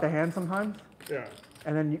talk about the hand sometimes, Yeah.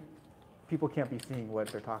 and then people can't be seeing what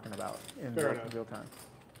they're talking about in Fair enough. real time.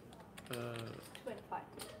 25.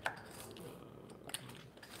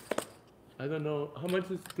 I don't know how much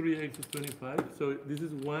is 3x is 25. So this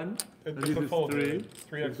is 1, and It's this a is fold. 3.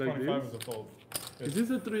 3x It's like 25 this. is a fold. Is this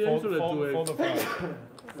a 3x or a 2x? Fold a 5.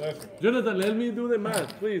 That's Jonathan, let me do the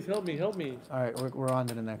math, please. Help me. All right, we're on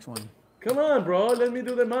to the next one. Come on, bro. Let me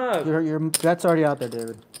do the math. Your bet's already out there,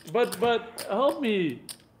 David. But help me.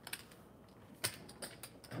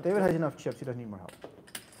 David has enough chips. He doesn't need more help.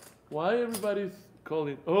 Why everybody's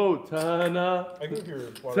calling? Oh, Tana. I think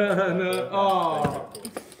you're. Tana. Oh.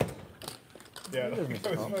 Yeah, like,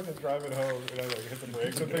 I was fucking driving home and I like hit the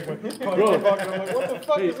brakes and things went, Bro. I'm like, what the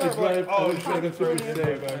fuck Hey, is that? I I'm like, drive. oh, I was driving super safe.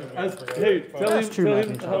 Hey, tell That's him, true, tell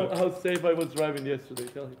Matthew, him Charlie. how safe I was driving yesterday.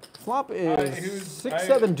 Tell him. Flop he is was-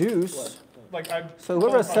 6-7 deuce. Like So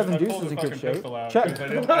whoever has 7 I deuces pulled the in good fucking shape. pistol out Check. 'cause I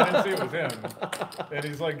didn't see it was him. And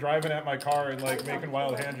he's like driving at my car and like making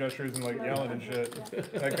wild hand gestures and like yelling and shit.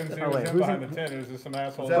 And I couldn't see it Oh, was wait, him who's behind in- the tent. It was just some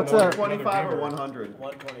asshole. Is that What's with up? another 125 or beamer. 100?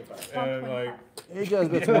 125. And like, AJ has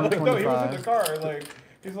bet's no, he was in the 125. car and like,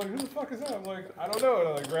 he's like, who the fuck is that? I'm like, I don't know. And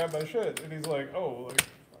I like grab my shit and he's like, oh, oh,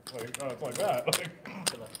 it's like that. Like,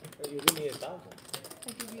 You give me 1,000.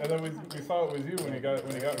 and then we saw it was you when he got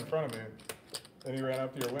in front of me. And he ran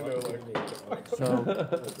up to your window like. So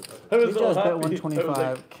I was AJ so has bet happy.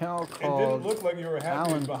 125. Cal It didn't calls. look like you were happy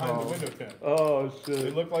Alan behind calls. the window tent. Oh It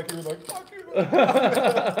shit. looked like he was like, fuck you.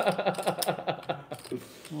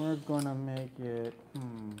 We're gonna make it.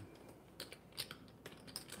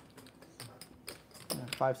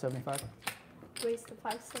 575. Raise to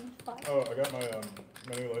 575. Oh, I got my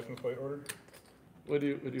new license plate ordered. What do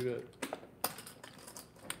you got?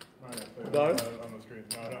 Dark? On the street.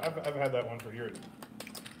 No, I've had that one for years.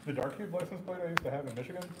 The Dark Cube license plate I used to have in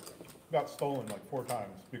Michigan got stolen like 4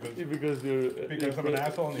 times because I'm an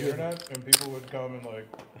asshole on the internet and people would come and like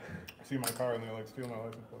see my car and they like steal my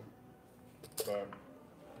license plate. But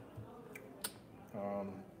let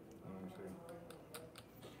me see.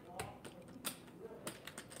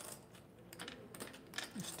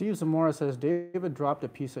 Steve Zamora says David dropped a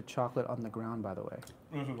piece of chocolate on the ground. By the way.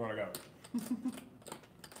 This is what I got.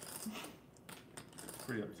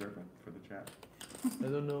 Pretty observant for the chat. I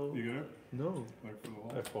don't know. You get it? No. Like for the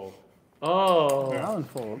wall. I fold. Oh. Alan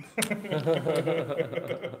folds.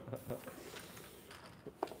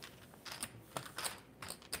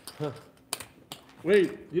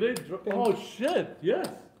 Wait, did I drop? Oh shit! Yes.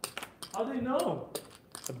 How do they know?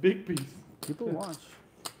 A big piece. People watch.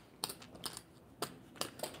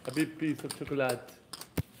 A big piece of chocolate.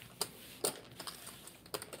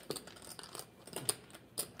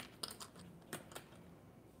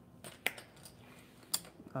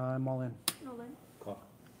 I'm all in. No, then. Call.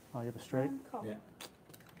 Oh, you have a straight? Call. Yeah.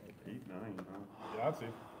 8, 9, wow. Yahtzee.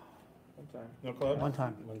 One time. No club? One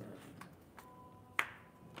time. One time.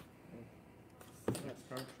 That's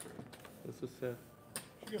card straight. That's so sad.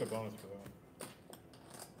 Should get a bonus for that.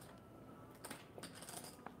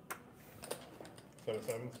 Set of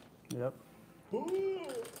sevens. Yep. Ooh.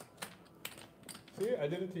 See, I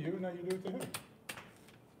did it to you, now you do it to him.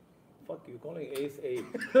 Fuck you, calling ace 8. And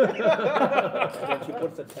then she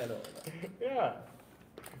puts a 10 on. Yeah.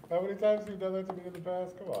 How many times have you done that to me in the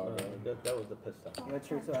past? Come on, man. That was the piss stuff. That's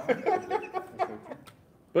your turn.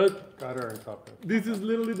 But Got her in top. this is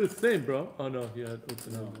literally the same, bro. Oh no, he had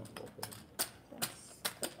open-ended.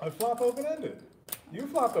 I flop open-ended. You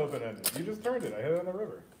flopped open-ended. You just turned it. I hit it on the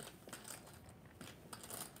river.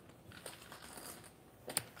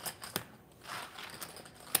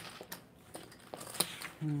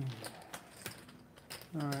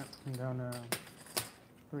 All right, I'm down to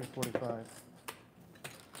 345.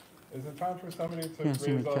 Is it time for somebody to Can't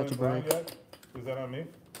see me raise all catch in a blind break. yet? Is that on me?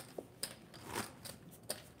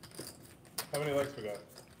 How many likes we got?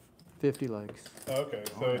 50 likes. Oh, okay,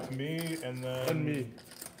 so it's me and then. And me.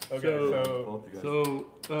 Okay, So, so.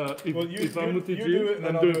 if, Well, you, if I'm with you TG, do it and then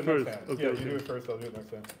I'm I'll doing do it first. next time. Okay, Yeah, okay. you do it first, I'll do it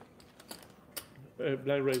next time.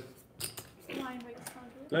 Blind race. Blind race,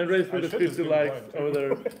 Blind race for I the should 50 just do likes blind, too. over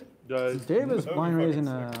there, guys. Dave is That would be blind fucking raising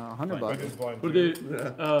sick. 100 I bucks. did blind For too.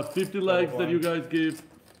 the 50 likes that you blind. guys gave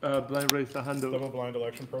blind race a handle. Double blind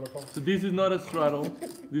election protocol. So this is not a straddle.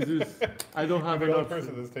 This is, I don't have I'm the only enough. person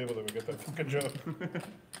at this table that would get that fucking joke.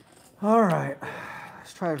 All right,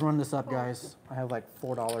 let's try to run this up, guys. I have like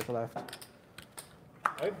 $4 left.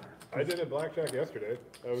 I did it blackjack yesterday.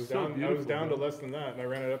 I was So down. I was beautiful, down to bro. less than that, and I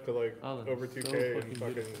ran it up to like Alan, over so 2K in fucking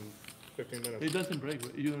fucking beautiful. 15 minutes. It doesn't break.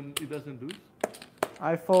 It doesn't lose.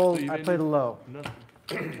 I fold, So you I didn't- played low. Nothing.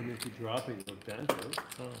 And if you drop it, you'll dent it.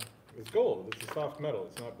 Oh. It's gold. It's a soft metal.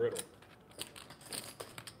 It's not brittle.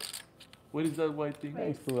 What is that white thing?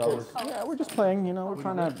 Thanks, Blue Elvis. Yeah, we're just playing, you know, we're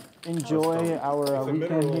trying to enjoy It's our a weekend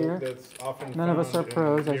mineral here. that's often None of us are found in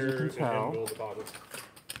pros, as you near can and in tell. gold deposits.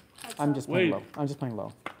 I'm just playing Wait. low. I'm just playing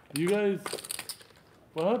low. You guys,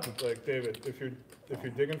 what happened? Like David, if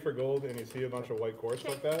you're digging for gold and you see a bunch of white quartz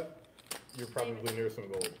like that, you're probably near some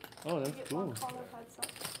gold. Oh, that's Get cool. one color heads up.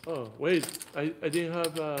 Oh, wait, I didn't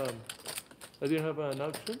have an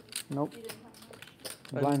option. Nope, You didn't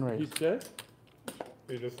have much. blind And raise. He checked.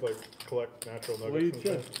 You just like collect natural What do you nuggets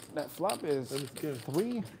and check? stuff. That flop is Let me skim.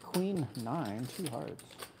 3, queen, 9, 2 hearts.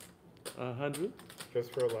 100.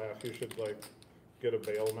 Just for a laugh, you should like get a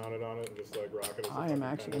bail mounted on it and just like rock it as a I am fucking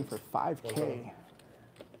actually in for pendant. 5K.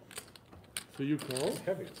 So you call? It's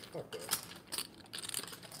heavy as fuck though.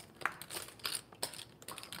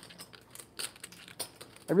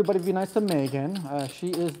 Everybody be nice to Megan. She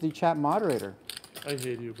is the chat moderator. I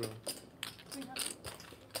hate you, bro.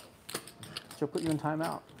 She'll put you in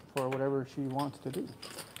timeout for whatever she wants to do.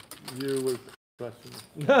 You were crushing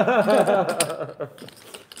me.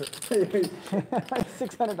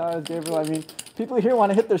 $600, Gabriel. I mean, people here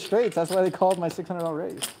want to hit their straights. That's why they called my $600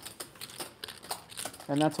 raise.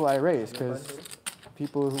 And that's why I raised, because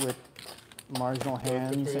people with marginal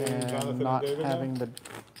hands between Jonathan and and not David now? having the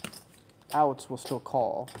outs will still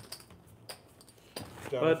call.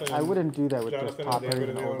 Jonathan I and- wouldn't do that with just Jonathan and popping David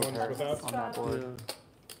are and the only ones overpair without? on that board.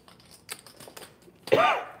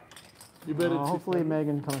 You better. Hopefully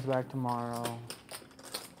Megan comes back tomorrow.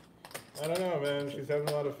 I don't know, man. She's having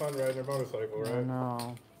a lot of fun riding her motorcycle, I right?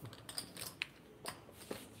 know.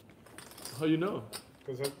 How you know?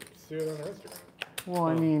 Because I see it on her Instagram. Well,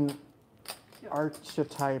 I mean,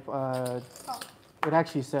 archetype, it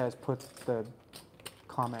actually says put the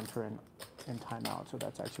commenter in timeout, so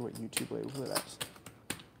that's actually what YouTube labels it as.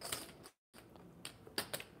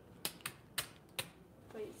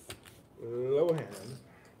 Please. Low hand.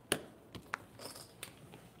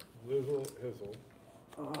 Lizzle, hizzle.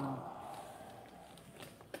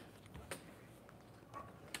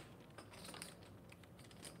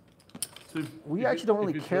 So We if actually you- don't if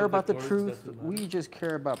really you care drop about the cards, truth. doesn't We matter. just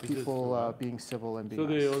care about It just people matter. being civil and being So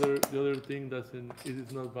nice. the other thing doesn't, it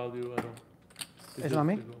is not value at all. Is it on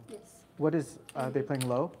me? just the goal. Yes. What is, they playing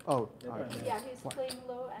low? Oh, They're all right. playing Yeah, he's What? playing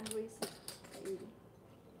low and raising.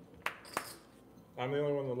 I'm the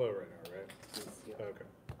only one in the low right now, right? Yes, you are. Okay.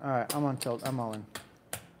 All right, I'm on tilt. I'm all in.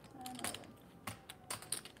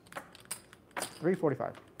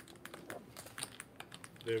 345.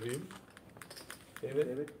 David?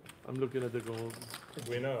 David? I'm looking at the gold.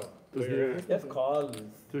 We know. To Play your hear, hand. Just call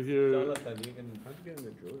to hear. Jonathan, you can, How'd you get in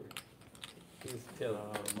the jewelry? please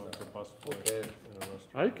tell. Okay.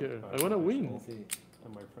 I care. I want to win. Let's see.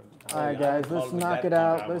 And my friend. All right, guys, let's knock it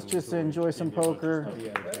out. Let's just enjoy some poker.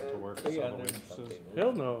 To work, Three so hundred waitresses. something.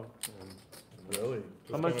 Hell no. Really?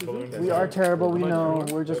 How much is it? We are terrible, we How much know. more?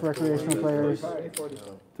 We're just recreational players.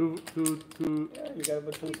 Two. Yeah, you gotta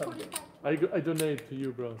put 2 something. I donate to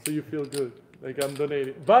you, bro. So you feel good. Like I'm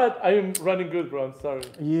donating. But I am running good, bro. I'm sorry.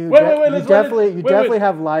 You Wait, let's run it. you definitely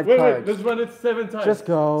have live Wait, cards. let's run it 7 times. Just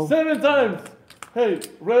go. 7 times. Hey,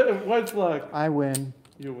 red, white flag. I win.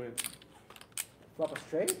 You win. Flop a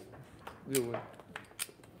straight? You win.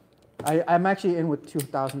 I'm actually in with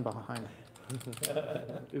 2,000 behind.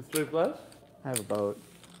 It's straight flush? I have a boat.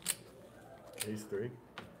 Ace 3.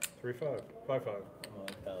 3-5. 5-5.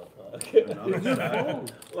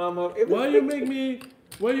 Why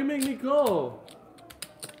you make me call?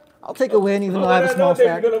 I'll take a win even though I have a small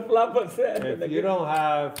stack. You're gonna flop a set. If you don't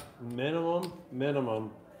have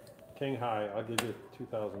minimum king high, I'll give you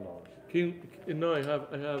 $2,000. King, no, I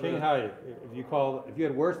have. King high. If you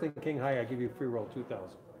had worse than king high, I give you free roll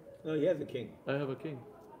 2,000. No, he has a king. I have a king.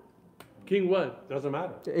 King what? Doesn't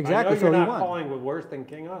matter. Exactly, I know so you're he not won. calling with worse than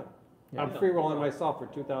king high. Yeah. I'm free rolling myself for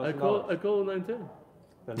 $2,000. I call 9-10.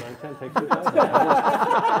 Then 9-10 take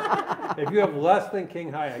 2,000. If you have less than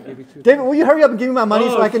king high, I give you 2,000. David, will you hurry up and give me my money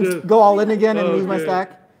so I can shit. go all in again and use my Okay.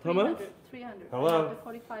 stack? How much? 300. Hello?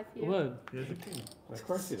 45 here. What? Of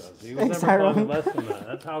course he does. He was Thanks, never calling Tyrone. less than that.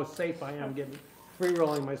 That's how safe I am giving free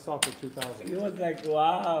rolling myself for He 2,000. was like,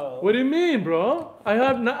 wow. What do you mean, bro? I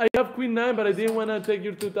have queen 9, but I didn't want to take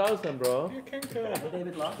your 2,000, bro. Yeah, king 10.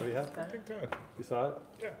 David lost. What do you have? King 10. You saw it?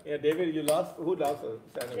 Yeah, David, you lost. Who lost the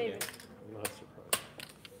Saturday game? David. I'm not surprised.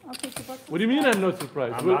 I'll take the bottom. What do you mean I'm not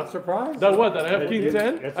surprised? I'm not surprised. That what? That I have king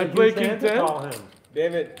 10? It's I a play huge king hand to 10? call him.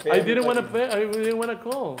 David, pay I didn't want to everybody- pay. I didn't want to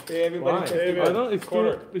call. Pay everybody Why? 50 I bucks. don't.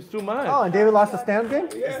 It's too much. Oh, and David lost the stand-up game?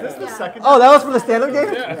 Yeah. This the second Oh, that was for the stand-up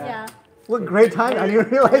game? Yeah. What great time. I didn't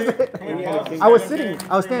realize it. I was sitting.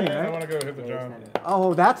 I was standing, I right? want to go hit the John.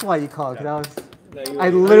 Oh, that's why you called. 'Cause No, you I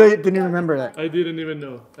literally didn't even remember that. I didn't even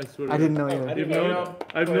know. I swear. I didn't know I either. If didn't not, know.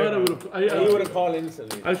 I would have. You would have called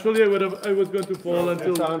instantly. Actually, I was going to fall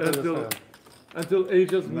until A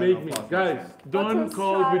just made me. Guys, don't Bottom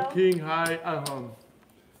call with straddle. king high at home.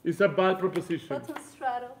 It's a bad proposition. Bottom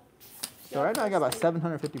straddle. So right now I got about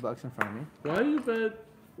 750 bucks in front of me. Why you bet?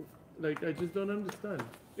 Like I just don't understand.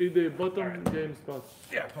 In the bottom game spot.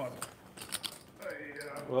 Yeah, pause.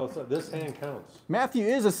 Well, so this hand counts. Matthew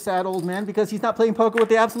is a sad old man because he's not playing poker with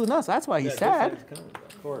the absolute nuts. That's why he's sad.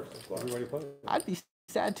 Of course. Everybody plays. I'd be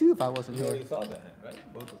sad too if I wasn't You here. already saw that hand,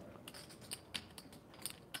 right? Both of them.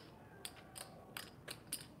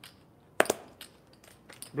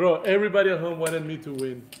 Bro, everybody at home wanted me to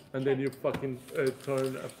win, and then you fucking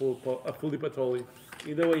turn a fully patoli.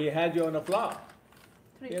 Either way, he had you on the flop.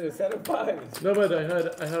 He had a set of 5s. No, but I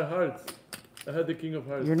had hearts. I had the king of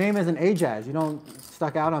hearts. Your name isn't Ajaz. You don't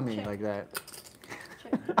stuck out on me like that.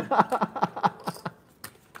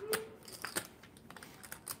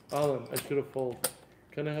 Alan, I should have folded.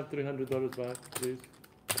 Can I have $300 back, please?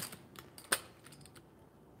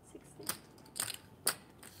 60.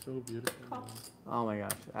 So beautiful. Oh my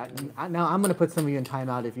gosh. Now I'm gonna put some of you in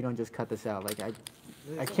timeout if you don't just cut this out. Like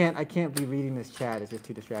I can't be reading this chat. It's just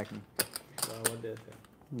too distracting. What did I say?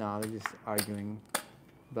 No, they're just arguing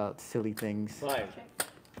about silly things. 5.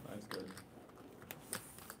 That's good.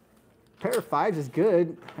 Pair of fives is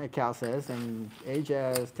good, Cal says, and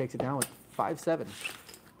Ajaz takes it down with 5-7.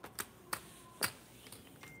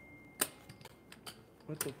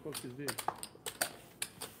 What the fuck is this?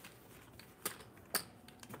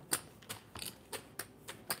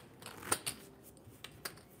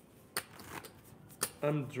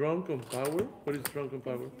 I'm drunk on power? What is drunk on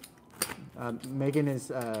power? Megan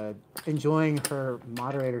is enjoying her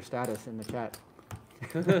moderator status in the chat.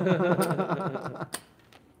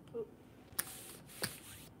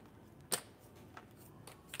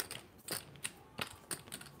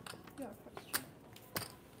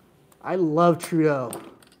 I love Trudeau.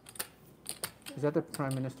 Is that the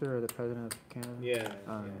Prime Minister or the President of Canada? Yeah.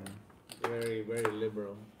 Oh, yeah. Very, very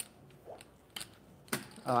liberal.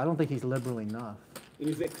 Oh, I don't think he's liberal enough.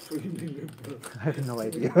 He's extremely liberal. I have no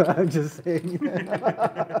idea. I'm just saying.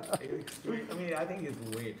 I mean, I think it's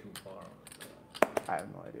way too far. I have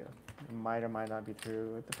no idea. It might or might not be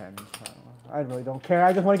true. It depends. I don't know. I really don't care.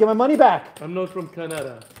 I just want to get my money back. I'm not from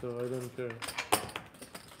Canada, so I don't care.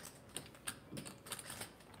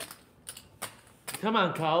 Come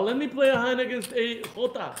on, Carl. Let me play a hand against a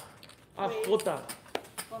Jota. A Jota.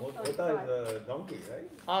 Jota is a donkey, right?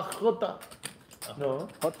 A Jota. No.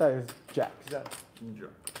 Jota is Jack.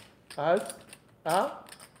 As a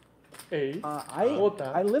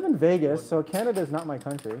Jota. I live in Vegas, so Canada is not my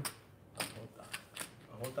country.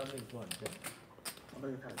 Jota means what?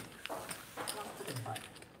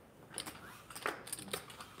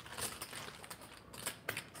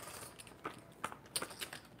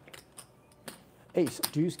 Ace,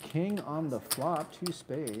 deuce, king on the flop, 2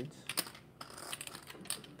 spades.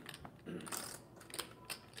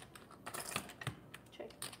 Check.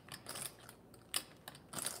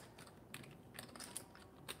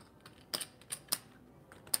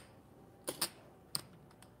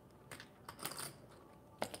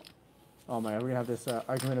 Oh my, we're gonna have this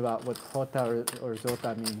argument about what Jota or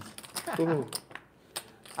Zota means. Ooh.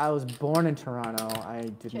 I was born in Toronto.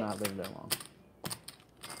 I did not live there long.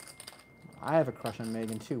 I have a crush on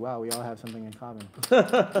Megan too. Wow, we all have something in common.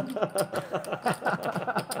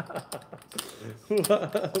 We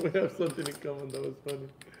have something in common. That was funny.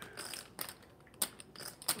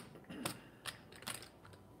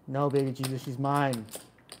 No, baby Jesus, she's mine.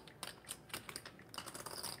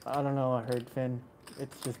 I don't know. I heard Finn.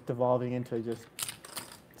 It's just devolving into just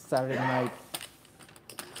Saturday night,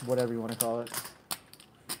 whatever you want to call it.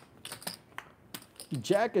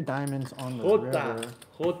 Jack of diamonds on the river.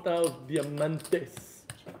 Jota of diamantes.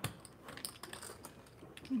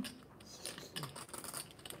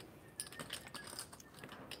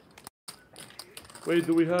 Wait,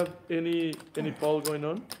 do we have any poll going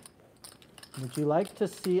on? Would you like to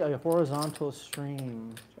see a horizontal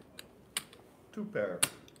stream? 2 pair.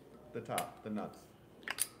 The top, the nuts.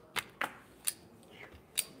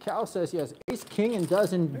 Cal says yes. Ace King and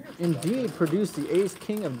does indeed produce the Ace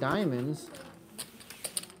King of diamonds.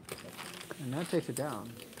 And that takes it down.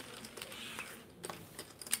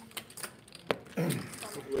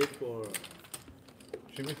 Wait for.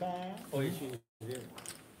 Shimmy-san. Oh, she's here.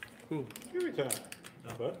 Who? Shimmy-san.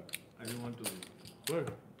 What? I don't want to Where?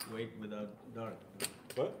 wait without dark.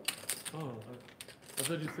 What? Oh, I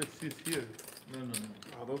thought you said she's here. No, no, no.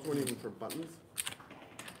 Oh, those weren't even for buttons?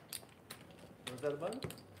 Was that a button?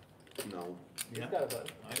 No. Yeah. Got a button.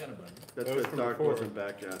 I got a button. That's That was because from Dark before. wasn't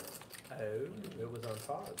back yet. Oh, it was on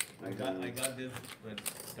pause. I got this, but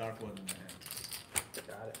dark wasn't there.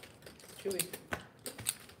 Got it. Chewy.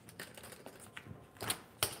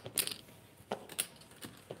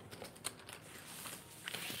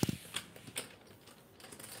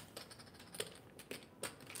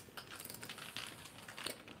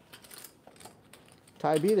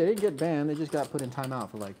 Ty B, they didn't get banned. They just got put in timeout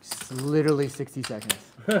for like literally 60 seconds.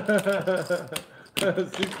 60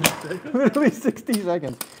 seconds. Literally 60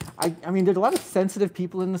 seconds. I mean, there's a lot of sensitive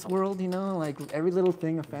people in this world, you know? Like, every little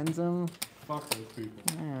thing offends them. Fuck those people.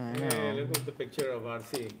 Yeah, I Hey, know. look at the picture of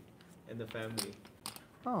RC and the family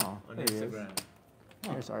Oh, on there he is. Instagram.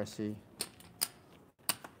 There's RC.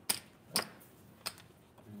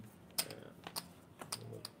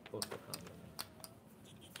 Post a comment.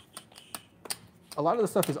 A lot of the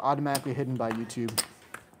stuff is automatically hidden by YouTube.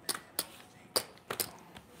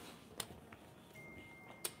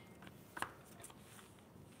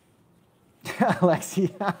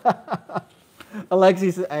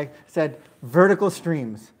 Alexi said, vertical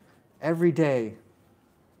streams. Every day,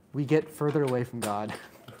 we get further away from God.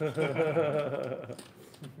 Check.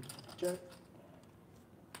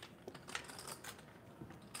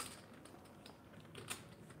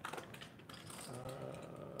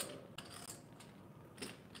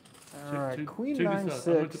 All right, check- Queen check this 9 out.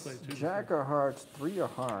 I'm going to 6, play. Check this Jack of Hearts, 3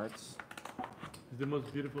 of Hearts. It's the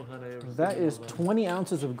most beautiful hand I ever seen. That in my is life. 20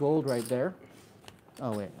 ounces of gold right there.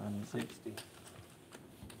 Oh wait, 60.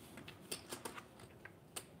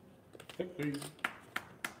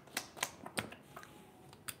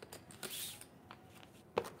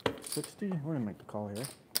 60. We're gonna make the call here.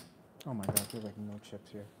 Oh my God, there's like no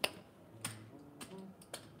chips here.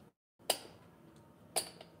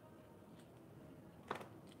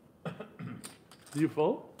 Do you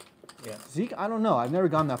fold? Yeah. Zeke, I don't know. I've never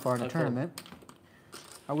gone that far in a I fold. tournament.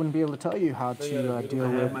 I wouldn't be able to tell you how So you to gotta deal I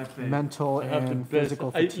have with my faith. mental I have the and best.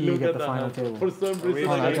 physical I fatigue look at the that final hand. table. For some reason,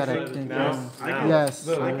 Hold on, I I gotta got think. Now, I can- Yes.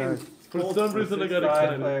 No, I can for fold some for reason, I 6 got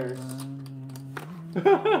five excited. players.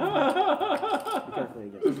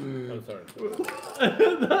 I'm sorry.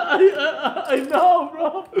 I know,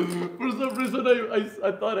 bro. For some reason,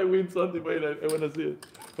 I thought I win something, but I want to see it.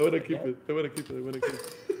 I want to keep it. I want to keep it. I want to keep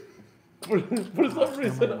it. For some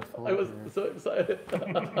reason, I was so excited.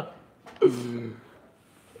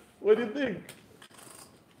 What do you think?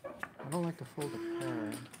 I don't like to fold a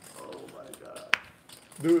pair. Oh my God.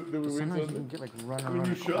 Do we win Sometimes you can something? get like runner, I mean,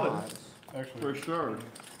 runner you should. quads. Actually, For sure. You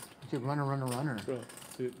get runner, runner, runner. Bro,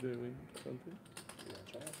 do we win something?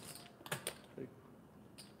 Like,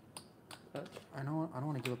 touch? I don't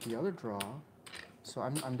want to give up the other draw, so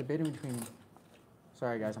I'm debating between.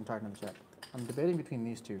 Sorry guys, I'm talking to the chat. I'm debating between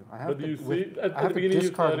these two. I have But to, you see, at I the have to beginning you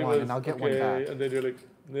discard thought it one, was and I'll get one okay, back. and then you're like,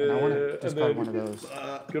 And I want nah, to and discard then one of those.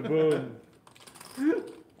 Kaboom.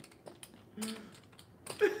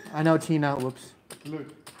 I know, Tina. Whoops. Look.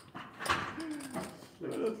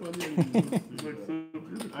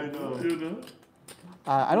 I know. You know?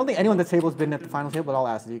 I don't think anyone at the table has been at the final table, but I'll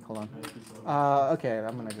ask Zeke. Hold on. Okay,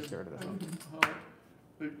 I'm gonna just get rid of this one.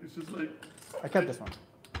 It's just like. I kept this one.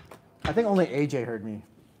 I think only AJ heard me.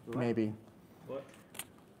 Maybe. What?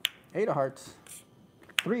 8 of hearts,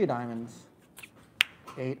 3 of diamonds,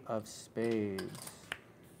 8 of spades.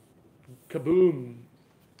 Kaboom.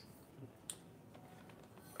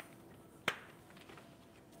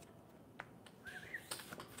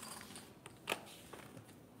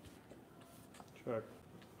 Check.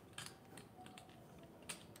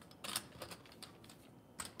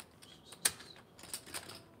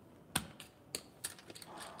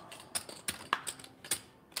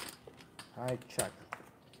 I check.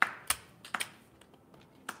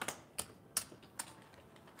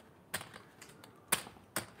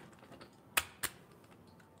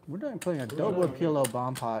 We're playing a double PLO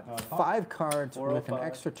bomb pot. 5 cards with an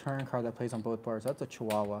extra turn card that plays on both boards. That's a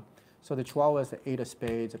Chihuahua. So the Chihuahua is the 8 of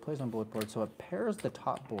spades. It plays on both boards. So it pairs the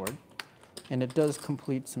top board. And it does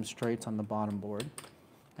complete some straights on the bottom board.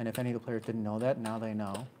 And if any of the players didn't know that, now they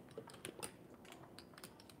know.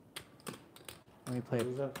 And we play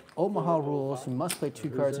Omaha rules. You must play 2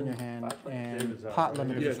 cards in your hand and pot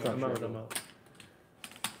limit destruction.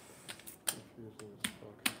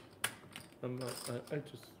 I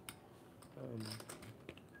just.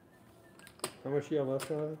 How much do you have left,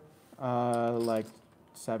 Jonathan? Like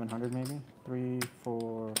 700 maybe. 3,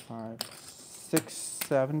 4, 5,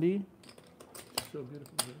 670. So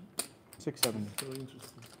beautiful, right? 670. So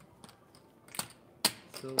interesting.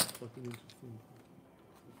 So fucking interesting.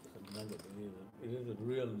 It's a nugget, it is a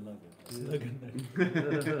real nugget.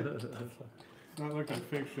 It's not like a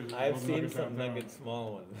fiction. I've seen some nuggets,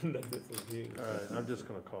 small ones. This is huge. Alright, I'm just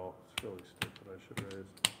gonna call. It's really stupid. I should raise.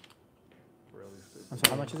 Really stupid. I'm sorry,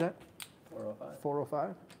 how much is that? 405.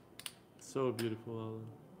 405? So beautiful, Alan.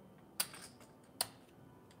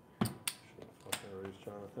 Should have fucking raised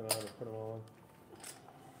Jonathan out and put them all in.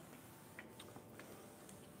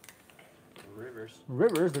 Rivers.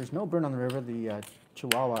 Rivers, there's no burn on the river. The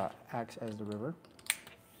Chihuahua acts as the river.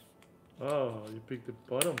 Oh, you picked the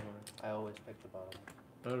bottom one. I always pick the bottom.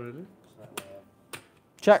 Oh, really? So that way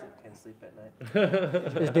Check. I can sleep at night.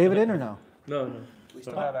 Is David in or no? No, no. We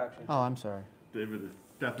still have action. Oh, I'm sorry. David is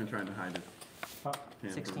definitely trying to hide his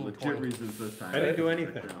hand 16, for legit 20. reasons this time. I didn't do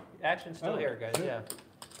anything. Action's still here, guys. Yeah.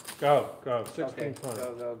 Go, go. 16, Okay. 20.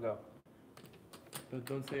 Go. But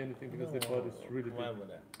don't say anything because the pot is really Why big.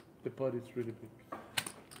 would I? The pot is really big.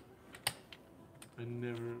 I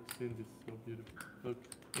never seen this so beautiful. Look,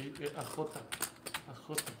 a jota. A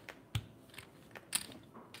jota.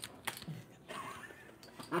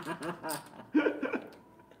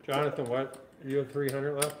 Jonathan, what? You have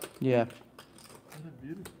 300 left? Yeah, Isn't that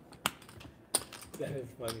beautiful? That is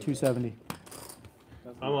funny. 270.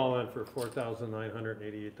 I'm all in for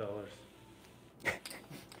 $4,988.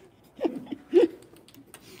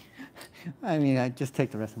 I mean, I just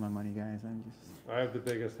take the rest of my money, guys. I'm just. I have the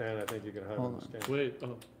biggest hand I think you can have Hold in the on. stand. Wait,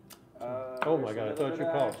 oh. Oh my God, I thought you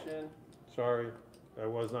called. Action. Sorry, that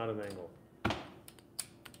was not an angle.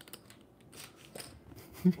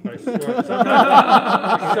 I swear,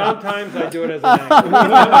 sometimes I do it as an angle.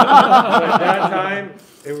 But at that time,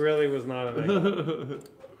 it really was not an angle.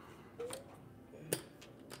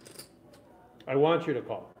 I want you to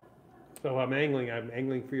call. So I'm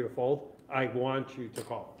angling for you to fold. I want you to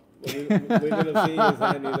call. We're gonna see his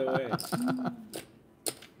hand either way.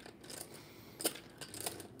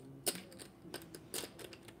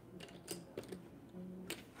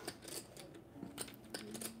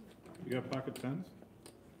 You got pocket tens?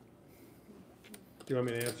 Do you want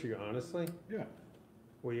me to answer you honestly? Yeah.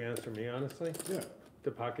 Will you answer me honestly? Yeah.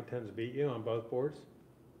 Do pocket tens beat you on both boards?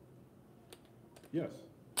 Yes.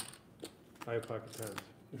 I have pocket tens.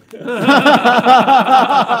 That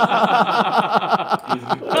is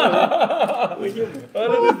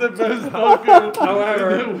the best poker.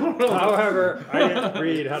 However, I didn't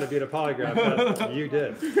read how to beat a polygraph test. You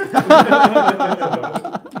did.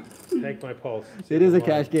 So, take my pulse. It is a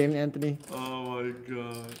cash game, Anthony. Oh my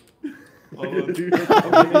God.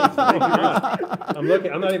 I'm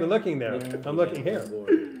looking. I'm not even looking there. I'm looking here.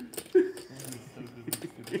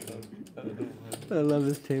 I love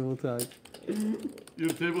this table talk. Your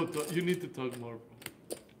table talk, you need to talk more.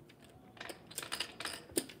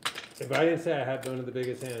 If I didn't say I had one of the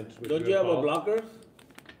biggest hands, would Don't you have a called? blocker?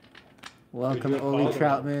 Welcome, Would you Oli call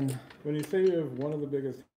Troutman. When you say you have one of the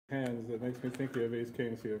biggest hands, that makes me think you have ace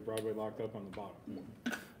king, so you have Broadway locked up on the bottom,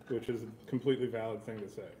 which is a completely valid thing to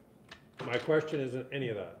say. My question isn't any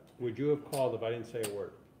of that. Would you have called if I didn't say a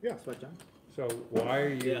word? Yeah, that's right, John. So why are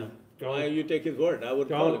you? Yeah. Why you take his word? I would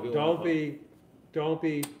call if you want to Don't call. be don't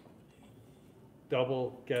be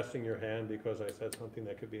double guessing your hand because I said something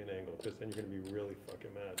that could be an angle, because then you're gonna be really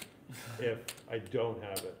fucking mad if I don't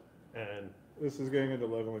have it. And This is getting into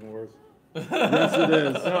leveling wars. Yes, it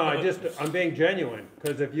is. no, I'm being genuine,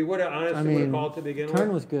 because if you would've honestly would've called to begin with.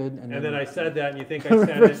 Turn was good. And then I said that, and you think I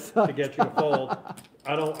said it to get you to fold.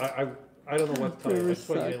 I don't know what to tell you. I just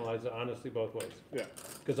want you to analyze it honestly both ways. Yeah.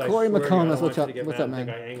 Because I Corey swear to you, I McComas, don't want what's you up? to get What's mad up, and think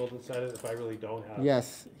man? I angled and said it if I really don't have.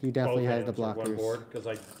 Yes, he definitely both has the hands or one blockers. board, because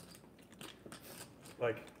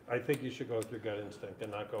I think you should go with your gut instinct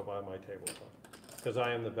and not go by my table talk. Because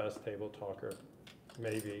I am the best table talker,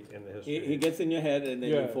 maybe, in the history. He gets in your head and then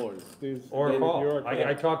you fold. Or Then call. you're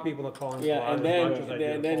I talk people to call him Yeah, and as much as I do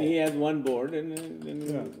then, to then fold. he has one board and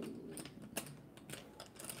then.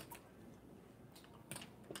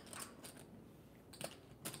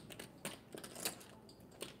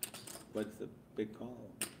 What's the big call?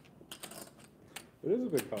 It is a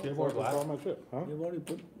big call. Do you have It's more all- it's black? all my shit, huh? You've already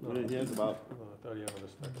put. He has about. I thought you had a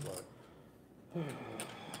stack of black.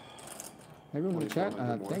 Everyone in the chat,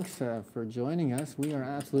 2400 more. thanks for joining us. We are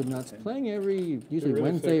Absolute Nuts, playing usually really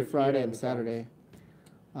Wednesday, sick if you Friday, had and the Saturday.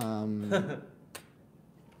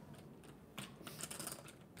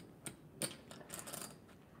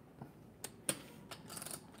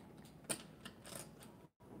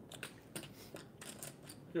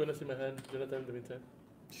 You wanna see my hand, Jonathan, in the meantime?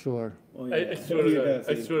 Sure. Oh, I swear to God,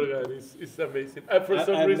 I swear to God, it's amazing. For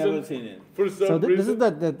some I've reason, never seen it. For some So this is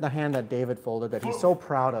reason, the hand that David folded that he's so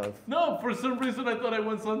proud of. no, for some reason I thought I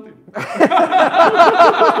won something.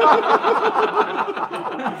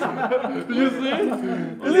 You see?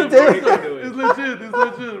 Is it David? It's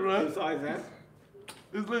legit, right? Size that?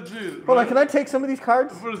 It's legit. Hold on, right? can I take some of these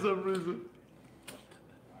cards? For some reason.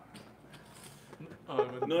 Oh,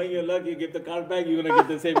 man. Knowing your luck, you give the card back, you're gonna get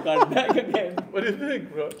the same card back again. What do you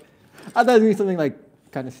think, bro? I thought it would be something like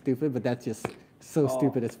kind of stupid, but that's just so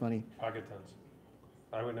stupid it's funny. Pocket tens.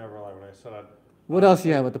 I would never lie when I said What else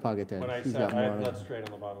you have with the pocket ten? when I He's said got I more had of nuts it. straight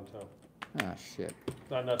on the bottom too. Ah, shit.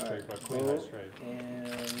 Not nuts straight, but queen high straight.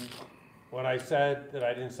 And When I said that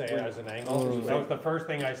I didn't say it as an angle, that was the first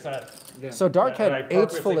thing I said. So Dark And had I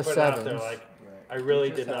eights full of purposely put it out there, sevens. like, I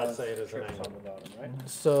really did not say it as an angle.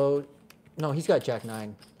 So, no, he's got Jack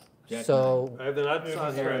 9. So, I have the nuts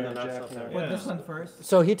on here and the nuts up there. Put this one first.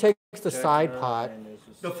 so he takes the side pot.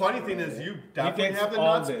 The funny thing is, you definitely takes have the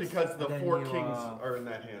all nuts this. because the Then 4 you, kings are in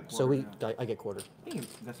that hand. So I get quartered.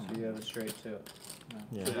 That's one. You have a straight too.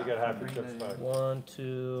 Yeah. So you get half your chips back. 1,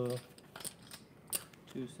 2.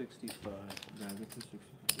 265. Yeah, I get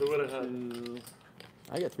 265. Look what I have. 2.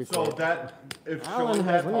 I get 3 So quarters. that, if Alan showing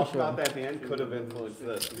has that, let me talk show about him. that hand could have influenced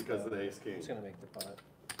this because of the ace king. It's gonna make the pot.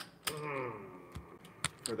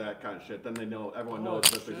 For that kind of shit, then they know, everyone knows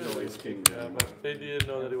that there's no ace king Yeah, there. but they didn't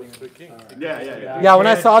know that it was three kings. Yeah. Yeah, when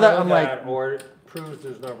I You saw that, can't I'm show like, or it proves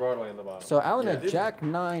there's no Broadway in the bottom. so Alan had Jack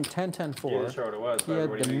 9, 10, 10, You 4. didn't show what it was, He but had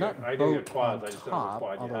what do the you nut get? I do get boat quads, on I just don't know top, which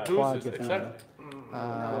quad you although had. quad Deuces, gets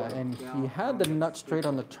exactly. and he had the nut straight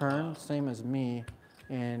on the turn, same as me,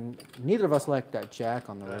 and neither of us liked that Jack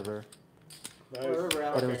on the river, but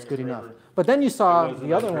it was good enough. But then you saw It was a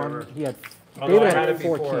the other nice one, river. he had, Oh, no, David I had had it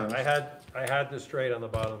 4 before. kings. I had the straight on the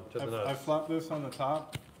bottom to the I nuts. flopped this on the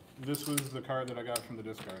top. This was the card that I got from the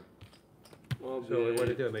discard. Well, So what did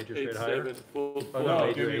it do? It made you straight higher? 8, 7, full, Oh, no, No,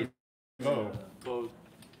 made you give me- eight. No. both.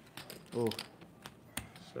 Ooh.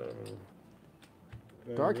 So,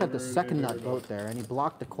 Dark had the River, second river, nut boat there, and he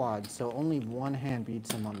blocked the quad, so only one hand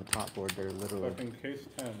beats him on the top board there, literally. Fucking case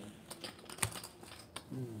 10.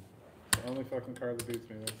 The only fucking card that beats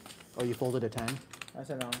me. Oh, you folded a 10? I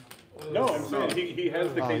said on. No, I'm saying he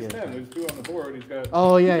has the Oh, case yeah, 10. okay. There's 2 on the board. He's got.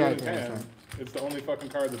 Oh, yeah, 2 yeah, in his okay, hand. sorry. It's the only fucking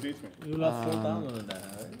card that beats me. you lost 4,000 on that,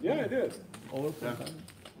 right? Yeah, I did. Over 4,000.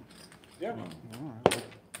 Yeah.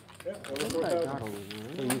 Yeah, over What did I 4,000. got over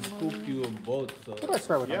So here? you scooped you both, so. What did I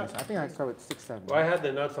start with on Yeah. this? I think I started with 6, 7. well, I had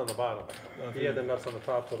the nuts on the bottom. He had the nuts on the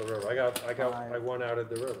top of the river. I one outed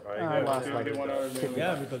the river. I lost He like did 1 out of the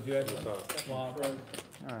Yeah, because you had. So, All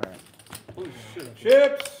right. Holy shit.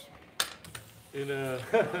 Chips! In a.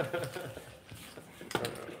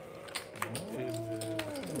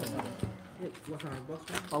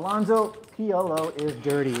 Alonzo Piolo is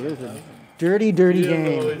dirty. It is a dirty, dirty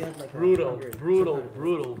game. Brutal,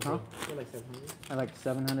 brutal. Huh? I like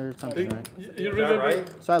 700 something, right? You is that remember? right?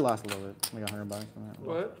 So I lost a little bit, like $100 on that.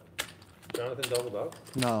 What? Jonathan doubled up?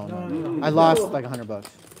 No. I lost like $100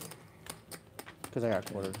 because I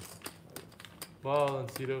got quartered. Wow,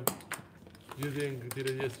 Lancito. You did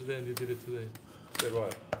it yesterday and you did it today. Did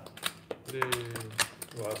what? Today.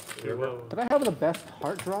 Lost the Yeah, river? well, Did I have the best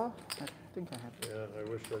heart draw? think I have. Yeah, I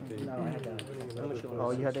wish that the. No, I had that. How much you want?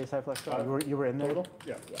 Oh, you had the ace high flush draw? You were in there? Total?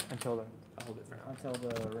 Yeah. Until the. I'll hold it for now. Until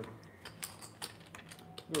the rig.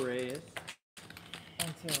 Raise.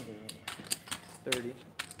 Until the rig. 30.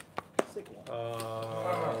 Sick one.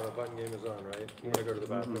 The button game is on, right? You wanna go to the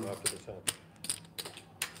bathroom after the 10.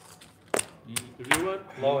 If you want,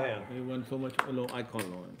 Low hand. You want so much, low, I call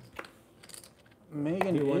low end.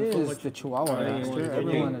 Megan You want so is much- the Chihuahua Yeah, you master. want-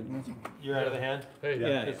 Everyone admits. You're out of the hand? hey,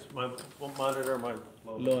 Yeah. It's my monitor, my.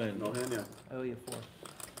 Low end. No hand, yeah. I owe you 4.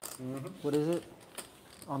 What is it?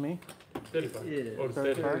 On me? 35. Yeah. Or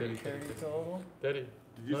 30. 30. 30 total. 30. Did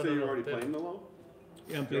you say you're already playing the low?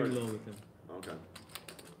 Yeah, I'm playing low with him. Okay.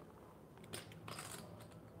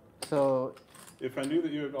 So, If I knew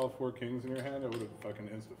that you had all 4 kings in your hand, I would have fucking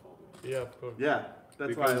insta-folded. Yeah, of course. Yeah,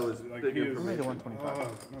 that's why it was Because, big he is- information. 125.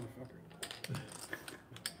 Oh, motherfucker.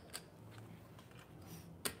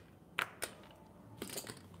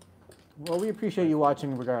 well, we appreciate you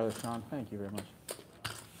watching regardless, Sean. Thank you very much.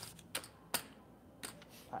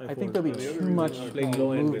 I think there'll be The other too reason much I playing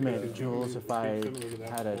low end with movement, it. Jules, if I Similar to that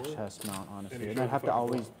had a before. chest mount, honestly. And he And showed I'd have the to fucking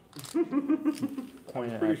always I was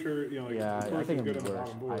point pretty it sure, you know, like, yeah, of I course think it's it'd good be on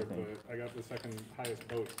the worse, bottom I board, think. but I got the second highest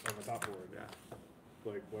vote on the top board.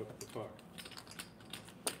 Yeah. Like, what the fuck?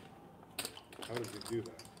 How did you do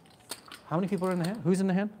that? How many people are in the hand? Who's in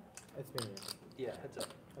the hand? It's me. Yeah, heads up.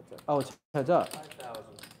 Heads up. Oh, it's heads up. 5,000.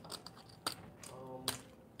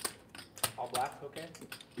 All black, okay?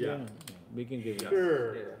 Yeah. We can give you.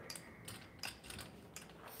 Sure. Yeah.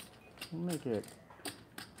 We'll make it.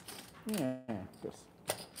 Yeah, this.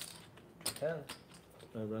 10.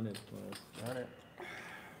 Run it. Run it.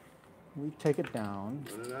 We take it down.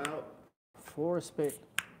 Run it out. 4 of spade.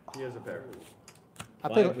 He has a pair. I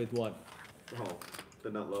play. Five with what? Oh,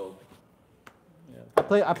 the nut low. I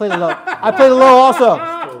play the low. I play the low also.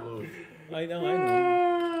 Still lose. I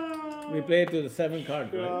know. We played to the 7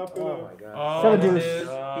 card, right? Oh my god. Oh, 7 it deuce. is. He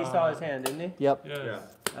saw his hand, didn't he? Yep. Yes. Yeah.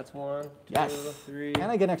 That's 1, 2, Yes. 3.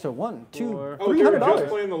 And I get an extra 1, 2, Four. Oh, you're just $300.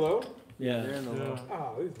 playing the low? Yeah. You're in the low. Ah,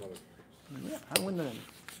 these motherfuckers. Yeah, I win the.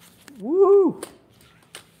 Woohoo!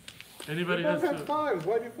 Anybody You has both had to. 5s,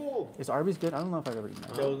 why'd you fold? Is Arby's good? I don't know if I've ever eaten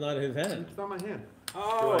that. That was not his hand. It's not my hand. Do you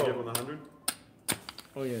Oh. want to give him the 100?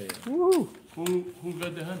 Oh, yeah, yeah. Woohoo! Who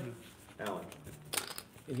got the 100? Alan.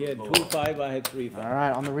 He had 2-5, I had 3-5. All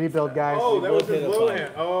right, on the rebuild, guys. Oh, that was both his hit a low 5.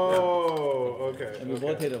 hand. Oh, okay. And we okay.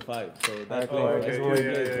 both hit a 5, so that's Okay, Oh, why okay, this is yeah, where we- yeah,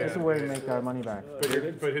 yeah, this is yeah. where we make our money back.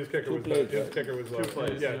 But his kicker Two was plays, his right? kicker was low. 2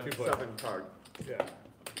 plays. Yeah, 2 plays. 7 card. Yeah.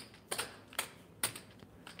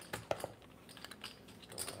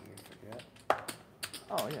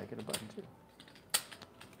 Oh yeah, get a button too.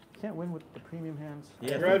 Can't win with the premium hands. He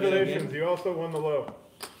has to play Congratulations, again. you also won the low.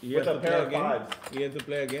 He With has a to pair play of again. fives. He has to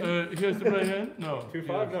play again. He has to play again? No.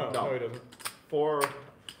 2-5? No, No. no, he doesn't. 4. Or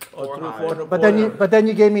 4 through high. 4 to But 4. then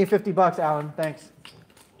you gave me $50, Alan. Thanks.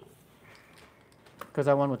 Because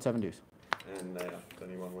I won with 7 deuce. And then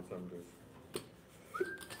he won with 7 deuce.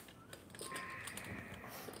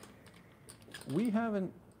 We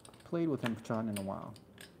haven't played with him, John, in a while.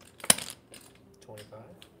 25.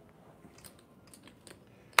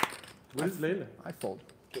 Where's Layla? I fold.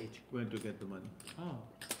 Gauge. Went to get the money. Oh.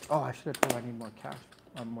 Oh, I should have told her I need more cash.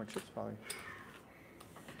 More chips, probably.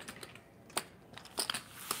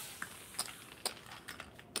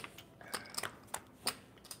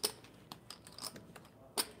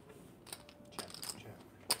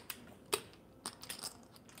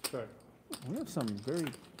 Sorry. We have some very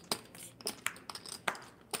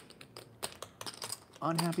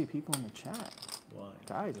unhappy people in the chat. Why?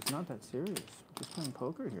 Guys, it's not that serious. We're just playing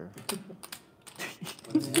poker here.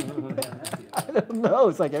 I I don't know.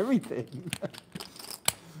 It's like everything.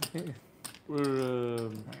 We're,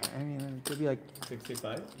 I mean, it could be like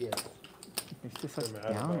 65? Yeah. it's just such Doesn't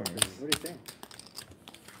matter downers. about What do you think?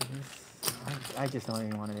 I just don't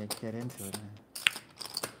even want to get into it, man.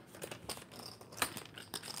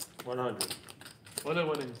 100. all I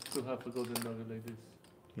want is to have a golden nugget like this.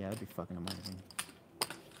 Yeah, that'd be fucking amazing.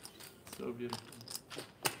 So beautiful.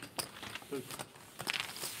 Look.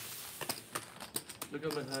 Look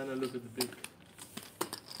at my hand and look at the big.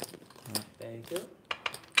 Thank you.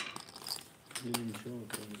 He didn't show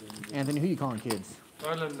it. Anthony, who you calling kids?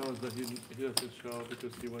 Arlen knows that he doesn't show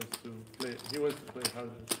because he wants to play. He wants to play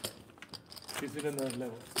harder. He's in another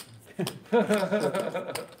level.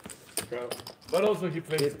 But also he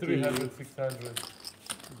plays 50. 300, 600.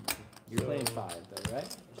 You're playing 5 though,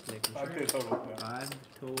 right? Just making sure. Okay, total. Yeah. 5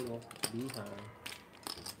 total behind.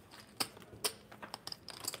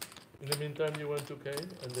 In the meantime, you want 2K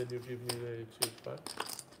and then you give me the chip back.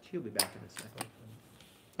 She'll be back in a second.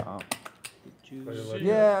 Oh. Good juice.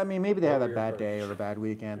 Yeah, I mean, maybe they have a Over bad your day first. or a bad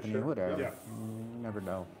week, Anthony. Sure. Whatever. Yeah. You never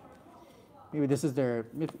know. Maybe this is their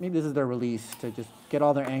release to just get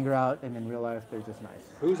all their anger out and then realize they're just nice.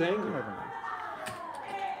 Who's You angry? never know.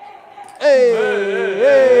 Hey!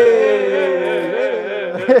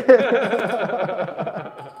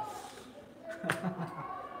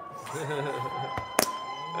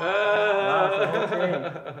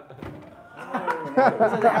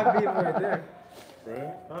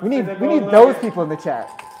 We need those people in the chat.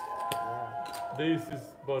 This is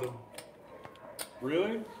bottom.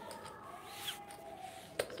 Really?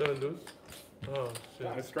 7 deuce. Oh shit.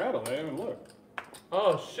 I straddled, I didn't even look.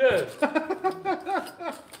 Oh shit.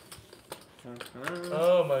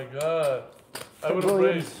 Oh my god. I would have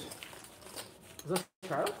raised. Is that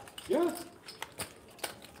Charles? Yeah.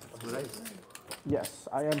 Yes,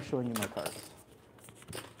 I am showing you my cards.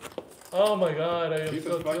 Oh my god, I am Keep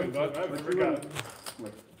so his fucking butt. tilted. I've never got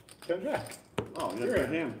 10 jack. Oh, You're that's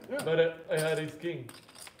in. him. Yeah. But I had ace king.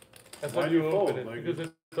 I Why thought do you you fold? opened it Like- because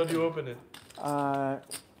I thought you opened it.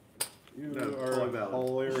 You No, are fully valid.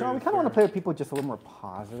 hilarious. Sean, we kind of want to play with people just a little more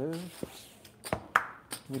positive.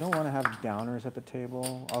 We don't want to have downers at the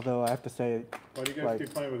table. Although I have to say, Why do you guys like,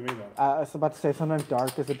 keep playing with me then? I was about to say sometimes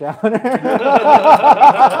dark is a downer.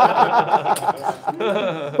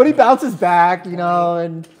 But he bounces back, you know,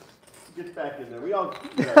 and Get back in there. We all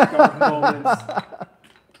get our dark moments.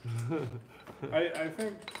 I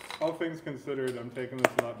think, all things considered, I'm taking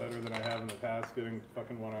this a lot better than I have in the past, getting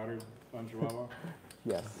fucking one-outed on Chihuahua.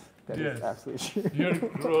 yes, that Yes. is absolutely true. You're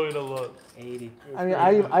growing a lot. 80. I mean,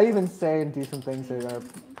 I even say and do some things that are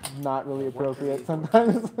not really appropriate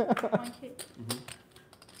sometimes.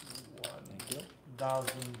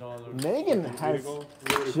 $1,000. Megan has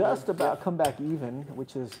just about come back even,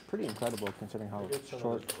 which is pretty incredible considering how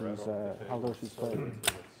short she's, how low she's played.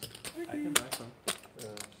 I can buy some.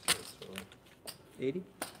 80?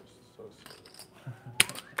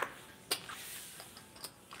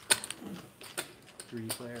 Three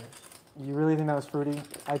players. You really think that was fruity?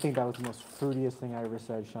 I think that was the most fruitiest thing I ever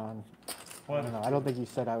said, Sean. I don't know. I don't think you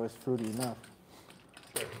said I was fruity enough.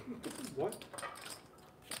 What?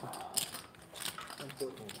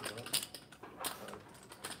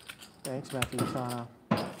 Thanks, Matthew Sana.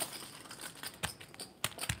 Bet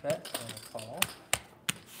and a call.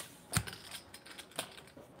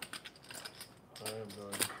 I am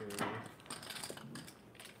going to.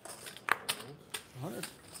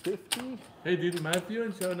 150? Hey, did Matthew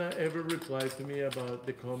and Shauna ever reply to me about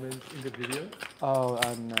the comments in the video? Oh,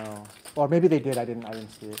 no. Or maybe they did. I didn't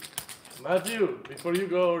see it. Matthew, before you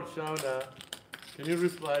go, or Shauna, can you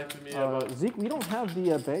reply to me about... Zeke, we don't have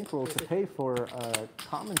the bankroll to pay for a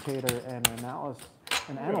commentator and an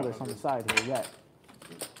analyst on the side here yet.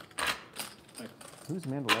 Who's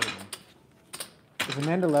Amanda Letterman? Is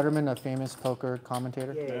Amanda Letterman a famous poker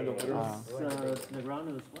commentator? Yeah, it's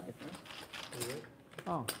Negrano's wife, right?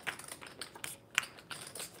 Oh.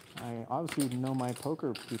 I obviously know my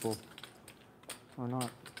poker people. Or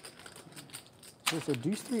not. There's a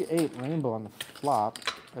deuce 3-8 rainbow on the flop,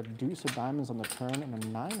 a deuce of diamonds on the turn, and a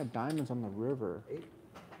 9 of diamonds on the river.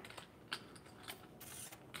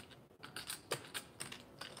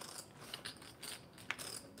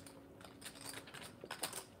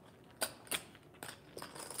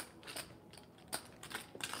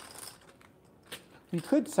 You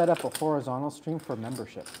could set up a horizontal stream for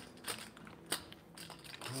membership.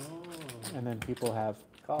 And then people have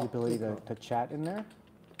the ability to chat in there.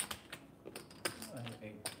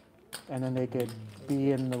 And then they could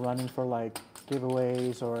be in the running for like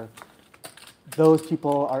giveaways, or those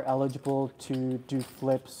people are eligible to do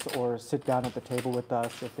flips or sit down at the table with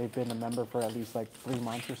us if they've been a member for at least like 3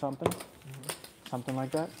 months or something. Something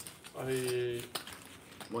like that.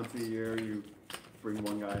 Once a year, you bring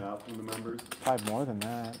one guy out from the members. Probably more than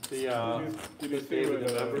that. Did you see what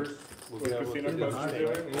Casino Quest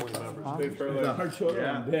is doing? They throw like,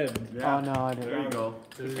 Oh no, I didn't. There you go.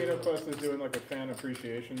 Casino Quest is doing like a fan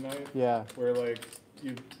appreciation night. Yeah. Where like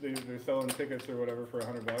they're selling tickets or whatever for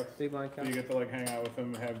 $100. Big blind So you get to like hang out with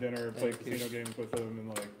them, have dinner, play casino games with them, and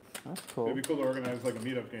like. That's cool. It'd be cool to organize like a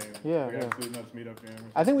meetup game. Yeah, Like yeah. Absolute Nuts meetup game.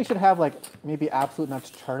 I think we should have like maybe Absolute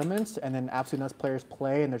Nuts tournaments, and then Absolute Nuts players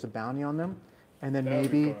play, and there's a bounty on them, and then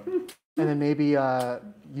maybe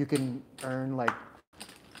you can earn like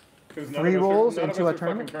 'Cause free rolls none of into us a are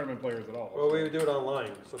tournament. fucking tournament players at all. Well, we would do it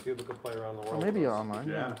online, so people could play around the world. Or maybe with us. online.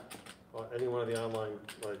 Yeah. Or any one of the online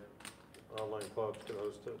clubs could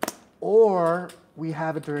host it. Or we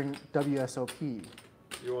have it during WSOP.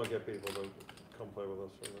 You won't get people to come play with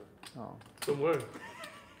us from there. Oh. From where?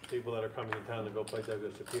 people that are coming in town to go play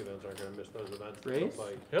WSOP events aren't gonna miss those events. to go Race?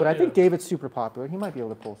 play. But I think David's super popular. He might be able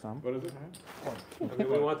to pull some. What is it? I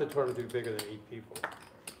mean, we want the tournament to be bigger than 8 people.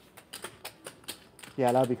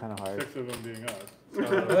 Yeah, that would be kind of hard. 6 of them being us.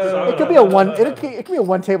 It could be a one. It could be a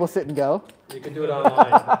one table sit and go. You can do it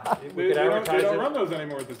online. We could They advertise don't run it. those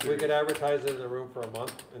anymore at the We city. could advertise it in a room for a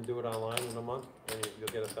month and do it online in a month, and you'll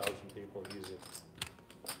get 1,000 people easy.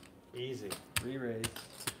 Easy. Re-raise.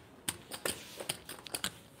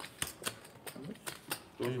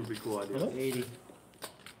 Those would be cool ideas. 80.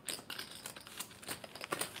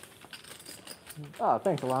 Oh,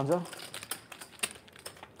 thanks, Alonzo.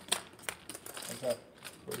 What's that?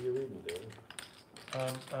 What are you reading, David?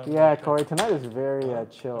 Yeah, Corey, tonight is very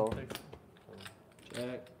chill.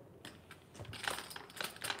 Check.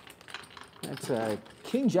 It's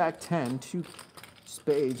King Jack 10, 2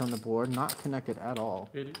 spades on the board, not connected at all.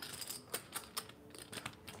 80.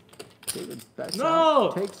 David bets No!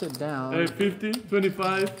 out, takes it down. Hey, 50,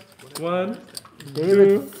 25, 1.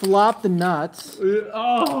 David flopped the nuts.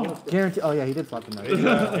 Oh! Guarantee. Oh yeah, he did flop the nuts.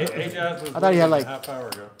 AJS was I thought he had like Half hour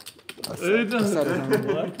ago. a set of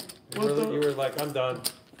them. What? You were like, I'm done.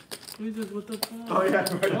 What the fuck? Oh yeah.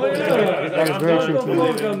 Oh yeah! That is very true. What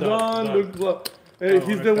the fuck? I'm done. Look, look. Hey,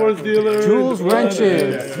 he's the worst dealer. Jules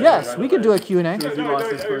Wrenches. Yes, we can do a Q&A.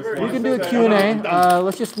 We can do a Q&A.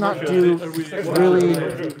 Let's just not do really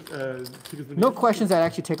no questions that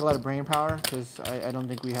actually take a lot of brain power, because I don't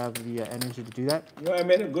think we have the energy to do that. No, I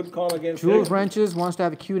made a good call against Jules him. Wrenches wants to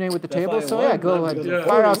have a Q&A with the That's table, why I so won, yeah, go not ahead. because of-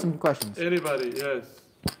 Fire out some questions. Anybody, yes.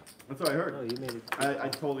 That's what I heard. Oh, you made it. I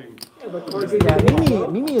told him. Yeah,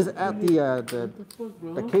 Mimi is at the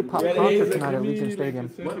K-pop concert tonight at Legion Stadium.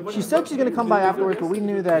 She said she's gonna come by afterwards, but we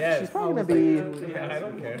knew that she's probably gonna be, Yeah, I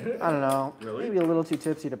don't care. I don't know, maybe a little too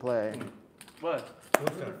tipsy to play. What?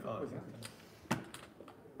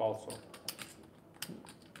 Also.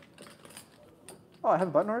 Oh, I have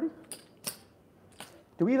a button already?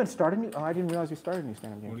 Did we even start a new? Oh, I didn't realize we started a new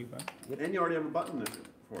stand-up game. And you already have a button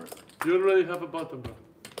for it. You already have a button, bro.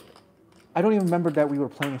 I don't even remember that we were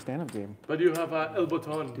playing a stand-up game. But you have a El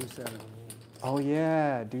Botón. Oh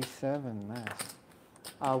yeah, do 7, nice.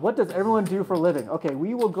 What does everyone do for a living? Okay,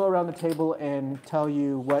 we will go around the table and tell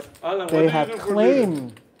you what Alan, they what have do you do for a living?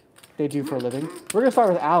 claimed they do for a living. We're gonna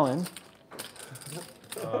start with Alan.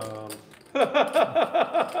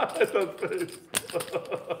 That face.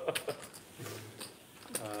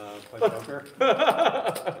 Play poker.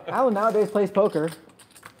 Alan nowadays plays poker.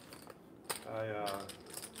 I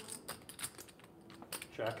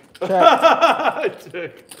check. Check.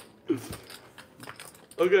 Check.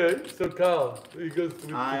 Okay, so Kyle, he goes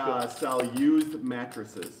to I sell used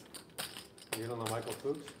mattresses. You don't know Michael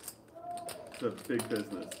Fuchs? It's a big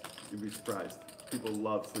business. You'd be surprised. People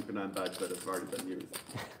love sleeping on beds that have already been used.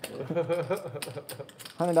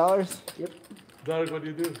 $100? Yep. Dark, what do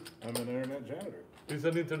you do? I'm an internet janitor. He's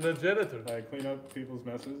an internet janitor. I clean up people's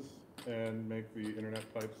messes and make the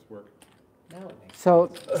internet pipes work. Now it makes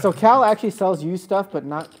So Cal actually sells used stuff, but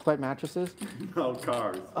not quite mattresses. No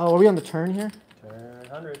cars. Oh, are we on the turn here? turn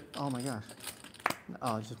 100. Oh my gosh.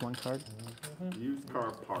 Oh, it's just one card. Used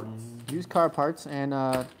car parts. Used car parts, and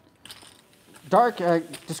Dark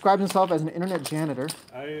describes himself as an internet janitor.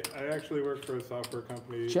 I actually work for a software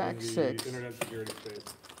company Jack in the 6. internet security space.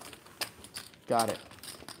 Got it.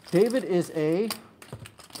 David is a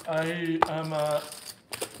I am a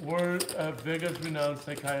Vegas renowned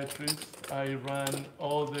psychiatrist. I run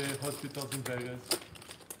all the hospitals in Vegas.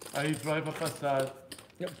 I drive a Passat.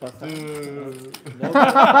 Yep,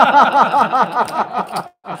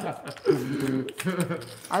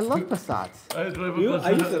 I love Passats. I drive a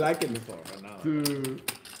I used to Passat like it before, but now.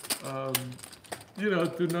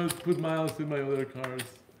 to not put miles in my other cars.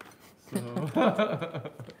 So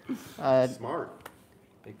Smart.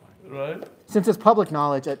 right? Since it's public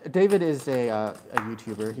knowledge, David is a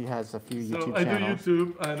YouTuber. He has a few So YouTube I channels. do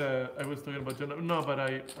YouTube, and I was talking about channel. No, but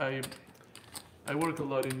I work a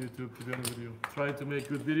lot in YouTube, to be honest with you. Trying to make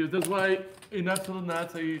good videos. That's why in Absolute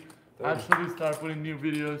Nuts I actually start putting new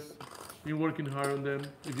videos. Been working hard on them.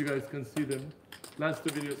 If you guys can see them, last 2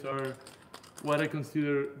 videos are what I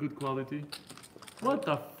consider good quality. What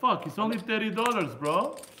the fuck? It's only $30,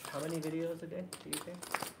 bro. How many videos a day do you think?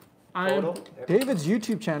 I'm David's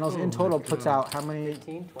YouTube channels in Oh total my puts God. out how many?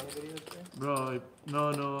 15, 20 videos a day? Bro,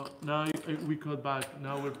 no. Now we cut back.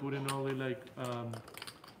 Now we're putting only like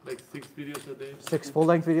 6 videos a day. 6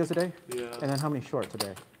 full-length videos a day? Yeah. And then how many shorts a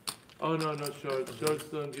day? Oh no, not shorts. Shorts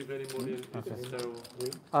don't give any money. It's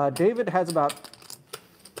terrible. David has about.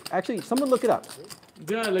 Actually, someone look it up.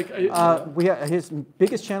 Yeah, like We his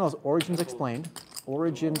biggest channel is Origins Explained.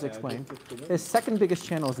 Origins Explained. His second biggest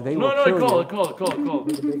channel is They No, Will no, Kill call You. it, call it, call it, call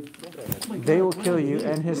it. They Will Kill You.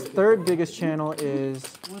 And his third biggest channel is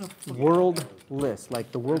World List,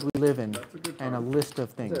 like the world we live in, and a list of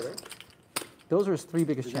things. Those are his three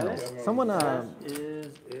biggest channels. Someone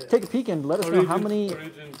take a peek and let us know how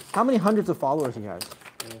many hundreds of followers he has.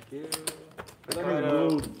 Thank you.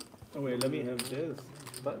 Oh wait, let me have this.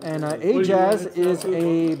 And Ajaz is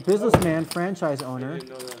a businessman, franchise owner.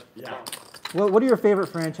 Yeah. What are your favorite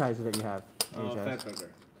franchises that you have, Ajaz? Fat Burger.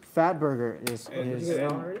 Fat Burger is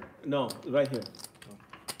No, right here.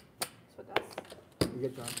 So that's, You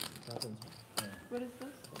get John. what is this?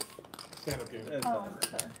 Stand-up game. Oh,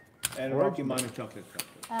 sorry. And Rocky Mountain chocolate cup.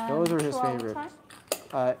 Those are his Twelve favorites.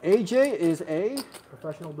 time? AJ is a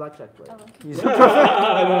Professional blackjack player. he's a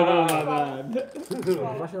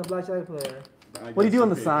Professional blackjack player. What do you do on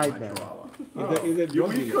the side then? We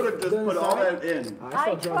could have just put all that in.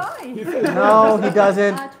 I tried. No, he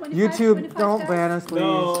doesn't. 25, YouTube, 25 don't cents? ban us, please.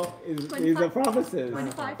 No, he's a pharmacist.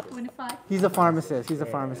 25, 25. He's a pharmacist. He's a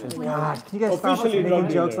pharmacist. Gosh, can you guys stop us Officially making drug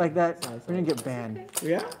jokes dealer. like that? We're gonna get banned.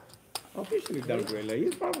 Yeah? Officially done gorilla.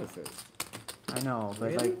 He's a pharmacist. I know,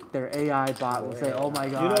 but like their AI bot will say, "Oh my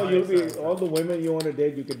You God." know, you'll be all the women you want to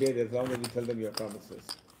date, you can date as long as you tell them you're a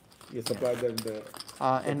pharmacist. You supply them the.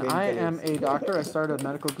 And I am a doctor. I started a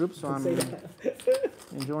medical group, so I'm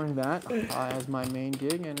enjoying that as my main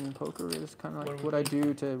gig. And poker is kind of like what I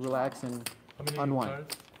do to relax and How many unwind.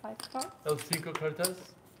 cards? 5 cards? El Cinco cartas?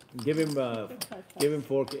 Give him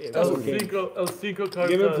 4 El kings. Cinco cartas.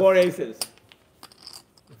 Give him 4 aces.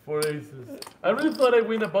 4 aces. I really thought I'd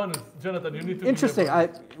win a bonus. Jonathan, you need to Interesting. win a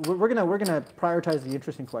bonus. We're gonna prioritize the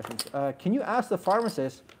interesting questions. Can you ask the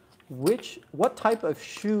pharmacist what type of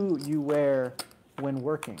shoe you wear when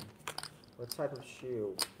working? What type of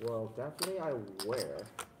shoe? Well, definitely I wear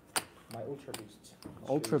my Ultra Boost.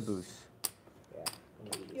 Ultra shoes. Boost. Yeah.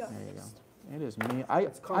 Yeah. There you go. It is me. I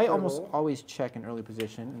almost comfortable. always check in early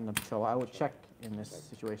position, so I would check in this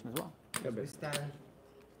situation as well. We stand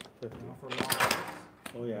for long.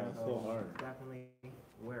 Oh yeah, it's so hard. Definitely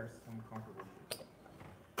wear some comfortable shoes.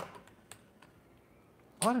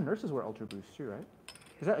 A lot of nurses wear Ultra Boost too, right?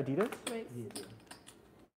 Is that Adidas? Wait.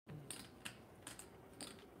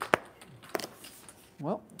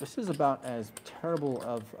 Well, this is about as terrible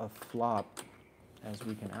of a flop as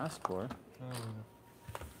we can ask for.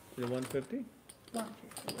 Is it 150?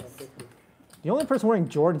 The only person wearing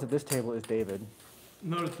Jordans at this table is David.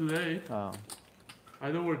 Not today. Oh.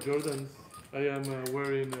 I don't wear Jordans. I am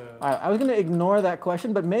wearing. All right, I was going to ignore that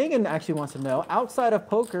question, but Megan actually wants to know, outside of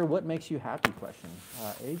poker, what makes you happy? Question.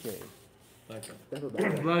 AJ. Blackjack.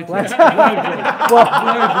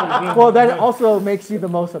 Well, that also makes you the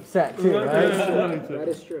most upset too, right? That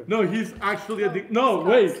is true. No, he's actually a. No,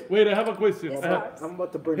 wait. I have a question. I'm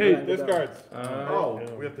about to burn Hey, down. Discards.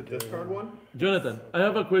 We have to discard one? Jonathan, I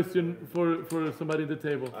have a question for somebody at the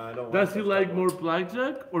table. Does he like more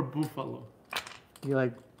blackjack or buffalo? You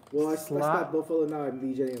like Well, I slot? stopped Buffalo now. I'm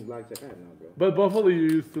DJing in blackjack. I don't know, bro. But buffalo, you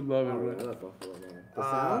used to love it, I right? love Buffalo, man. The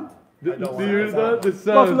sound? Do you hear that? The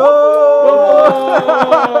sound.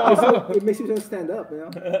 It makes you want to stand up, you know?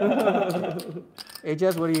 Hey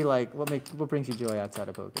Jess, what do you like? What brings you joy outside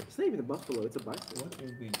of poker? It's not even a buffalo, it's a bison.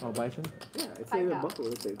 Oh, bison? Yeah, it's not even a buffalo.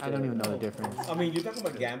 It's I don't even know the difference. I mean, you're talking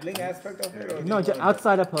about gambling aspect of it? Or No,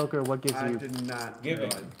 outside of poker, what gives I you did not Giving.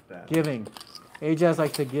 realize that. giving? AJ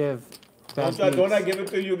likes to give bad Don't I beats. give it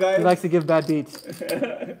to you guys? He likes to give bad beats.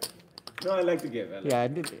 No, I like to give. Yeah,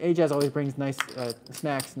 AJ always brings nice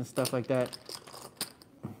snacks and stuff like that.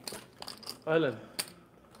 Alan.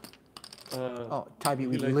 Oh, Tybee,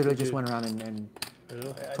 we he likes literally to just give. went around and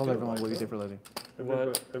told everyone what we did for a living.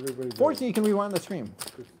 Everybody does. Fortunately, you can rewind the stream.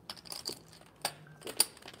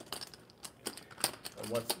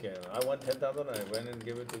 What's scary? I won 10,000 and I went and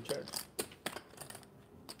gave it to church.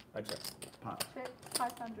 I checked. Check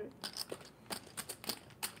 500.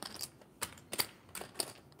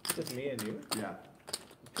 Just me and you? Yeah.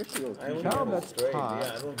 I only Cow have a bets straight. pot.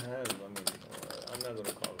 Yeah, I don't have, I'm not going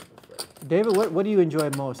to call it a straight. David, what do you enjoy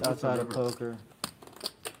most outside of poker?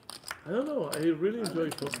 I don't know. I really enjoy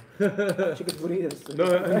poker. Chicken burritos. No,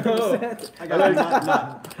 I got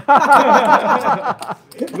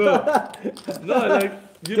no,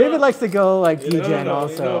 like David likes to go like degen no,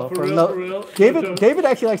 also. for real. David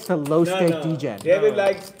actually likes to low stake degen. David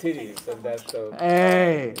likes titties, and that's so.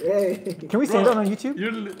 Hey, Hey. can we say that on YouTube?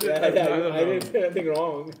 I didn't say anything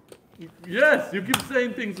wrong. Yes, you keep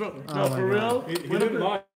saying things wrong. No, Oh for my real. He didn't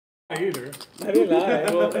lie either. I didn't lie.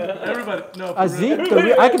 Everybody, no. For Azik,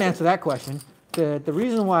 real. I can answer that question. The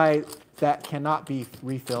reason why that cannot be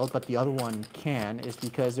refilled, but the other one can, is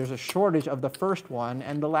because there's a shortage of the first one,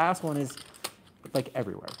 and the last one is like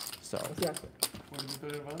everywhere. So Exactly. What are you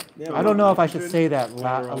talking about? Yeah, I don't know if I should should- say that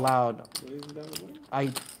Lateral. aloud. What isn't that the word?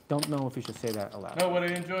 I don't know if you should say that aloud. No, what I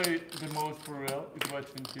enjoy the most for real is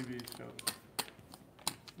watching TV shows.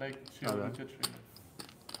 Like Chill with Katrina.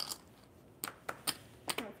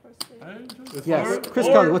 I enjoy Yes, Or- Chris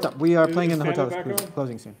or- Kelly, what's up? We are Is- playing is in the hotel. stand-up It's back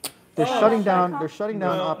closing soon. They're Oh, shutting okay. down. They're shutting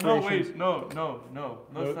down No, operations. wait, no stand-up.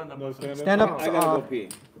 No stand-up. Stand up. I gotta go pee.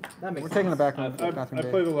 We're taking the bathroom. I bathroom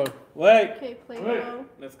play break. the low. Wait, Okay, play Wait. low.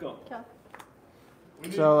 let's go. Cal.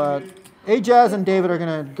 So Ajaz and David are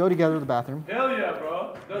gonna go together to the bathroom. Hell yeah,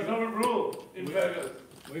 bro. That's our rule in Vegas.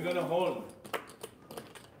 We're gonna hold.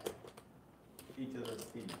 Each other's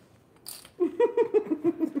feet.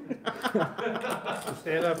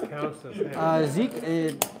 Stand up counts as Zeke,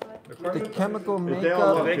 the chemical they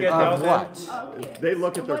all makeup look it. of what? Okay. They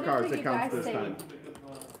look at their What cards, did it you counts guys this say? time.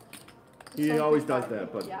 So He always does 55,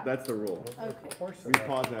 that, but yeah. that's the rule. Okay. We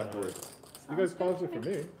pause afterwards. You guys paused it for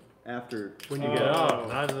me. After. when you get up,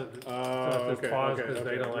 not as Oh, just okay, pause okay, because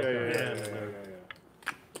they okay. don't like Yeah, their yeah, hand. yeah, and they're-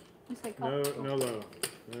 You say call. No low.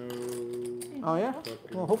 No. Oh yeah.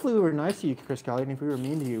 Well, hopefully we were nice to you, Chris Kelly, and if we were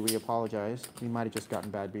mean to you, we apologize. We might have just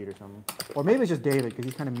gotten bad beat or something, or maybe it's just David because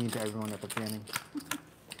he's kind of mean to everyone at the beginning.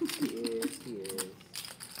 He is.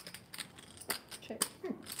 Check.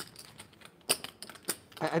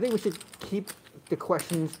 I think we should keep the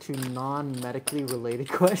questions to non-medically related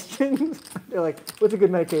questions. They're like, what's a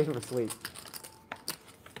good medication for sleep?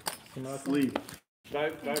 Sleep.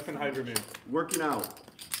 Diphenhydramine. Working out.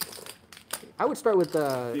 I would start with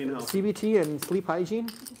Being healthy. CBT and sleep hygiene,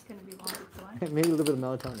 It's just gonna be longer for lunch. and maybe a little bit of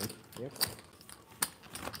melatonin.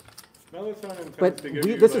 Melatonin tends But to give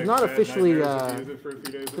we- you, this is like, not bad officially, nightmares if you use it for a few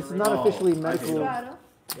days in This a is row. not officially I see. medical. Straddle.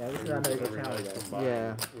 Yeah, this is not medical Every challenge. night combined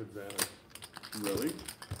Yeah. with Xanax. Really?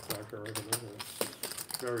 Doctor recommended it.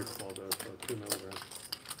 Very small dose, so 2 milligrams.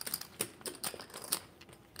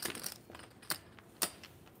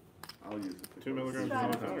 I'll use it. 2 milligrams of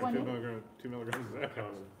Straddle. melatonin, One. 2 milligrams of that.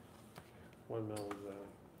 Common. 1 mil is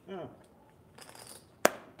Yeah.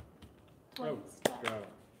 One Oh, straddle. got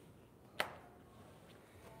it.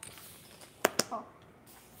 Oh.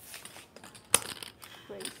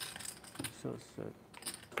 Raise. So it's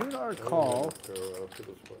a $2 call, Go up to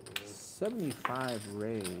this point. 75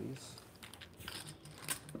 raise.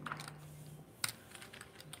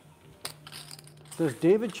 Does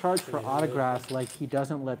David charge for autographs like he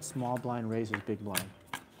doesn't let small blind raise his big blind?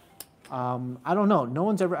 I don't know. No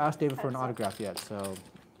one's ever asked David for an autograph yet, so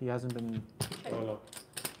he hasn't been Oh, no,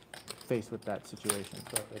 faced with that situation.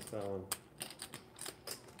 it's Alan.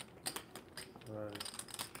 Alright.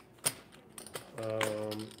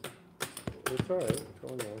 It's alright, it's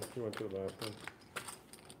going on. He went to the bathroom.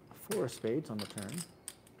 4 of spades on the turn.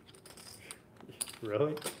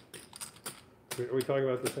 Really? Are we talking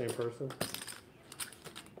about the same person?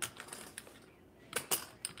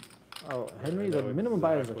 Oh, Henry, I the know minimum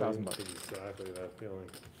buy is exactly- $1,000. Exactly that feeling.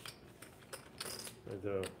 I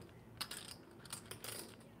do.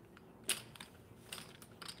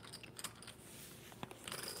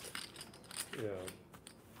 Yeah.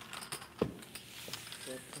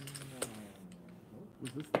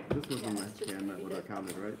 This was the Yeah, next it's just hand that would have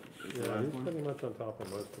counted, right? It's the Yeah, last he's one? pretty much on top of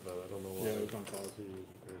most of that. I don't know why. Yeah, it was on pause.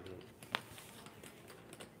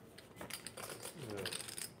 Yeah.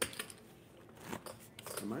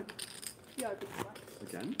 Am I? You are big blind.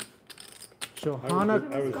 Again? Johanna I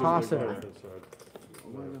was big Kosovo. blind.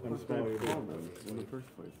 Why the I'm fuck small, did I you're call big. them in the first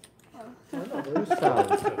place?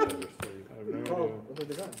 Salad. I have no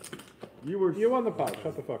idea. You were. You won the pot,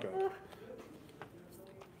 shut the fuck up.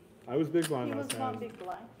 I was big blind He was last not time. big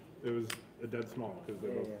blind. It was a dead small, because they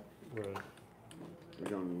both. Right. We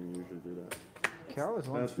don't usually do that. Carol is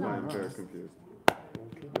one That's why I'm huh? very confused.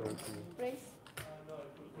 Raise.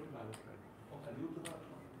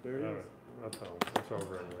 There he All is. right, that's all. It's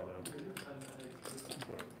over it right now.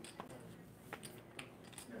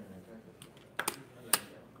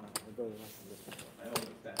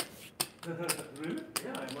 Really?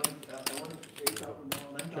 Yeah, I want 8 up and down.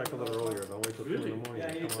 Check a little earlier. Don't wait till 2 in the morning.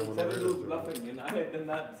 Yeah, Come he's on when seven it was is. bluffing, and I had done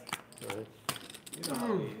that. Right. You know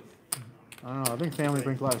how he is. I don't know. I think family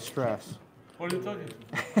brings a lot of stress. What are you talking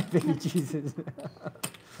to? Baby Jesus.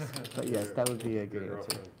 But yes, that would be a good Your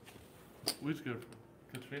answer. girlfriend. Which girlfriend?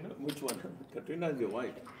 Katrina? Which one? Katrina is your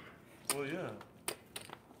wife. Oh, yeah.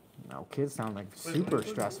 No, kids sound like super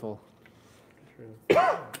stressful.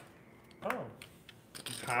 Oh.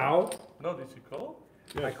 How? No, did she call?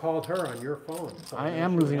 I called her on your phone. so I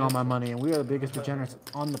am losing all my money, and we are the biggest degenerates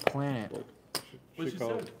on the planet. What she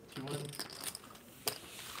called. said? She wanted.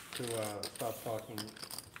 To stop talking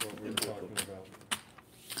what we were talking about.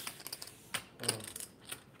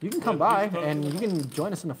 You can come by and you can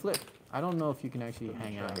join us in the flip. I don't know if you can actually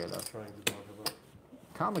hang out here though.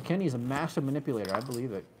 Kyle McKinney is a master manipulator. I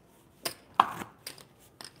believe it.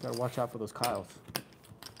 Gotta watch out for those Kyles.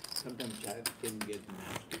 Sometimes chat can get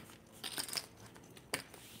nasty.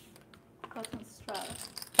 Cotton strap.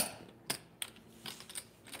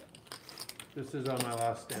 This is on my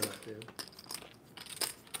last stand up, dude.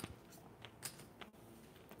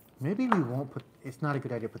 Maybe we won't put, it's not a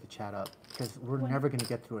good idea to put the chat up because we're never going to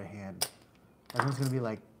get through a hand. Everyone's going to be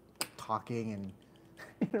like talking and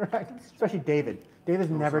interacting, especially David.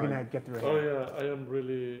 David's never going to get through a hand. Oh yeah, I am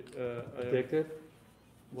really Addicted?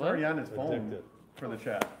 It's already on his phone for the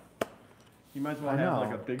chat. You might as well I have know.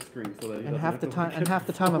 like a big screen so that he And half the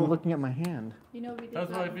doesn't time, I'm looking at my hand. You know, we did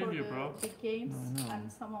That's that my for video, bro. the games, I know.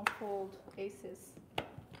 and someone fold aces.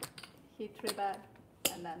 He 3-bet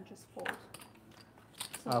and then just fold.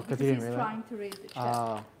 So Oh, 'cause because he didn't he's realize? trying to read the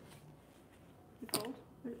chat. You fold?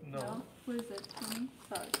 No. Who is it? Me?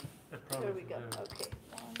 Sorry. I promise. There we go. Yeah. Okay.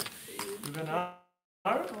 1, 2, You gonna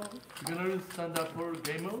are? 4, You gonna stand up for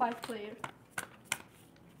game mode? 5 players.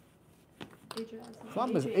 AJ has an Flop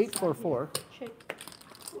is AJ 8-4-4. Check.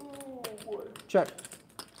 Oh boy. Check.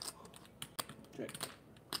 Check.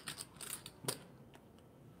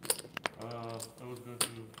 I was going to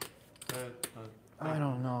bet, but I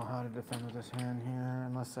don't know how to defend with this hand here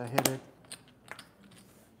unless I hit it.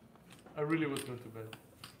 I really was going to bet.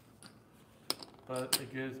 But I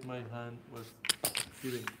guess my hand was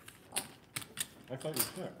hitting. I thought you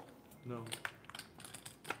checked. No.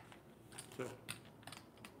 Check.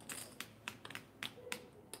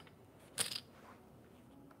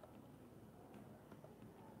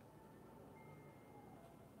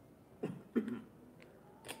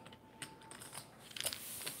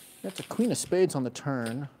 That's a queen of spades on the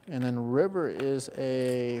turn, and then river is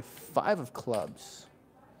a 5 of clubs.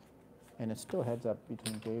 And it still heads up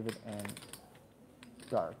between David and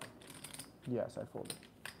Dark. Yes, I folded.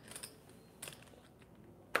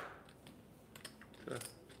 Sure.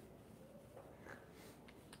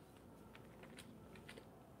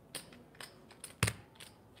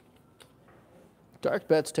 Dark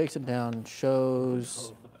bets, takes it down,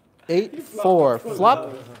 shows 8-4.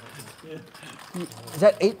 Flop. Is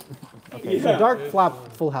that 8? Okay, so dark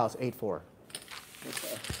flop full house, 8-4.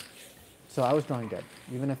 So I was drawing dead.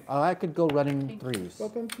 Even if I could go running threes.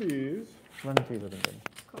 Button, please. Running threes would have been good.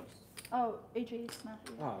 Of course. Oh, AJ is not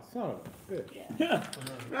here. Ah, son of a bitch. Yeah.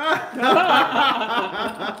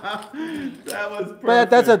 That was perfect. But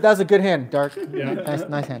that's a good hand, Dark. Yeah.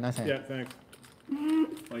 Nice hand, nice hand. Yeah, thanks.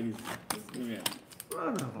 Oh, he's moving.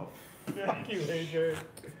 Thank you, AJ.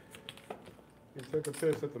 You took a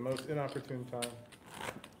piss at the most inopportune time.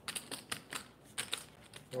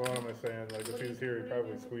 What am I saying? Like, if he was here, he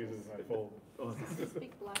probably squeezes and I fold. Oh,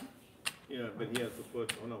 Big blind. yeah, but he has to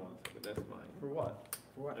put on one, but that's mine. For what?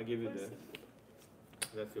 For what? I give you this.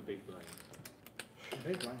 That's your big blind.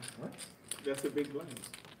 Big blind. What? That's your big blind.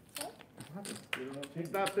 What? You don't know?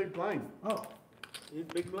 He's not big blind. Oh. He's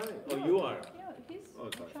big blind. Oh, you are. Yeah, he's Oh,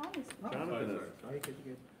 sorry. Sean is. Jonathan is. Sorry.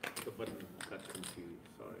 The button got confused.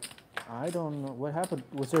 Sorry. I don't know what happened.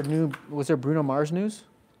 Was there Bruno Mars news?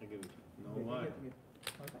 I give you. No, why?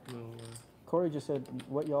 No. Corey just said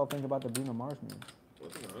what y'all think about the Bruno Mars news. I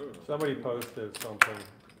don't know. Somebody posted something.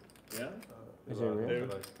 Yeah? Is it real?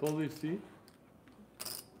 Policy.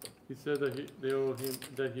 He said that they owe him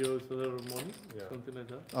that he owes a lot of money, Yeah. something like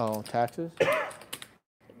that. Oh, taxes?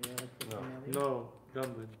 No. No,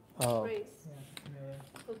 gambling. Oh. Race.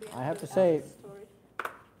 I have to say,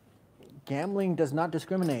 gambling does not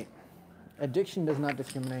discriminate. Addiction does not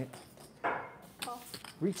discriminate.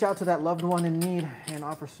 Reach out to that loved one in need and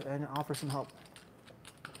offer some help.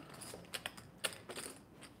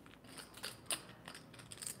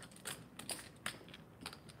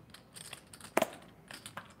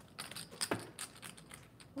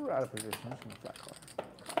 We're out of position. I'm just gonna flat call.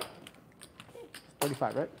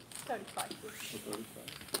 35, right? 35.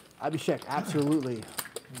 Abhishek, absolutely.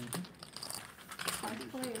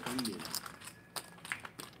 Five players.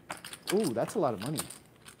 Ooh, that's a lot of money.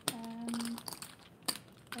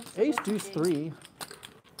 That's Ace, deuce, 3.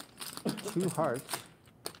 2 hearts.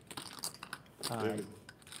 David,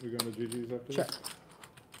 we going to GG's after Check. this?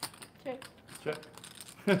 Check. Check.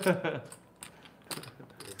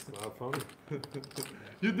 It's not funny.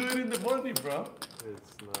 You do it in the morning, bro.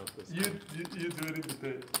 It's not the same. You do it in the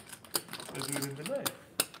day. I do it in the night.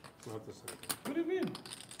 It's not the same. What do you mean?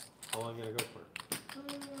 How long you gonna go for?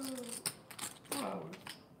 4 hours.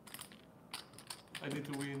 I need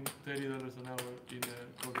to win $30 an hour in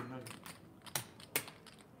a golden nugget.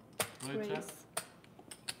 Right, chat?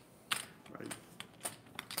 Race.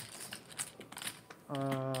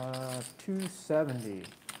 Right. 270.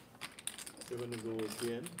 You're gonna go with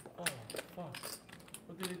the end? Oh, fuck.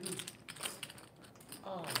 What did he do?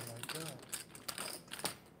 Oh my god.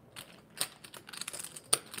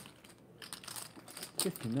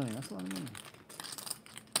 50 million, that's a lot of money.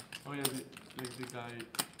 Oh yeah, the guy,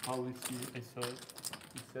 policy, I saw it.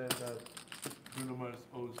 He said that Bruno Mars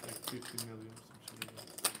owes like 50 million or something like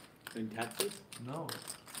that. In taxes? No.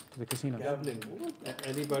 To the casino. Gambling.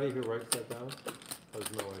 Anybody who writes that down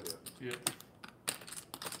has no idea. Yeah.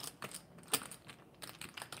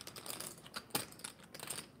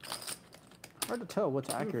 Hard to tell what's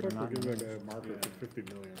accurate or not. Give like a market for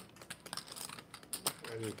 50 million.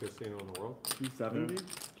 Any casino in the world? 270,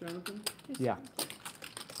 Jonathan? Yeah.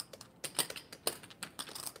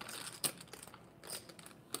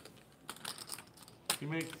 He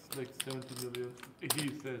makes like 70 million. He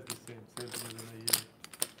says the same, 70 million a year.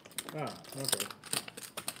 Ah, okay.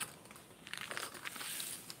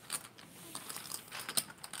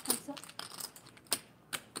 What's up?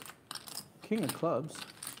 King of clubs.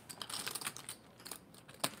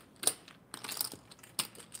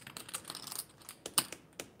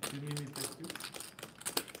 You mean he takes you?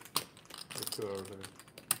 It's 2 hours ago.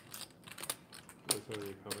 Is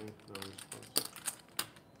already coming? No response.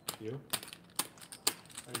 You?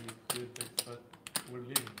 I did like, but we're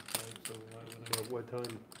leaving, right? So why would I? What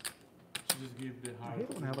time? She just give the I hard. hate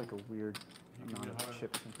when I have like a weird You give amount the of hard.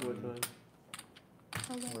 chips in What front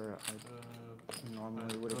of me, time? where I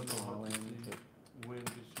normally would have gone in. But When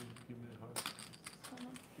did she give me the hard?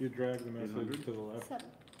 You drag the message 800? to the left. 7.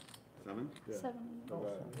 7? Yeah. 7. So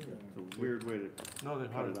that- It's a weird way to No, the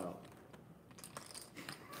cut hard. it out.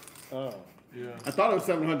 Oh. Yeah. I thought it was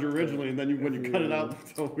 700 originally, and then when you cut it out,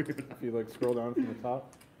 it's so weird. If you like scroll down from the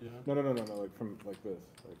top. Yeah. No, like from like this.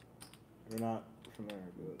 Like you're not from there.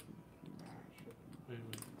 But, Wait.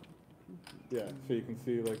 yeah, so you can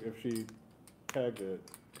see like if she tagged it,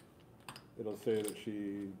 it'll say that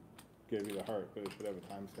she gave you the heart, but it should have a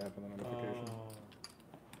timestamp on the notification. Oh.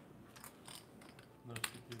 No,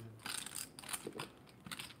 she didn't.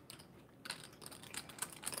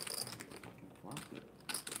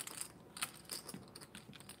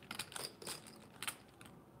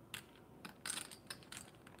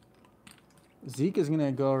 Zeke is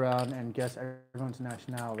gonna go around and guess everyone's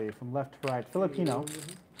nationality from left to right. Filipino.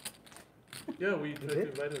 Yeah, we tried to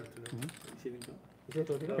invite her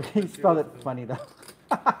to. He spelled it funny though.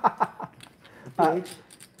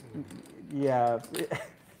 Yeah,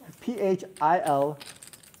 Philopeno.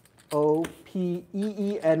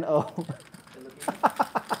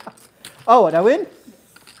 Oh, did I win?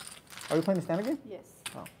 Are we playing the stand again? Yes.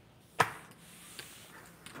 Oh.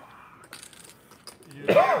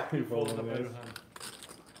 You fold the better hand.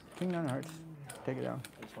 King 9 hearts. Take it down.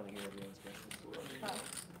 I just want to hear everyone's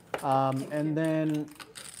guesses. And then,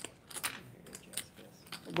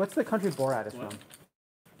 what's the country Borat is from?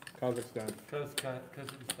 Kazakhstan.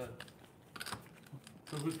 Kazakhstan.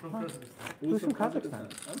 So who's from Kazakhstan? Who's from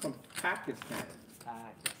Kazakhstan? I'm from Pakistan.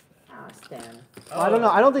 I don't know.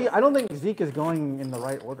 I don't think Zeke is going in the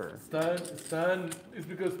right order. Stan is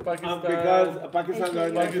because Pakistan. Because Pakistan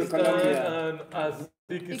is next to Colombia. And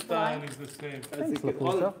Uzbekistan is the same. Thanks, La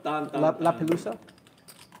Pelusa. La Pelusa.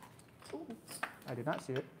 I did not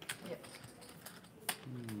see it.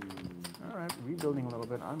 All right, rebuilding a little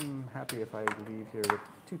bit. I'm happy if I leave here with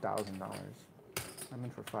 $2,000. I'm in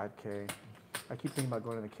for 5K. I keep thinking about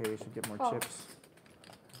going to the K to get more chips,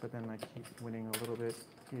 but then I keep winning a little bit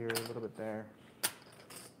here, a little bit there.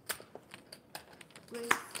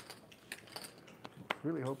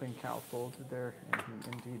 Really hoping Cal folded there, and he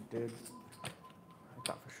indeed did. I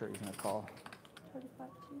thought for sure he was going to call. 35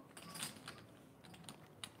 2.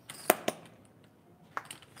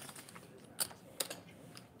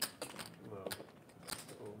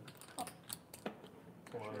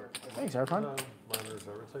 Thanks, Archon. Mine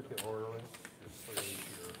reserve. It's like the orderly. It's like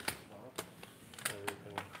easier.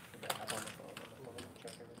 Everything.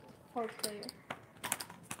 Four player.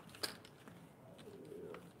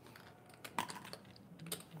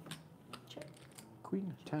 Check.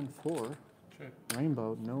 Queen 10-4. Check.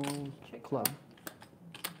 Rainbow, no Check. club.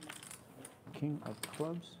 King of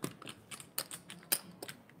clubs.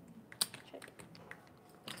 Check.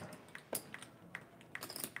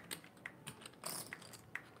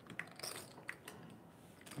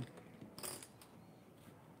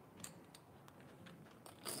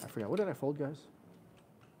 I forgot. What did I fold, guys?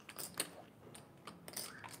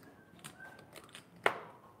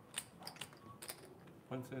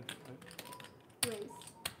 $1 cent. Right? Raise.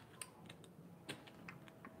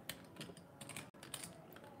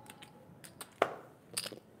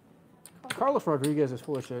 Carlos Rodriguez is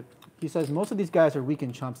full of shit. He says most of these guys are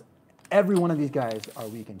weekend chumps Every one of these guys are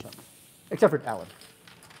weekend chumps, except for Alan.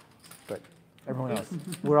 But everyone else,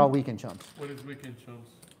 we're all weekend chumps. What is weekend chumps?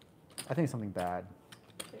 I think it's something bad.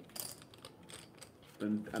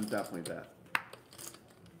 Then I'm definitely that.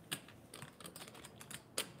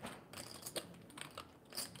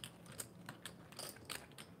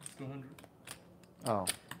 200. Oh.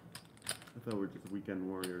 I thought we were just weekend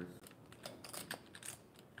warriors.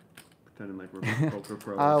 Pretending like we're poker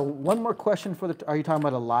pros. One more question for the. Are you talking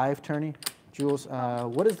about a live tourney, Jules?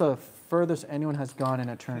 What is the furthest anyone has gone in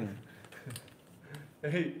a tourney?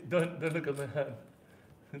 Hey, don't look at my hand.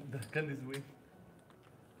 Can this win?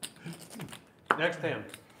 Next hand.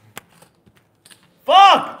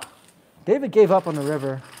 Fuck! David gave up on the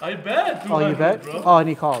river. I bet. Oh, you bet? Bro. Oh, and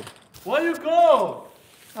he called. Why you call?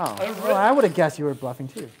 Oh, well, I would have guessed you were bluffing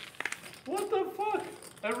too. What the fuck?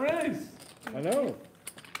 I raised. I know.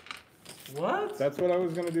 What? That's what I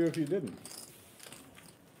was gonna do if you didn't.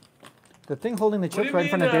 The thing holding the What do chips you right in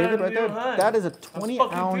front of mean I David had right there, your hand? that is a I'm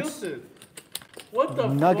 20-ounce tilted. What the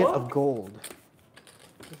nugget fuck? of gold.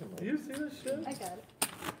 Do you see this shit? I got it.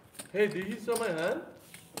 Hey, did you saw my hand?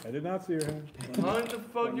 I did not see your hand. How in the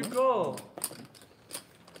fuck you call?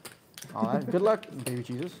 All right, good luck, baby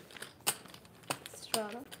Jesus.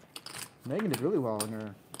 Strata. Megan did really well in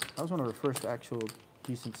her. That was one of her first actual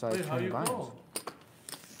decent sized Wait, how tourney you buys. call?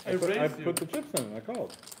 I put the chips in and I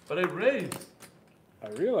called. But I raised. I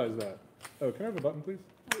realized that. Oh, can I have a button, please?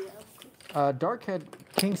 Dark had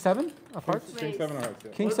King 7 of hearts. King 7 of hearts,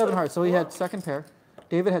 yeah. King 7 hearts. So he had second pair.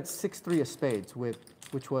 David had 6-3 of spades,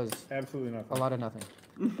 which was absolutely nothing. A lot of nothing.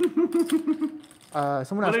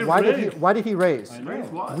 Someone But asked, I why did he raise? I know. Raise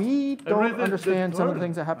what? We I don't raised the understand some of the turn.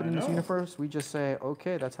 things that happen I in this know. universe. We just say,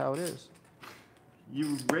 okay, that's how it is.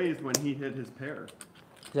 You raised when he hit his pair.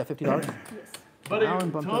 Is that $50? Yes. But Alan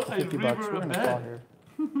bumped up to I $50. river We're a gonna bet. call here.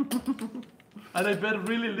 And I bet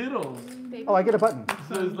really little. Oh, I get a button.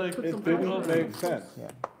 So it's like It didn't make sense. Yeah.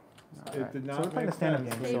 It did So we're not playing make a stand-up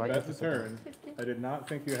sense game, when so you I bet get the to sit there. turn. I did not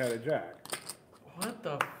think you had a jack. What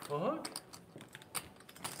the fuck?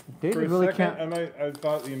 David For a really second, can't. I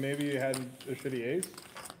thought you maybe you had a shitty ace,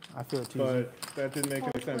 I feel it too. but that didn't make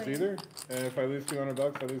any sense either. And if I lose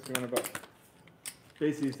 $200, I lose $200.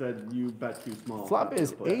 Basically said you bet too small. Flop not to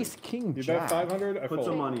is play. ace, king, You jack. bet 500, I Put fold.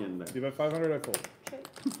 some money in there. You bet 500, I fold.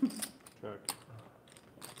 Check.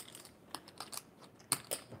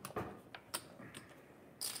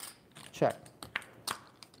 Check.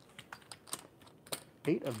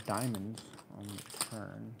 8 of diamonds on the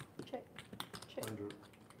turn. Check. Check.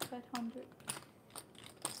 500.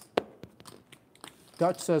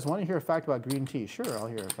 Dutch says, want to hear a fact about green tea? Sure, I'll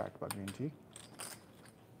hear a fact about green tea.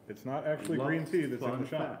 It's not actually Love green tea that's in fun the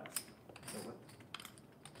shop. facts.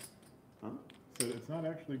 Huh? So it's not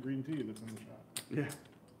actually green tea that's in the shop, Yeah.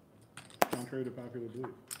 contrary to popular belief.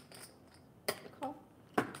 Call.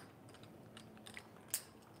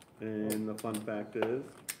 And the fun fact is,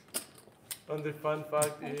 And the fun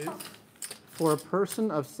fact is, For a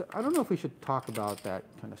person of, I don't know if we should talk about that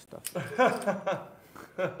kind of stuff.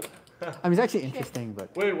 I mean, it's actually interesting, but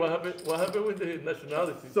wait, what happened? What happened with the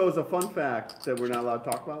nationality? so it's a fun fact that we're not allowed to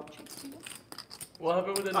talk about? What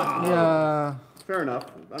happened with the nationality? yeah. Fair enough.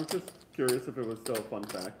 I'm just curious if it was still a fun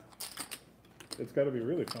fact. It's got to be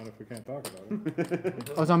really fun if we can't talk about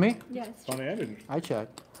it. Oh, it's on me? Yes. Fun and interesting. I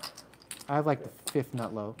checked. I have like the 5th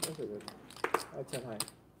nut low. That's a high.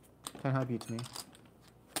 10 high beats me.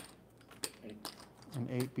 And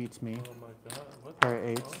 8 beats me. Oh my god, what Pair of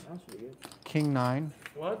the 8s. fuck? That's pretty good. King 9.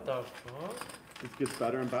 What the fuck? It gets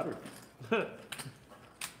better and better.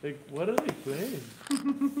 Like, what are they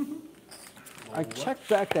playing? I checked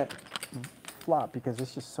back that flop because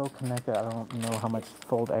it's just so connected. I don't know how much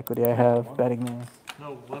fold equity I have betting there.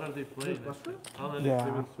 No, what are they playing? Alan Yeah. is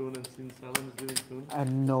leaving soon, and since Alan is leaving soon, I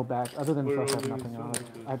had no back, other than We're flush, I all have nothing doing on. so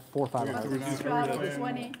good. I had 4 5 Are cards. we Strata playing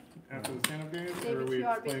 20. after the stand-up game, or are David, we you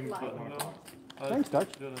are big playing blind. at 1 o'clock? Thanks, Dutch.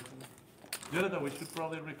 Jonathan, we should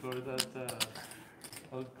probably record that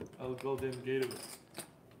Al Golden Gateway.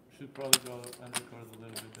 Should probably go and record a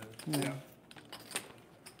little bit there. Yeah.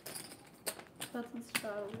 That's in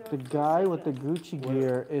Strata. We are The just guy like with the that. Gucci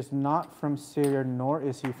gear is not from Syria, nor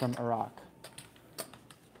is he from Iraq.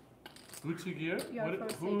 Gucci gear? You are What,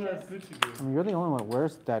 first who has HS. Gucci gear? I mean, you're the only one that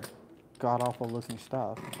wears that god-awful looking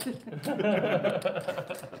stuff.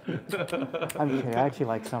 I'm kidding. I actually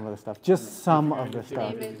like some of the stuff. Just some of the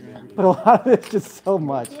stuff. David. But a lot of it's just so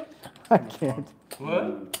much. I can't.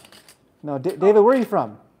 What? No, David, where are you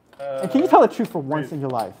from? And can you tell the truth for once in your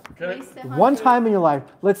life? Raise the One 100. time in your life.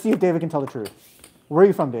 Let's see if David can tell the truth. Where are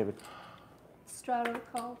you from, David? Strata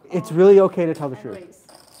call. It's really okay to tell the and truth. raise.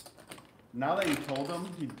 Now that you told him,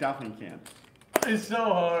 he definitely can't. It's so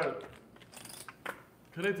hard.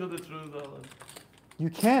 Can I tell the truth, Alan? You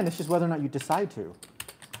can, it's just whether or not you decide to.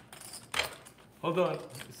 Hold on,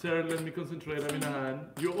 Sarah, let me concentrate. I'm in a hand.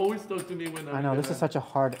 You always talk to me when I'm I know, in a this is hand. such a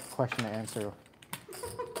hard question to answer.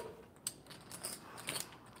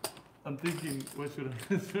 I'm thinking, what should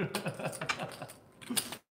I answer?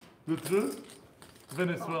 The truth?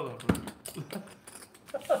 Venezuela, bro.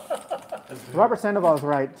 Robert Sandoval is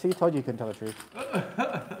right. See, he told you you couldn't tell the truth.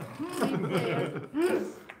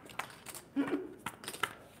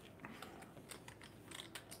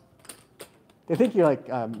 They think you're like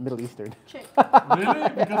Middle Eastern. Check. Really?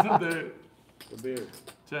 Because of the beard.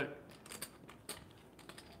 Check.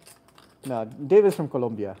 No, David's from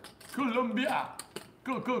Colombia. Colombia.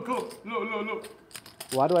 Go. Lo.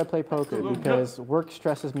 Why do I play poker? Colombia. Because work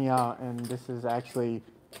stresses me out, and this is actually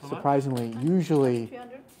How much? surprisingly, usually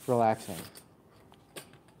 300. relaxing.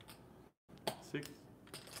 6.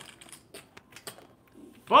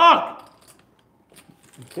 Fuck!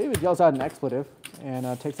 David yells out an expletive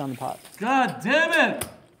and takes on the pot. God damn it!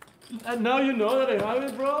 And now you know that I have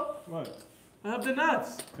it, bro? What? I have the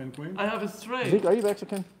nuts. 10 queen? I have a straight. Zeke, are you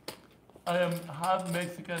Mexican? I am half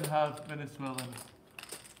Mexican, half Venezuelan.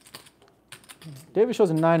 David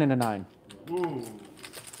shows a 9 and a 9. Ooh.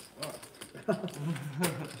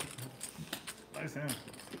 Nice hand.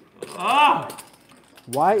 Ah!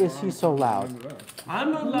 Why is he so loud?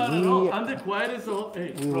 I'm not loud at all. I'm the quietest of.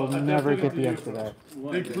 Hey, We bro, will I'm never talking get to the you, answer to bro. that.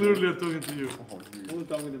 They clearly are talking to you. Who's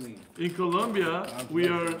talking to me? In Colombia, we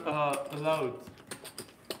are loud.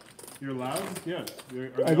 You're loud? Yes.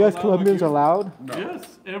 I guess Colombians are loud.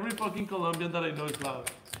 Yes, every fucking Colombian that I know is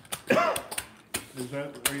loud.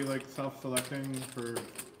 Are you like self-selecting for?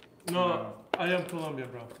 No, I am Colombian,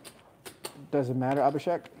 bro. Does it matter,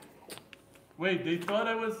 Abhishek? Wait, they thought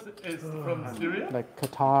I was from Syria? Like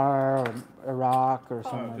Qatar or Iraq or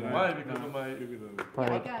something like that. Why? Because of my.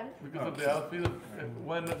 Probably. Because of the outfit,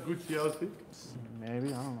 one Gucci outfit.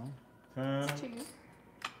 Maybe, I don't know. It's 2.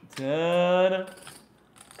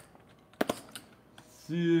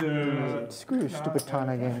 10. Screw your stupid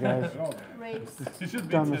Tana game, guys. Raise. You should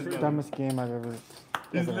be Dumbest game I've ever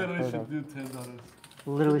literally heard should of. do $10.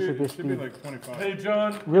 Literally should just Should be like 25. Hey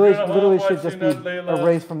John, Really, you're gonna literally watch should just be Not Layla.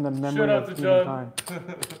 erased from the Shout memory out of to human John. time.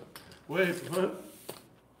 Wait, what?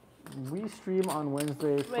 We stream on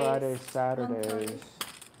Wednesday, Friday, Saturdays.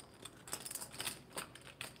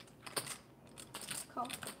 Call.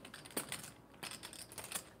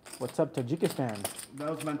 What's up, Tajikistan? That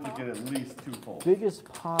was meant to get at least 2 folds. Biggest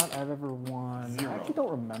pot I've ever won. I actually don't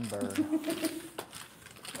remember.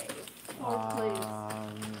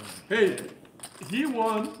 Hey, he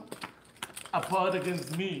won a pot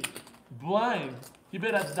against me, blind. He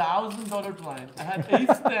bet $1,000 blind. I had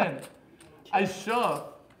ace 10. I shoved.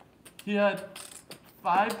 He had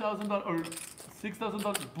 $5,000 or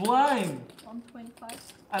 $6,000 blind. 125.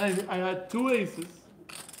 And I had 2 aces,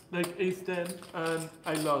 like ace 10, and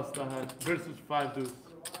I lost the hand versus 5 deuce.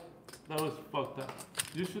 That was fucked up.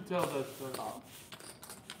 You should tell that story.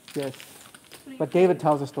 Yes. But David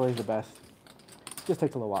tells the stories the best. Just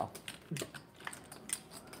takes a little while.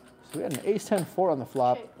 So we had an ace 10 4 on the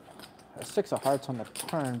flop, a 6 of hearts on the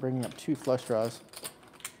turn, bringing up 2 flush draws.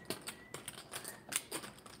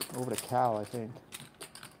 Over to Cal, I think.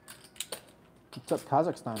 What's up,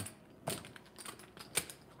 Kazakhstan?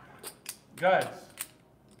 Guys,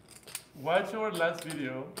 watch our last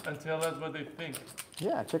video and tell us what they think.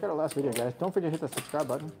 Yeah, check out our last video, guys. Don't forget to hit the subscribe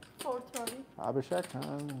button. 430. Abhishek,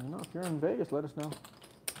 if you're in Vegas, let us know.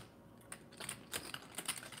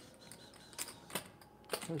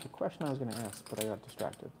 There's a question I was going to ask, but I got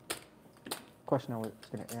distracted. Question I was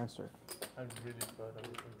going to answer. I really thought I was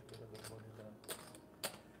going to get the money down.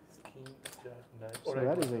 King, Jack, Knight. So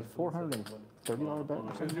that is a $430 bet or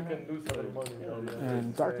Because something? you can lose a lot of money.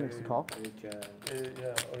 And Dark needs to call. Yeah, or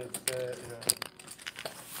it's,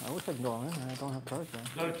 yeah. I wish I could go in. I don't have cards there.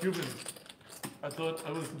 Dark Cuban. I thought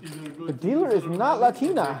I was either good. The dealer is not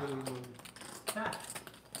Latina.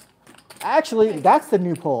 Actually, that's the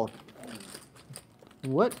new poll.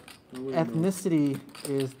 What ethnicity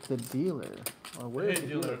is the dealer? Or where is Hey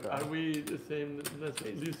the dealer, dealer are from? we the same? Do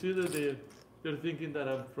you see that they're thinking that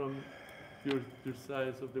I'm from your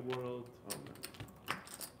size of the world?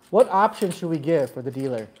 What option should we give for the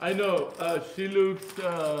dealer? I know. She looks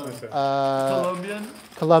Colombian.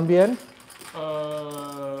 Colombian.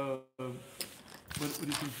 What do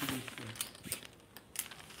you think she looks?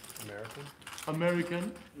 American?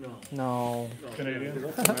 American? No. Canadian? She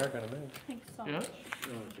looks American to me. I think so. Yeah.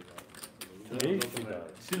 To me, she does.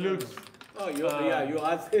 She looks. Oh, you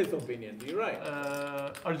asked his opinion. You're right.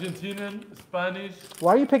 Argentinian, Spanish.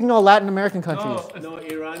 Why are you picking all Latin American countries? No,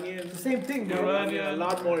 Iranian. Same thing, bro. A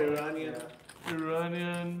lot more Iranian.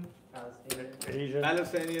 Iranian. Asian.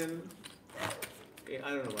 Palestinian. I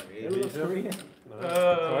don't know what it is. Korean.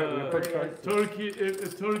 Turkey.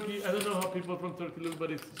 Turkey. I don't know how people from Turkey look,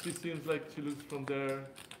 but she seems like she looks from there.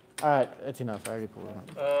 All right, that's enough. I already pulled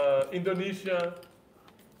it up. Indonesia.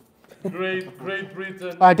 Great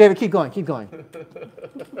Britain. All right, David, keep going.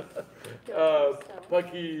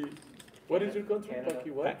 What is your country?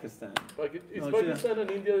 Paki what? Pakistan. Is Pakistan and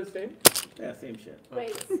India the same? Yeah, same shit.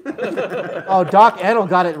 Race. Oh, Doc Edel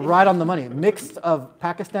got it right on the money. Mixed of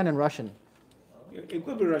Pakistan and Russian. It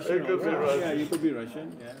could be Russian. It could be Russian. Yeah, you could be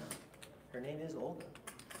Russian. Yeah. Her name is Olga.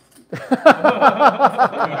 That's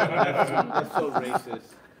so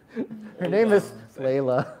racist. Her name is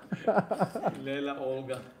Layla. Leila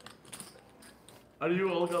Olga. Are you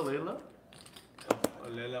Olga Leila?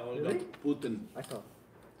 Leila Olga Putin. I thought.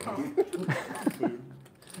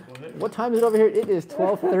 What time is it over here? It is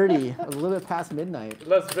 12:30. A little bit past midnight.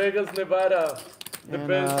 Las Vegas, Nevada. The And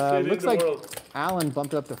best city looks in the like world. Alan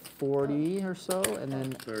bumped it up to 40 or so, and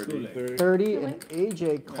then 30. and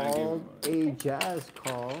AJ called, a Jazz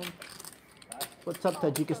called. What's up,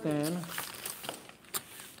 Tajikistan?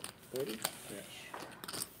 30?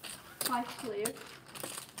 5 clear.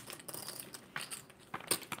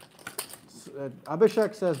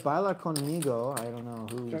 Abhishek says, baila conmigo. I don't know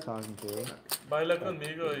who he's talking to. Baila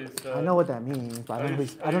conmigo is. I know what that means, but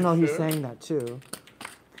I don't know who's saying that too.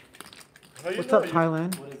 How you What's know up, you-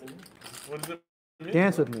 Thailand? What does it mean?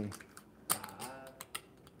 Dance with me.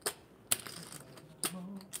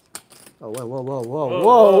 Oh,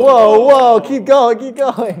 whoa. Keep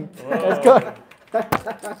going. Let's go.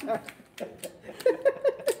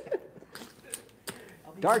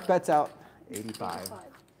 Dark bets out 85.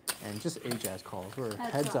 And just A-Jazz calls. We're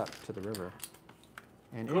heads up to the river.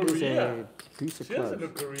 And it is a deuce of She doesn't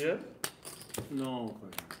clubs. look Korean. No.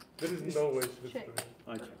 There is no way she looks Check. Korean.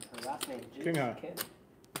 I check. Her last name is King High. Kim.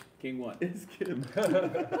 King what? It's Kim.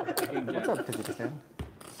 King What's Jack. up, Tajikistan?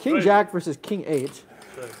 King Jack versus King 8.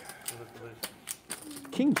 Sorry.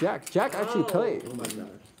 King Jack. Jack actually played. Oh my God.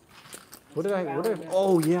 What did I?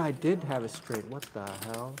 Oh yeah, I did have a straight. What the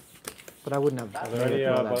hell? But I wouldn't have. Are there any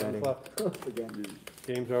throw that buttons betting. left?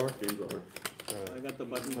 Game's over? Game's over. I got the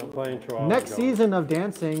button. I'm playing Chihuahua. Next going. season of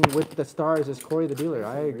Dancing with the Stars is Corey the Dealer.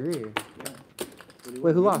 I agree.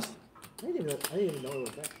 Wait, who lost? I didn't even know it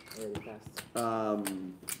was that already passed.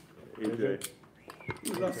 AJ.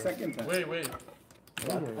 You lost second time. Wait.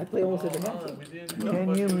 I play almost every match. We didn't do Can you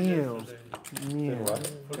buttons mew? yesterday Mew. For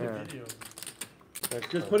the There. video.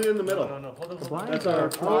 Just put it in the middle. No. Hold The on. blind That's are our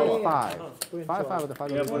 5-5. Wait, 5-5 with the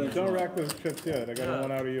 5 Yeah, over. but Don't rack those chips yet. I got Yeah.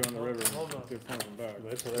 one out of you on the river. Hold on. Just coming back.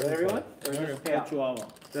 Everyone? Or just pay out? Chihuahua.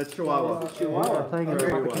 That's Chihuahua. We're playing in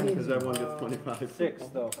Everyone, Tropicana. because everyone gets 25. 6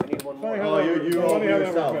 though. I need one Funny more. how Oh, that- you funny how that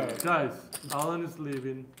yourself. worked out. Guys, Alan is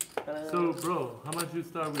leaving. So, bro, how much you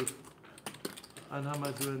start with? And how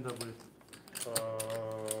much you end up with?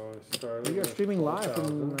 We are streaming live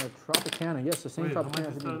from Tropicana. Yes, the same Wait, how much Tropicana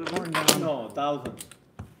is has been that? torn down No, 1,000.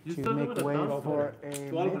 You to started make with way 1,000? for a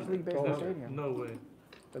Major League Baseball stadium. No way.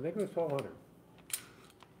 I think it was 1,200.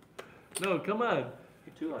 No, come on.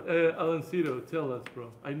 200. Alancito, tell us,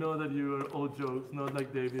 bro. I know that you are all jokes, not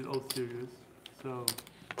like David, all serious. So,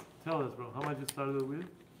 tell us, bro, how much you started with?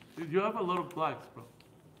 You have a lot of blacks, bro.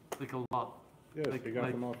 Like a lot. Yes, Like- you got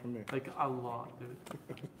like- them all from me. Like a lot, dude.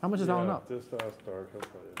 How much is Alan up? Just ask Dark, he'll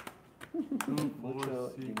tell you. 2,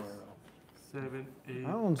 4, 6, 7, 8.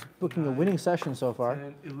 Alan's booking a winning session so far.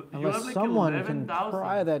 10, you Unless have like someone can 11,000.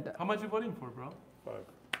 pry that. How much you voting for, bro?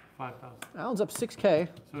 5,000. Alan's up 6K.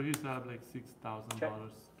 So he's up like $6,000. Check.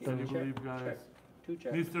 Can you Check. believe, guys? Check. 2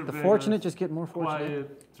 checks. Mr. The Vegas, fortunate just get more fortunate.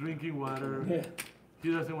 quiet, drinking water. Yeah.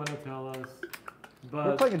 He doesn't want to tell us. But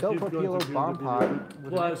We're playing a Del he's going Portillo to do bomb the pot video. with an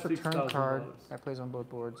Plus extra turn $6,000. card that plays on both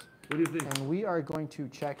boards. What do you think? And we are going to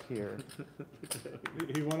check here.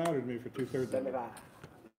 He one outed me for 2/3 of it. 75.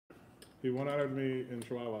 He one outed me in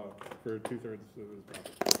Chihuahua for 2/3 of his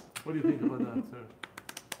profit. What do you think about that, sir?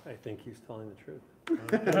 I think he's telling the truth.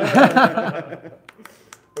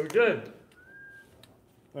 We're good.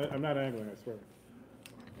 I'm not angling, I swear.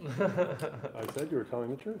 I said you were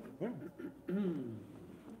telling the truth. Yeah.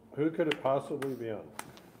 Who could it possibly be on?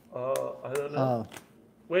 I don't know. Oh,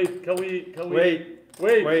 Wait, can we? Wait.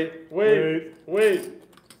 Wait.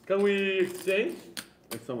 Can we exchange?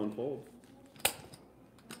 If someone folds.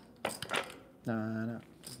 no.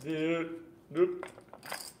 Dude, nope.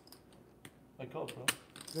 I called, bro.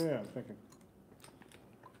 Yeah, I'm thinking.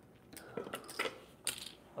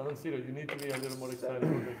 Alancito, you need to be a little more excited for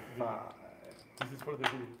the video. This is for the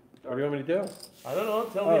video. What do you want me to do? I don't know.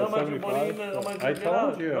 Tell me how much you 75? money and how much I you get told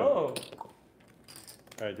out. you. No, All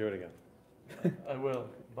right, do it again. I will.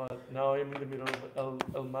 But Now I'm in the middle of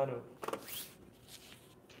El Mano.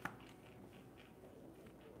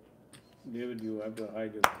 David, you have to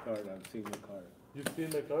hide your card. I've seen your card. You've seen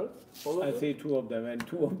my cards? All of I them? see 2 of them, and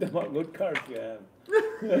 2 of them are good cards you have.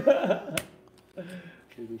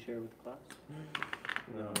 Should we share with the class?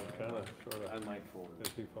 No, kind of, sort of. I might fold.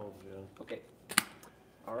 If he folds, yeah. Okay.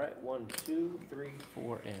 All right, 1, 2, 3,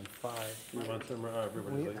 4, and 5. You want some,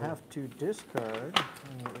 everybody's We leaving? have to discard.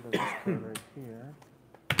 Let me get rid of this card right here.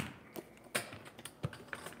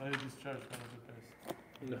 I discharge one of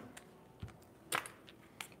the guys.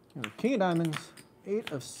 No. King of diamonds,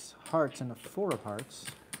 8 of hearts, and a 4 of hearts.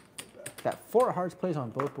 That 4 of hearts plays on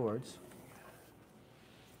both boards.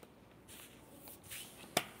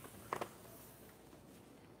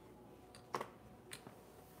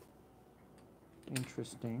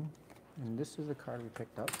 Interesting. And this is the card we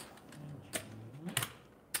picked up.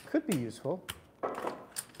 Could be useful.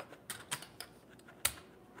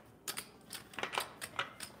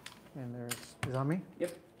 And there's, is it on me?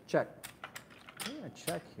 Yep. Check. I'm gonna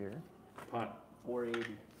check here. Pot.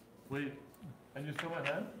 480. Wait, and you saw my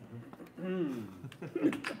hand?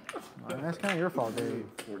 Well, that's kind of your fault, Dave.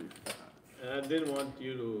 45. And I didn't want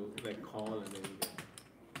you to like call and then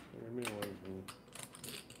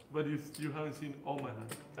But you haven't seen all my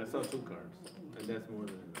hands. I saw 2 cards, and that's more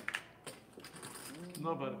than enough.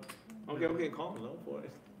 No, but. Okay, call, no, for it.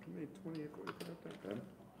 28, 45,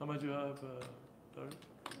 How much you have, Doug?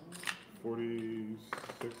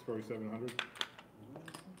 46, 4700.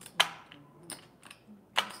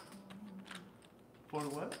 For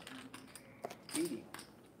what? 80.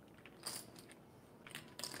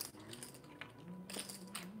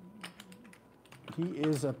 He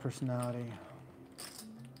is a personality.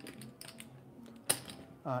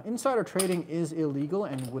 Insider trading is illegal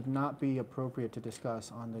and would not be appropriate to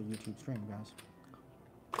discuss on the YouTube stream, guys.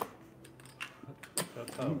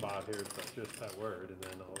 That's how Bob hears just that word, and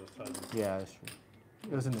then all of a sudden. Yeah, that's true.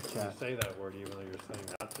 It was in the chat. You say that word even though you're saying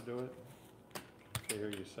not to do it. They hear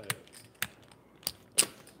you say it.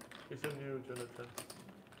 It's a new Jonathan.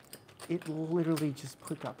 It literally just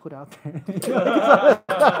got put out there.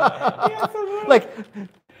 Like,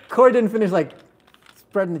 Corey didn't finish like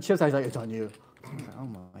spreading the chips. I was like, it's on you. I was like, oh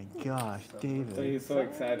my gosh, David. So he's so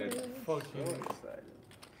excited. Fuck you. Excited.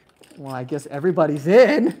 Well, I guess everybody's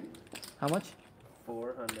in. How much?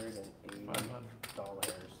 $480.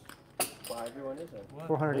 Well, everyone is in.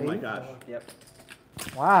 480. Oh my gosh. Yep.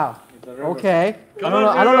 Wow. It's a river. Okay. Come I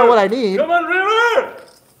on, don't know River. what I need. Come on, River!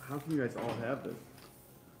 How can you guys all have this?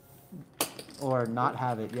 Or not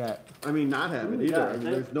have it yet. I mean, not have it either. Yeah, I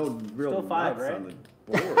mean, there's no real still 5, nuts right? on the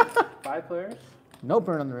board. 5 players? No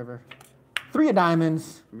burn on the river. 3 of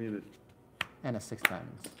diamonds I mean, and a 6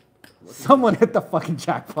 diamonds. Someone hit the fucking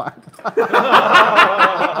jackpot.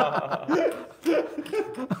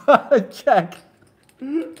 Check.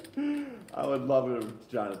 I would love it if it's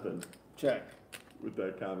Jonathan Check. with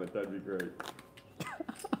that comment. That'd be great.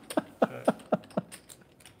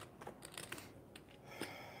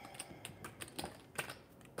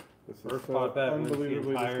 This is First so pot bet wins the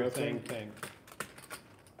unbelievably entire disgusting. thing.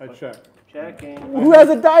 I check. Checking. Who has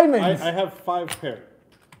a diamond? I have 5 pair.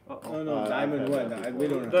 No, no, diamond win. We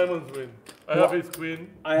don't have. Diamonds win. I have ace queen.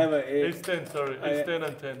 I have an Ace ace. 10, sorry. Ace 10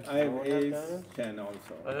 and 10. I have Someone have ace diamonds? 10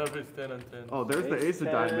 also. I have ace 10 and 10. Oh, there's the Ace ace of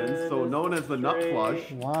diamonds, 10 so is known as the nut straight.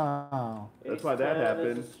 flush. Wow. That's why that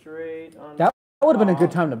happened. Straight on That would have been a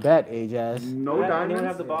good time to bet, Ajaz. No Anyone have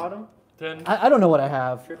diamonds? the bottom? 10. I don't know what I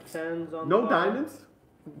have. Trip 10s on No the bottom. diamonds?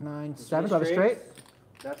 9, Three 7, do I have a straight?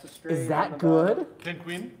 That's a straight. Is on that the good? bottom. 10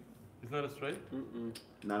 queen. Is not a straight.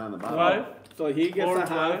 Not on the bottom. 5. So he gets 4, a half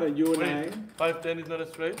 5. and you and Wait, 5, 10 is not a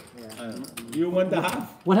straight. You want the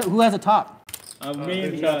half? Who has a top? Me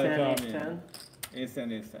and Ace Charlie. 10, ace Charlie. 10. Ace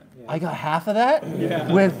 10, ace 10. I got half of that?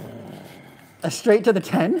 Yeah. With a straight to the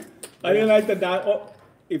 10? I didn't like the diamond. Oh,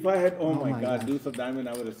 if I had, oh, my my God, gosh. deuce of diamond,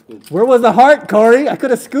 I would have scooped. Where was the heart, Corey? I could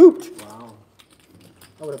have scooped. Wow.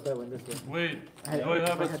 I would have bet when this was. Wait, do I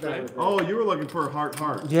have a straight? Oh, you were looking for a heart.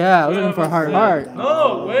 Yeah, I was looking for a heart.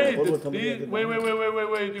 No, wait. What was It's somebody these. that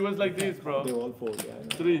Wait. It was like this, bro. They all fold,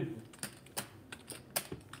 yeah. 3.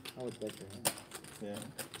 I would bet your hand. Yeah.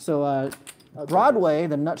 So Broadway,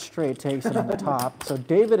 the nut straight takes it on the top. So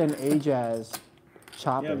David and Ajaz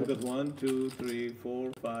chop Yeah, it. because 1, 2, 3,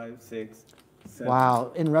 4, 5, 6, 7.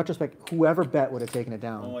 Wow. In retrospect, whoever bet would have taken it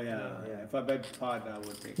down. Oh, yeah. If I bet pot, I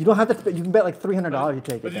would take You don't have to. You can bet like $300 you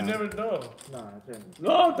take But it you down. never know. No, I didn't.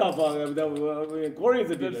 No, Tapa. Corey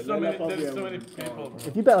is a dealer. There's so many people.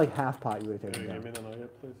 If you bet like half pot, you would have Can taken you it give down. me the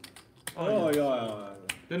nugget, please? Oh, yeah.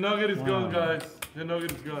 The nugget is gone, guys. The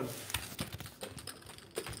nugget is gone.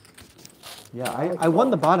 Yeah, I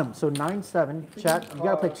won the bottom. So 9-7. Chat, you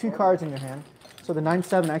gotta play 2 cards in your hand. So the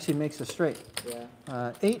 9-7 actually makes a straight.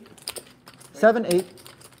 Yeah. 8, 7, 8.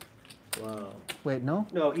 Wow. Wait, no?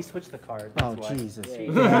 No, he switched the card. Oh, that's why. Jesus.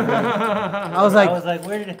 Yeah. I was like,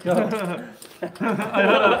 where did it go?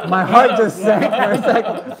 my heart just sank for a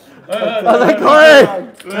second. I was like, Corey!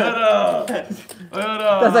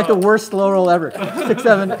 That's like the worst slow roll ever. 6,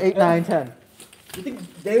 7, 8, 9, 10. You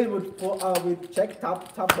think David would check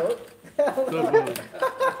top board?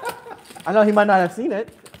 I know he might not have seen it.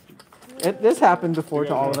 This happened before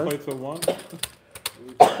to all of us. Play till 1?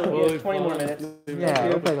 Yeah, 20 more minutes. Yeah,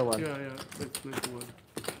 we'll play the 1. Yeah, let's play the 1.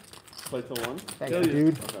 Play till 1? Thanks,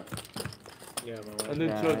 dude. Yeah, And then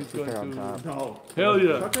Yeah, Chuck I is see going fair on to. top. No. Hell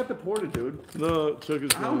yeah. Chuck got deported, dude. No, Chuck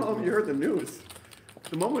is. I don't know if you heard the news.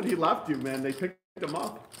 The moment he left you, man, they picked him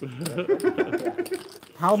up.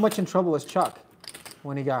 How much in trouble was Chuck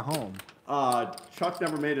when he got home? Chuck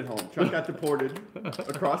never made it home. Chuck got deported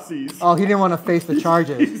across seas. Oh, he didn't want to face the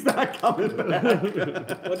charges. He's not coming back.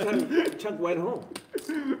 What time Chuck went home?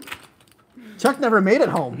 Chuck never made it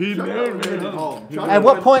home. He Chuck never made it home. Chuck At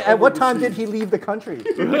what went point? At over what the time did seas. he leave the country? At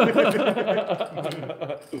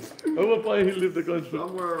what point he left the country?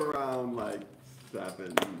 Somewhere around like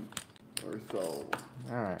 7 or so.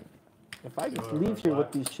 All right. If I just leave here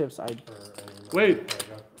with these chips, I'd Wait.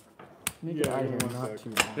 make it out of here not too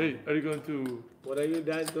long. Hey, are you going to? What are you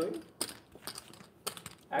guys doing?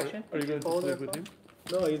 Action? Are you going to play with him?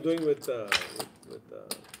 No, he's doing with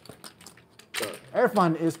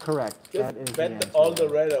Erfan is correct. That is just the bet answer. all the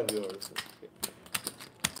red of yours.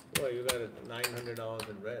 Well, you got $900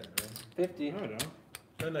 in red, right? 50. No, I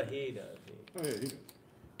don't. No, he does. Oh, yeah, he did.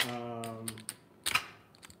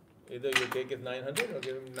 Either you take his 900 or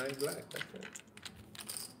give him 9 black. That's it.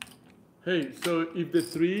 Hey, so if the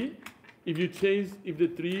 3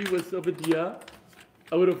 was over there,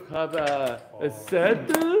 I would have had a set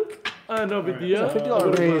and over there. So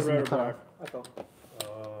 $50 raise in the cutoff.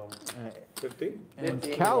 50? And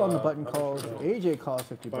Cal on the button calls. AJ calls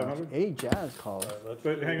 50 bucks. 500? A Jazz calls.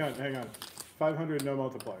 But hang on. 500, no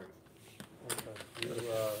multipliers. You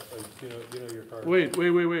know your cards. Wait,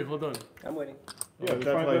 hold on. I'm waiting. Yeah, that's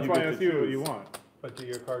that's why why you I get to asked you what choose. you want. But do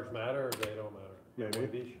your cards matter or they don't matter? Yeah, One they-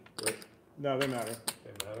 of each? No, they matter.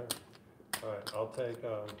 They matter? Alright, I'll take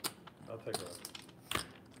red.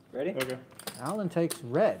 Ready? Okay. Alan takes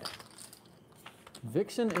red.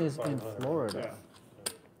 Vixen is in 500. Florida. Yeah.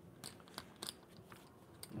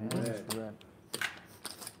 And it's red.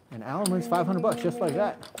 And Alan wins 500 bucks just like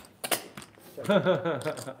that.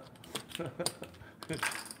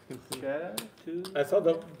 I saw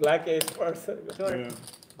the black ace first. Yeah.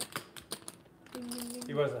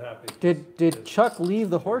 He wasn't happy. Did Chuck leave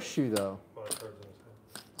the horseshoe though?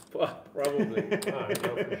 Probably. I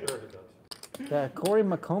know for sure he does. That Corey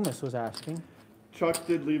McComas was asking. Chuck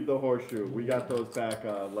did leave the horseshoe. We got those back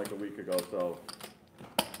like a week ago, so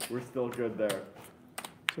we're still good there.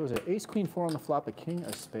 So it was an ace queen 4 on the flop, a king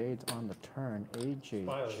of spades on the turn. AJ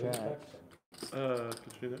Smiley, who's check. next?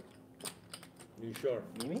 Katrina. You sure?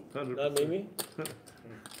 Mimi? 100%. Not Mimi?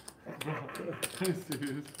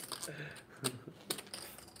 Serious.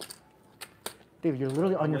 David, you're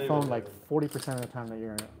literally on your phone like 40% of the time that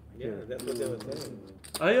you're in it. Yeah, that's what they were saying.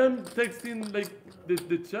 I am texting like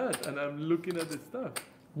the chat and I'm looking at the stuff.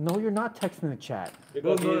 No, you're not texting the chat.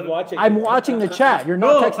 Because he's watching. I'm watching the chat. You're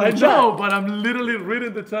not No, texting I the chat. know, but I'm literally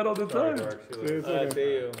reading the chat all the Sorry, time. Dark. See you later. I see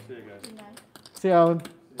you. See you guys. See, Alan.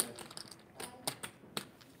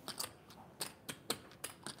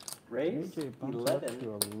 Raise? AJ bumps up 11. to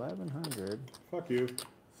 1100. Fuck you.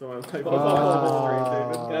 So I'm like,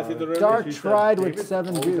 oh, Can I see the red? Dark She said tried with David's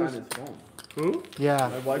 7 always on deuce. his phone. Who? Yeah.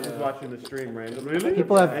 My wife was watching the stream randomly. Really?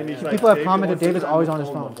 People have And he's people have David commented wants to David's be always on his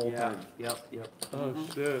the phone. whole time. Yep. Oh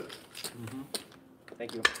shit.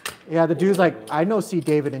 Thank you. Yeah, the dude's like, I know see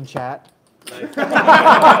David in chat. Chat will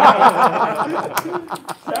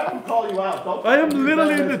call you out. Don't I am use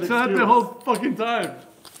literally that in as the an chat the excuse. whole fucking time.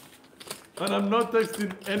 And I'm not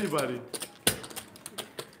texting anybody.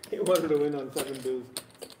 He wanted to win on 7 deuce.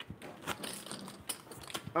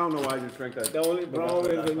 I don't know why I just drank that. The only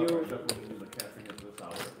problem is when you're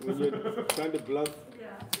you trying to bluff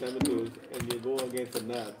 7 deuce and you go against a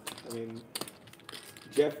nut. I mean,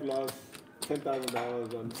 Jeff lost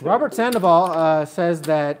 $10,000 on. Robert Sandoval says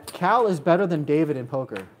that Cal is better than David in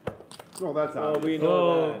poker. No, that's Oh, obvious. we know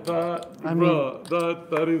Oh, that. that, bro,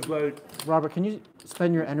 that is like. Robert, can you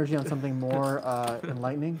spend your energy on something more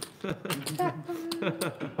enlightening?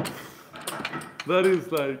 That is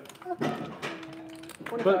like.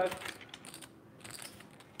 25.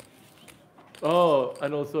 Oh,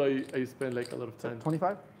 and also I spend like a lot of time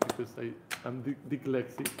 25? because I'm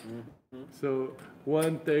dyslexic. So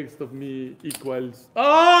one text of me equals.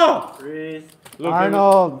 Oh! Freeze.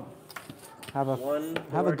 Arnold, have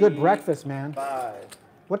a good breakfast, man. 5.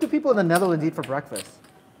 What do people in the Netherlands eat for breakfast?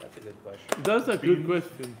 That's a good question. That's a good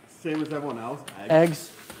question. Same as everyone else.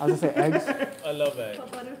 Eggs. I was gonna say eggs. I love eggs.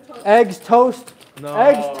 Eggs, toast. No.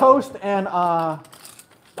 Eggs, toast, and a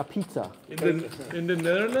pizza. In the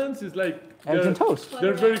Netherlands, it's like Eggs and toast.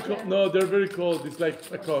 They're very cold. No, they're very cold. It's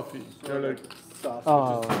like a coffee. They're like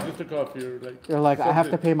Oh. just a coffee or like. You're like, I have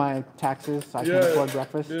to pay my taxes, so I can afford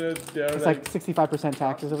breakfast. Yeah, they are It's like 65%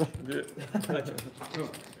 taxes of it.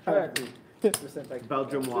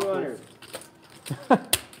 Belgium waffles.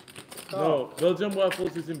 No, Belgium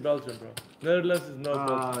waffles is in Belgium, bro. Netherlands is not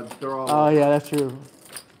Belgium. They're all. Oh yeah, that's true.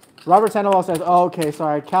 Robert Sandoval says, "Oh, okay,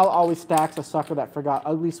 sorry. Cal always stacks a sucker that forgot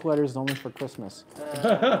ugly sweaters only for Christmas."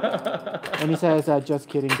 And he says, "Just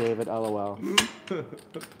kidding, David. LOL."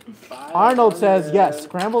 Arnold says, "Yes,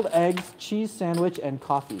 scrambled eggs, cheese sandwich, and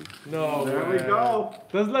coffee." No, There we go.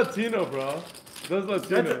 That's Latino, bro. That's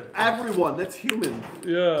Latino. That's everyone. That's human.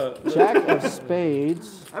 Yeah. Jack of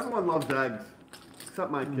spades. Everyone loves eggs,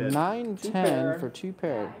 except my kid. 9, 10 for 2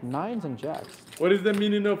 pair. 9s and jacks. What is the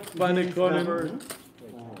meaning of paneconen?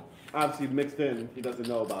 Obviously mixed in. He doesn't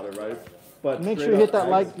know about it, right? But Make straight sure you hit up that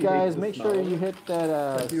eggs, like, he hates guys. the Make smell. sure you hit that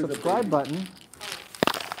Like he was a subscribe baby. button.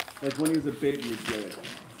 Like when he was a baby, you'd get it.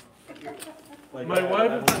 Like, My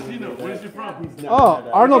wife is Latino. Where is she from? Oh,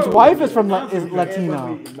 Arnold's wife is from is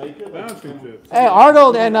Latino. Hey,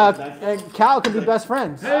 Arnold and Cal can be best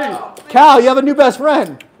friends. Hey, Cal, you have a new best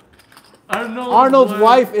friend. Arnold's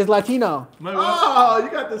wife is Latino. My wife. Oh, you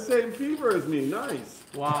got the same fever as me. Nice.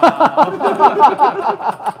 Wow.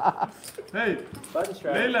 Hey,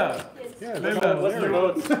 Leila. Yeah, Leila, what's the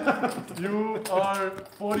votes? you are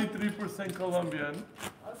 43% Colombian,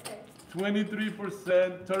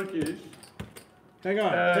 23% Turkish, Hang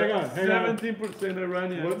on, hang on. 17%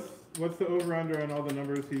 Iranian. What's the over-under on all the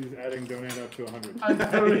numbers he's adding donate up to 100? And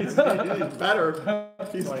Korean. He's better.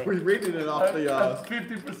 He's reading it off the.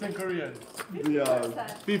 50% Korean.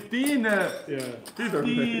 15. Yeah.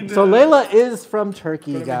 15. So Layla is from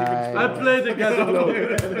Turkey, guys. I played the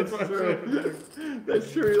Gazzolo. That's true.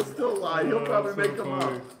 That's true. He'll still lie. He'll probably make them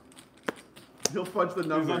up. He'll fudge the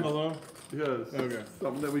numbers. He's on the low? Yes. Okay.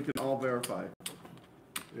 Something that we can all verify.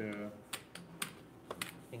 Yeah.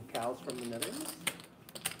 And Cal's from the Netherlands?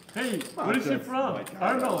 Hey, where is she from?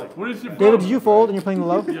 Arnold, where is she from? David, did you fold and you're playing the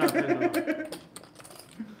low? Yeah, I played the low.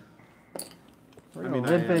 We're gonna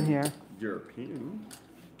limp in here. European.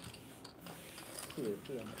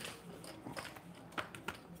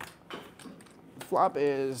 Flop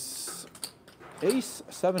is ace,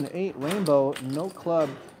 7, 8, rainbow, no club,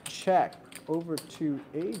 check. Over to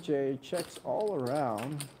AJ, checks all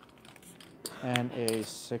around. And a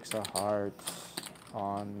 6 of hearts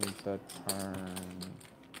on the turn.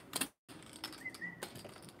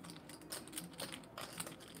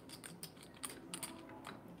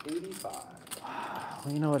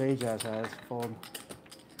 Well, you know what Ajaz has, fold.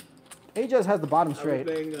 Ajaz has the bottom straight.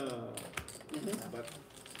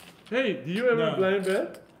 Hey, do you ever blind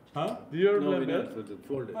bet? Huh? Do you ever No, we blind not. bet? So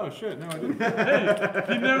folded. Oh shit, no I didn't.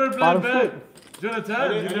 Hey, he never Bottom blind bet. Jonathan, I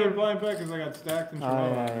you didn't never. blind back because I got stacked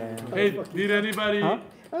and Hey, did anybody? Huh?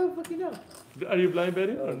 Oh, fucking no. Are you blind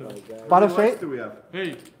betting or no? Bottom How many likes straight? do we have?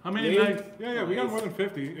 Hey, how many likes? Yeah, we got more than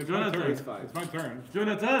 50. It's my Jonathan. turn. It's fine. It's my turn.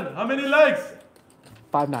 Jonathan, how many likes?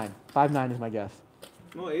 5-9. 5-9 is my guess.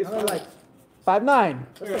 No, ace I like 5-9.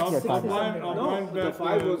 Okay, I'll blind No, bet the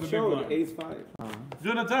 5 the was big showed, blind. ace 5. I will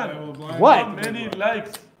Jonathan, blind What? how many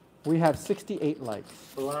likes? We have 68 likes.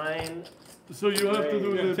 blind. So you have to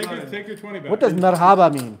do Yeah, the take your 20 back. What does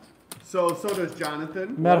merhaba mean? So does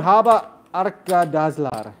Jonathan. Merhaba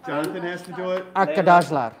arkadaşlar. Jonathan has to do it.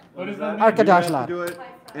 Arkadaşlar. What is that? You have to Arkadaşlar. do it.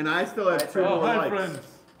 And I still have 2 Oh, more hi likes. friends.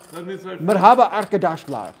 That means hi friends. Merhaba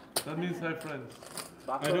arkadaşlar. That means hi friends.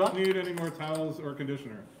 I don't need any more towels or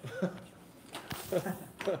conditioner.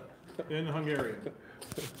 In Hungary.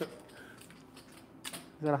 Is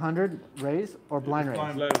that 100 raise or blind raise?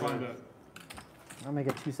 Blind bet. I'll make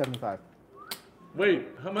it 275. Wait,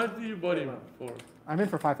 how much do you bought him for? I'm in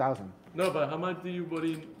for 5,000. No, but how much did you bought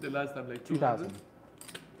him the last time? Like 200? 2,000.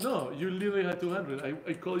 No, you literally had 200.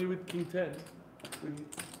 I called you with King 10.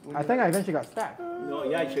 I think I eventually got stacked. No,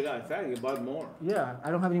 yeah, you got that. You bought more. Yeah, I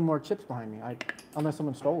don't have any more chips behind me. Unless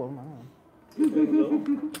someone stole them. I don't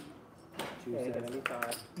know.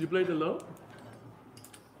 275. You played the low?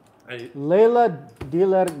 Layla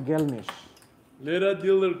Dealer Gelmish. Leila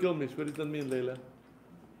dealer Gilmish. What does that mean, Leila?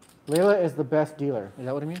 Layla is the best dealer. Is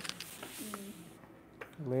that what it means?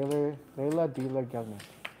 Layla Dealer Gelmish.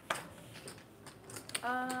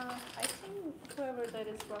 I think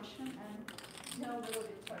Russian and know a little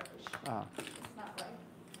bit Turkish. Ah. It's not right.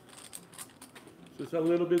 So it's a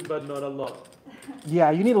little bit, but not a lot.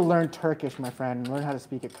 Yeah, you need to learn Turkish, my friend. Learn how to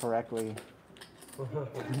speak it correctly.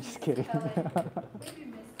 I'm just kidding.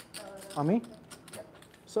 On me?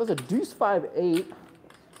 So it's a deuce 5-8.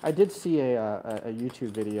 I did see a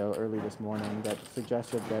YouTube video early this morning that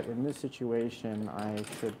suggested that in this situation I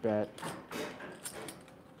should bet.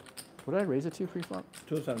 What did I raise it to pre-flop?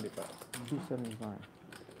 275. 275.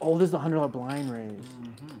 Oh, this is the $100 blind raise.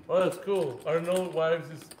 Oh, that's cool. Arnold Wives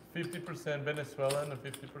is 50% Venezuelan and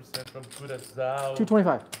 50% from Curaçao.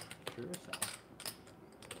 225.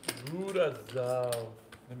 Curaçao.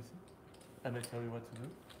 Let me see. And I tell you what to do.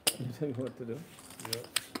 You tell me what to do? Yeah.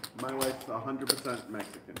 My wife's 100%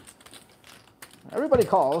 Mexican. Everybody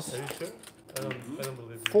calls. Are you sure? I don't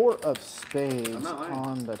believe you. 4 of spades I'm not lying.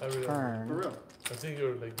 on the I really don't. turn. For real. I think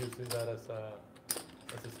you're like using that as a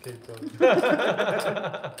scapegoat.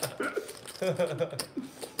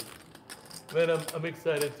 Man, I'm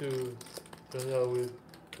excited to hang out with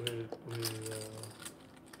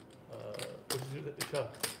Isha.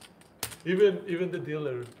 Even the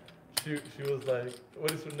dealer, she was like,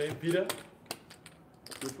 what is her name? Vida?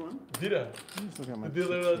 Which one? Vida. Just look at my The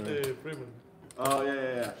dealer chips at here. the Freeman. Oh,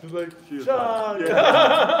 yeah. She's like, She was Chuck! like,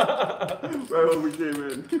 yeah. Right when we came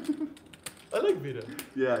in. I like Vida.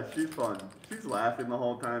 Yeah, she's fun. She's laughing the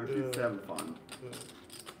whole time. She's Yeah. having fun.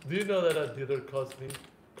 Do you know that a dealer cursed me?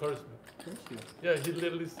 Yeah, he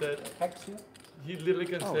literally said, Hex you? he literally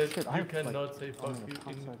can Oh, say, shit, you I'm, cannot like, say fuck on the you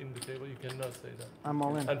outside. in the table, you cannot say that. I'm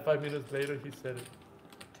all in. And 5 minutes later, he said it.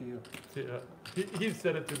 To you. He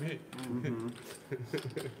said it to me. Mm-hmm.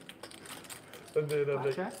 And then I'm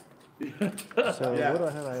like, Check? So Yeah. what do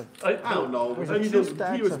I have? I don't know. There's I mean, two he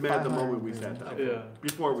stacks was of mad the 500 moment we sat down. Yeah.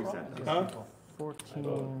 Before we sat down. huh?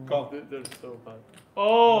 14. They're so bad.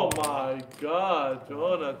 Oh my God, So we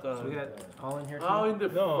Jonathan. got all in here too? How in the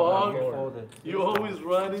No, fuck? folded. You always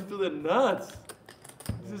run into the nuts.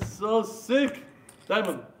 This is so sick.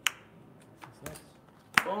 Diamond.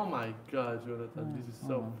 Oh my God, Jonathan, this is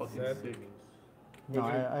so fucking sick. No,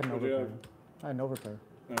 I had no overpair. I had no overpair.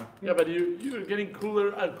 Yeah, but you're getting cooler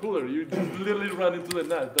and cooler. You just literally run into the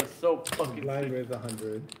net. That's so fucking Blind sick. raise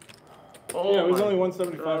 100. Oh Yeah, it was my only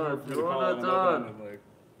 175 God, for me to call on Jonathan. and like,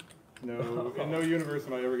 no, in no universe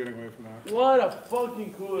am I ever getting away from that. What a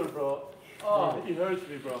fucking cooler, bro. Oh, it hurts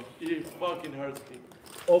me, bro. It fucking hurts me.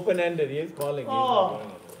 Open-ended, he is calling. He's Oh. not going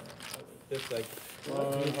anywhere. Just like,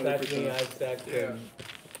 you stacked me, I stacked him.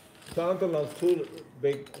 Jonathan loves two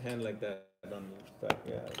big hand like that on stack.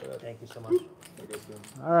 Yeah. Thank you so much.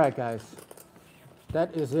 All right, guys.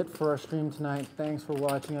 That is it for our stream tonight. Thanks for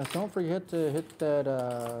watching us. Don't forget to hit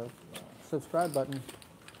that subscribe button.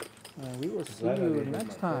 And we will see you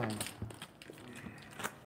next time.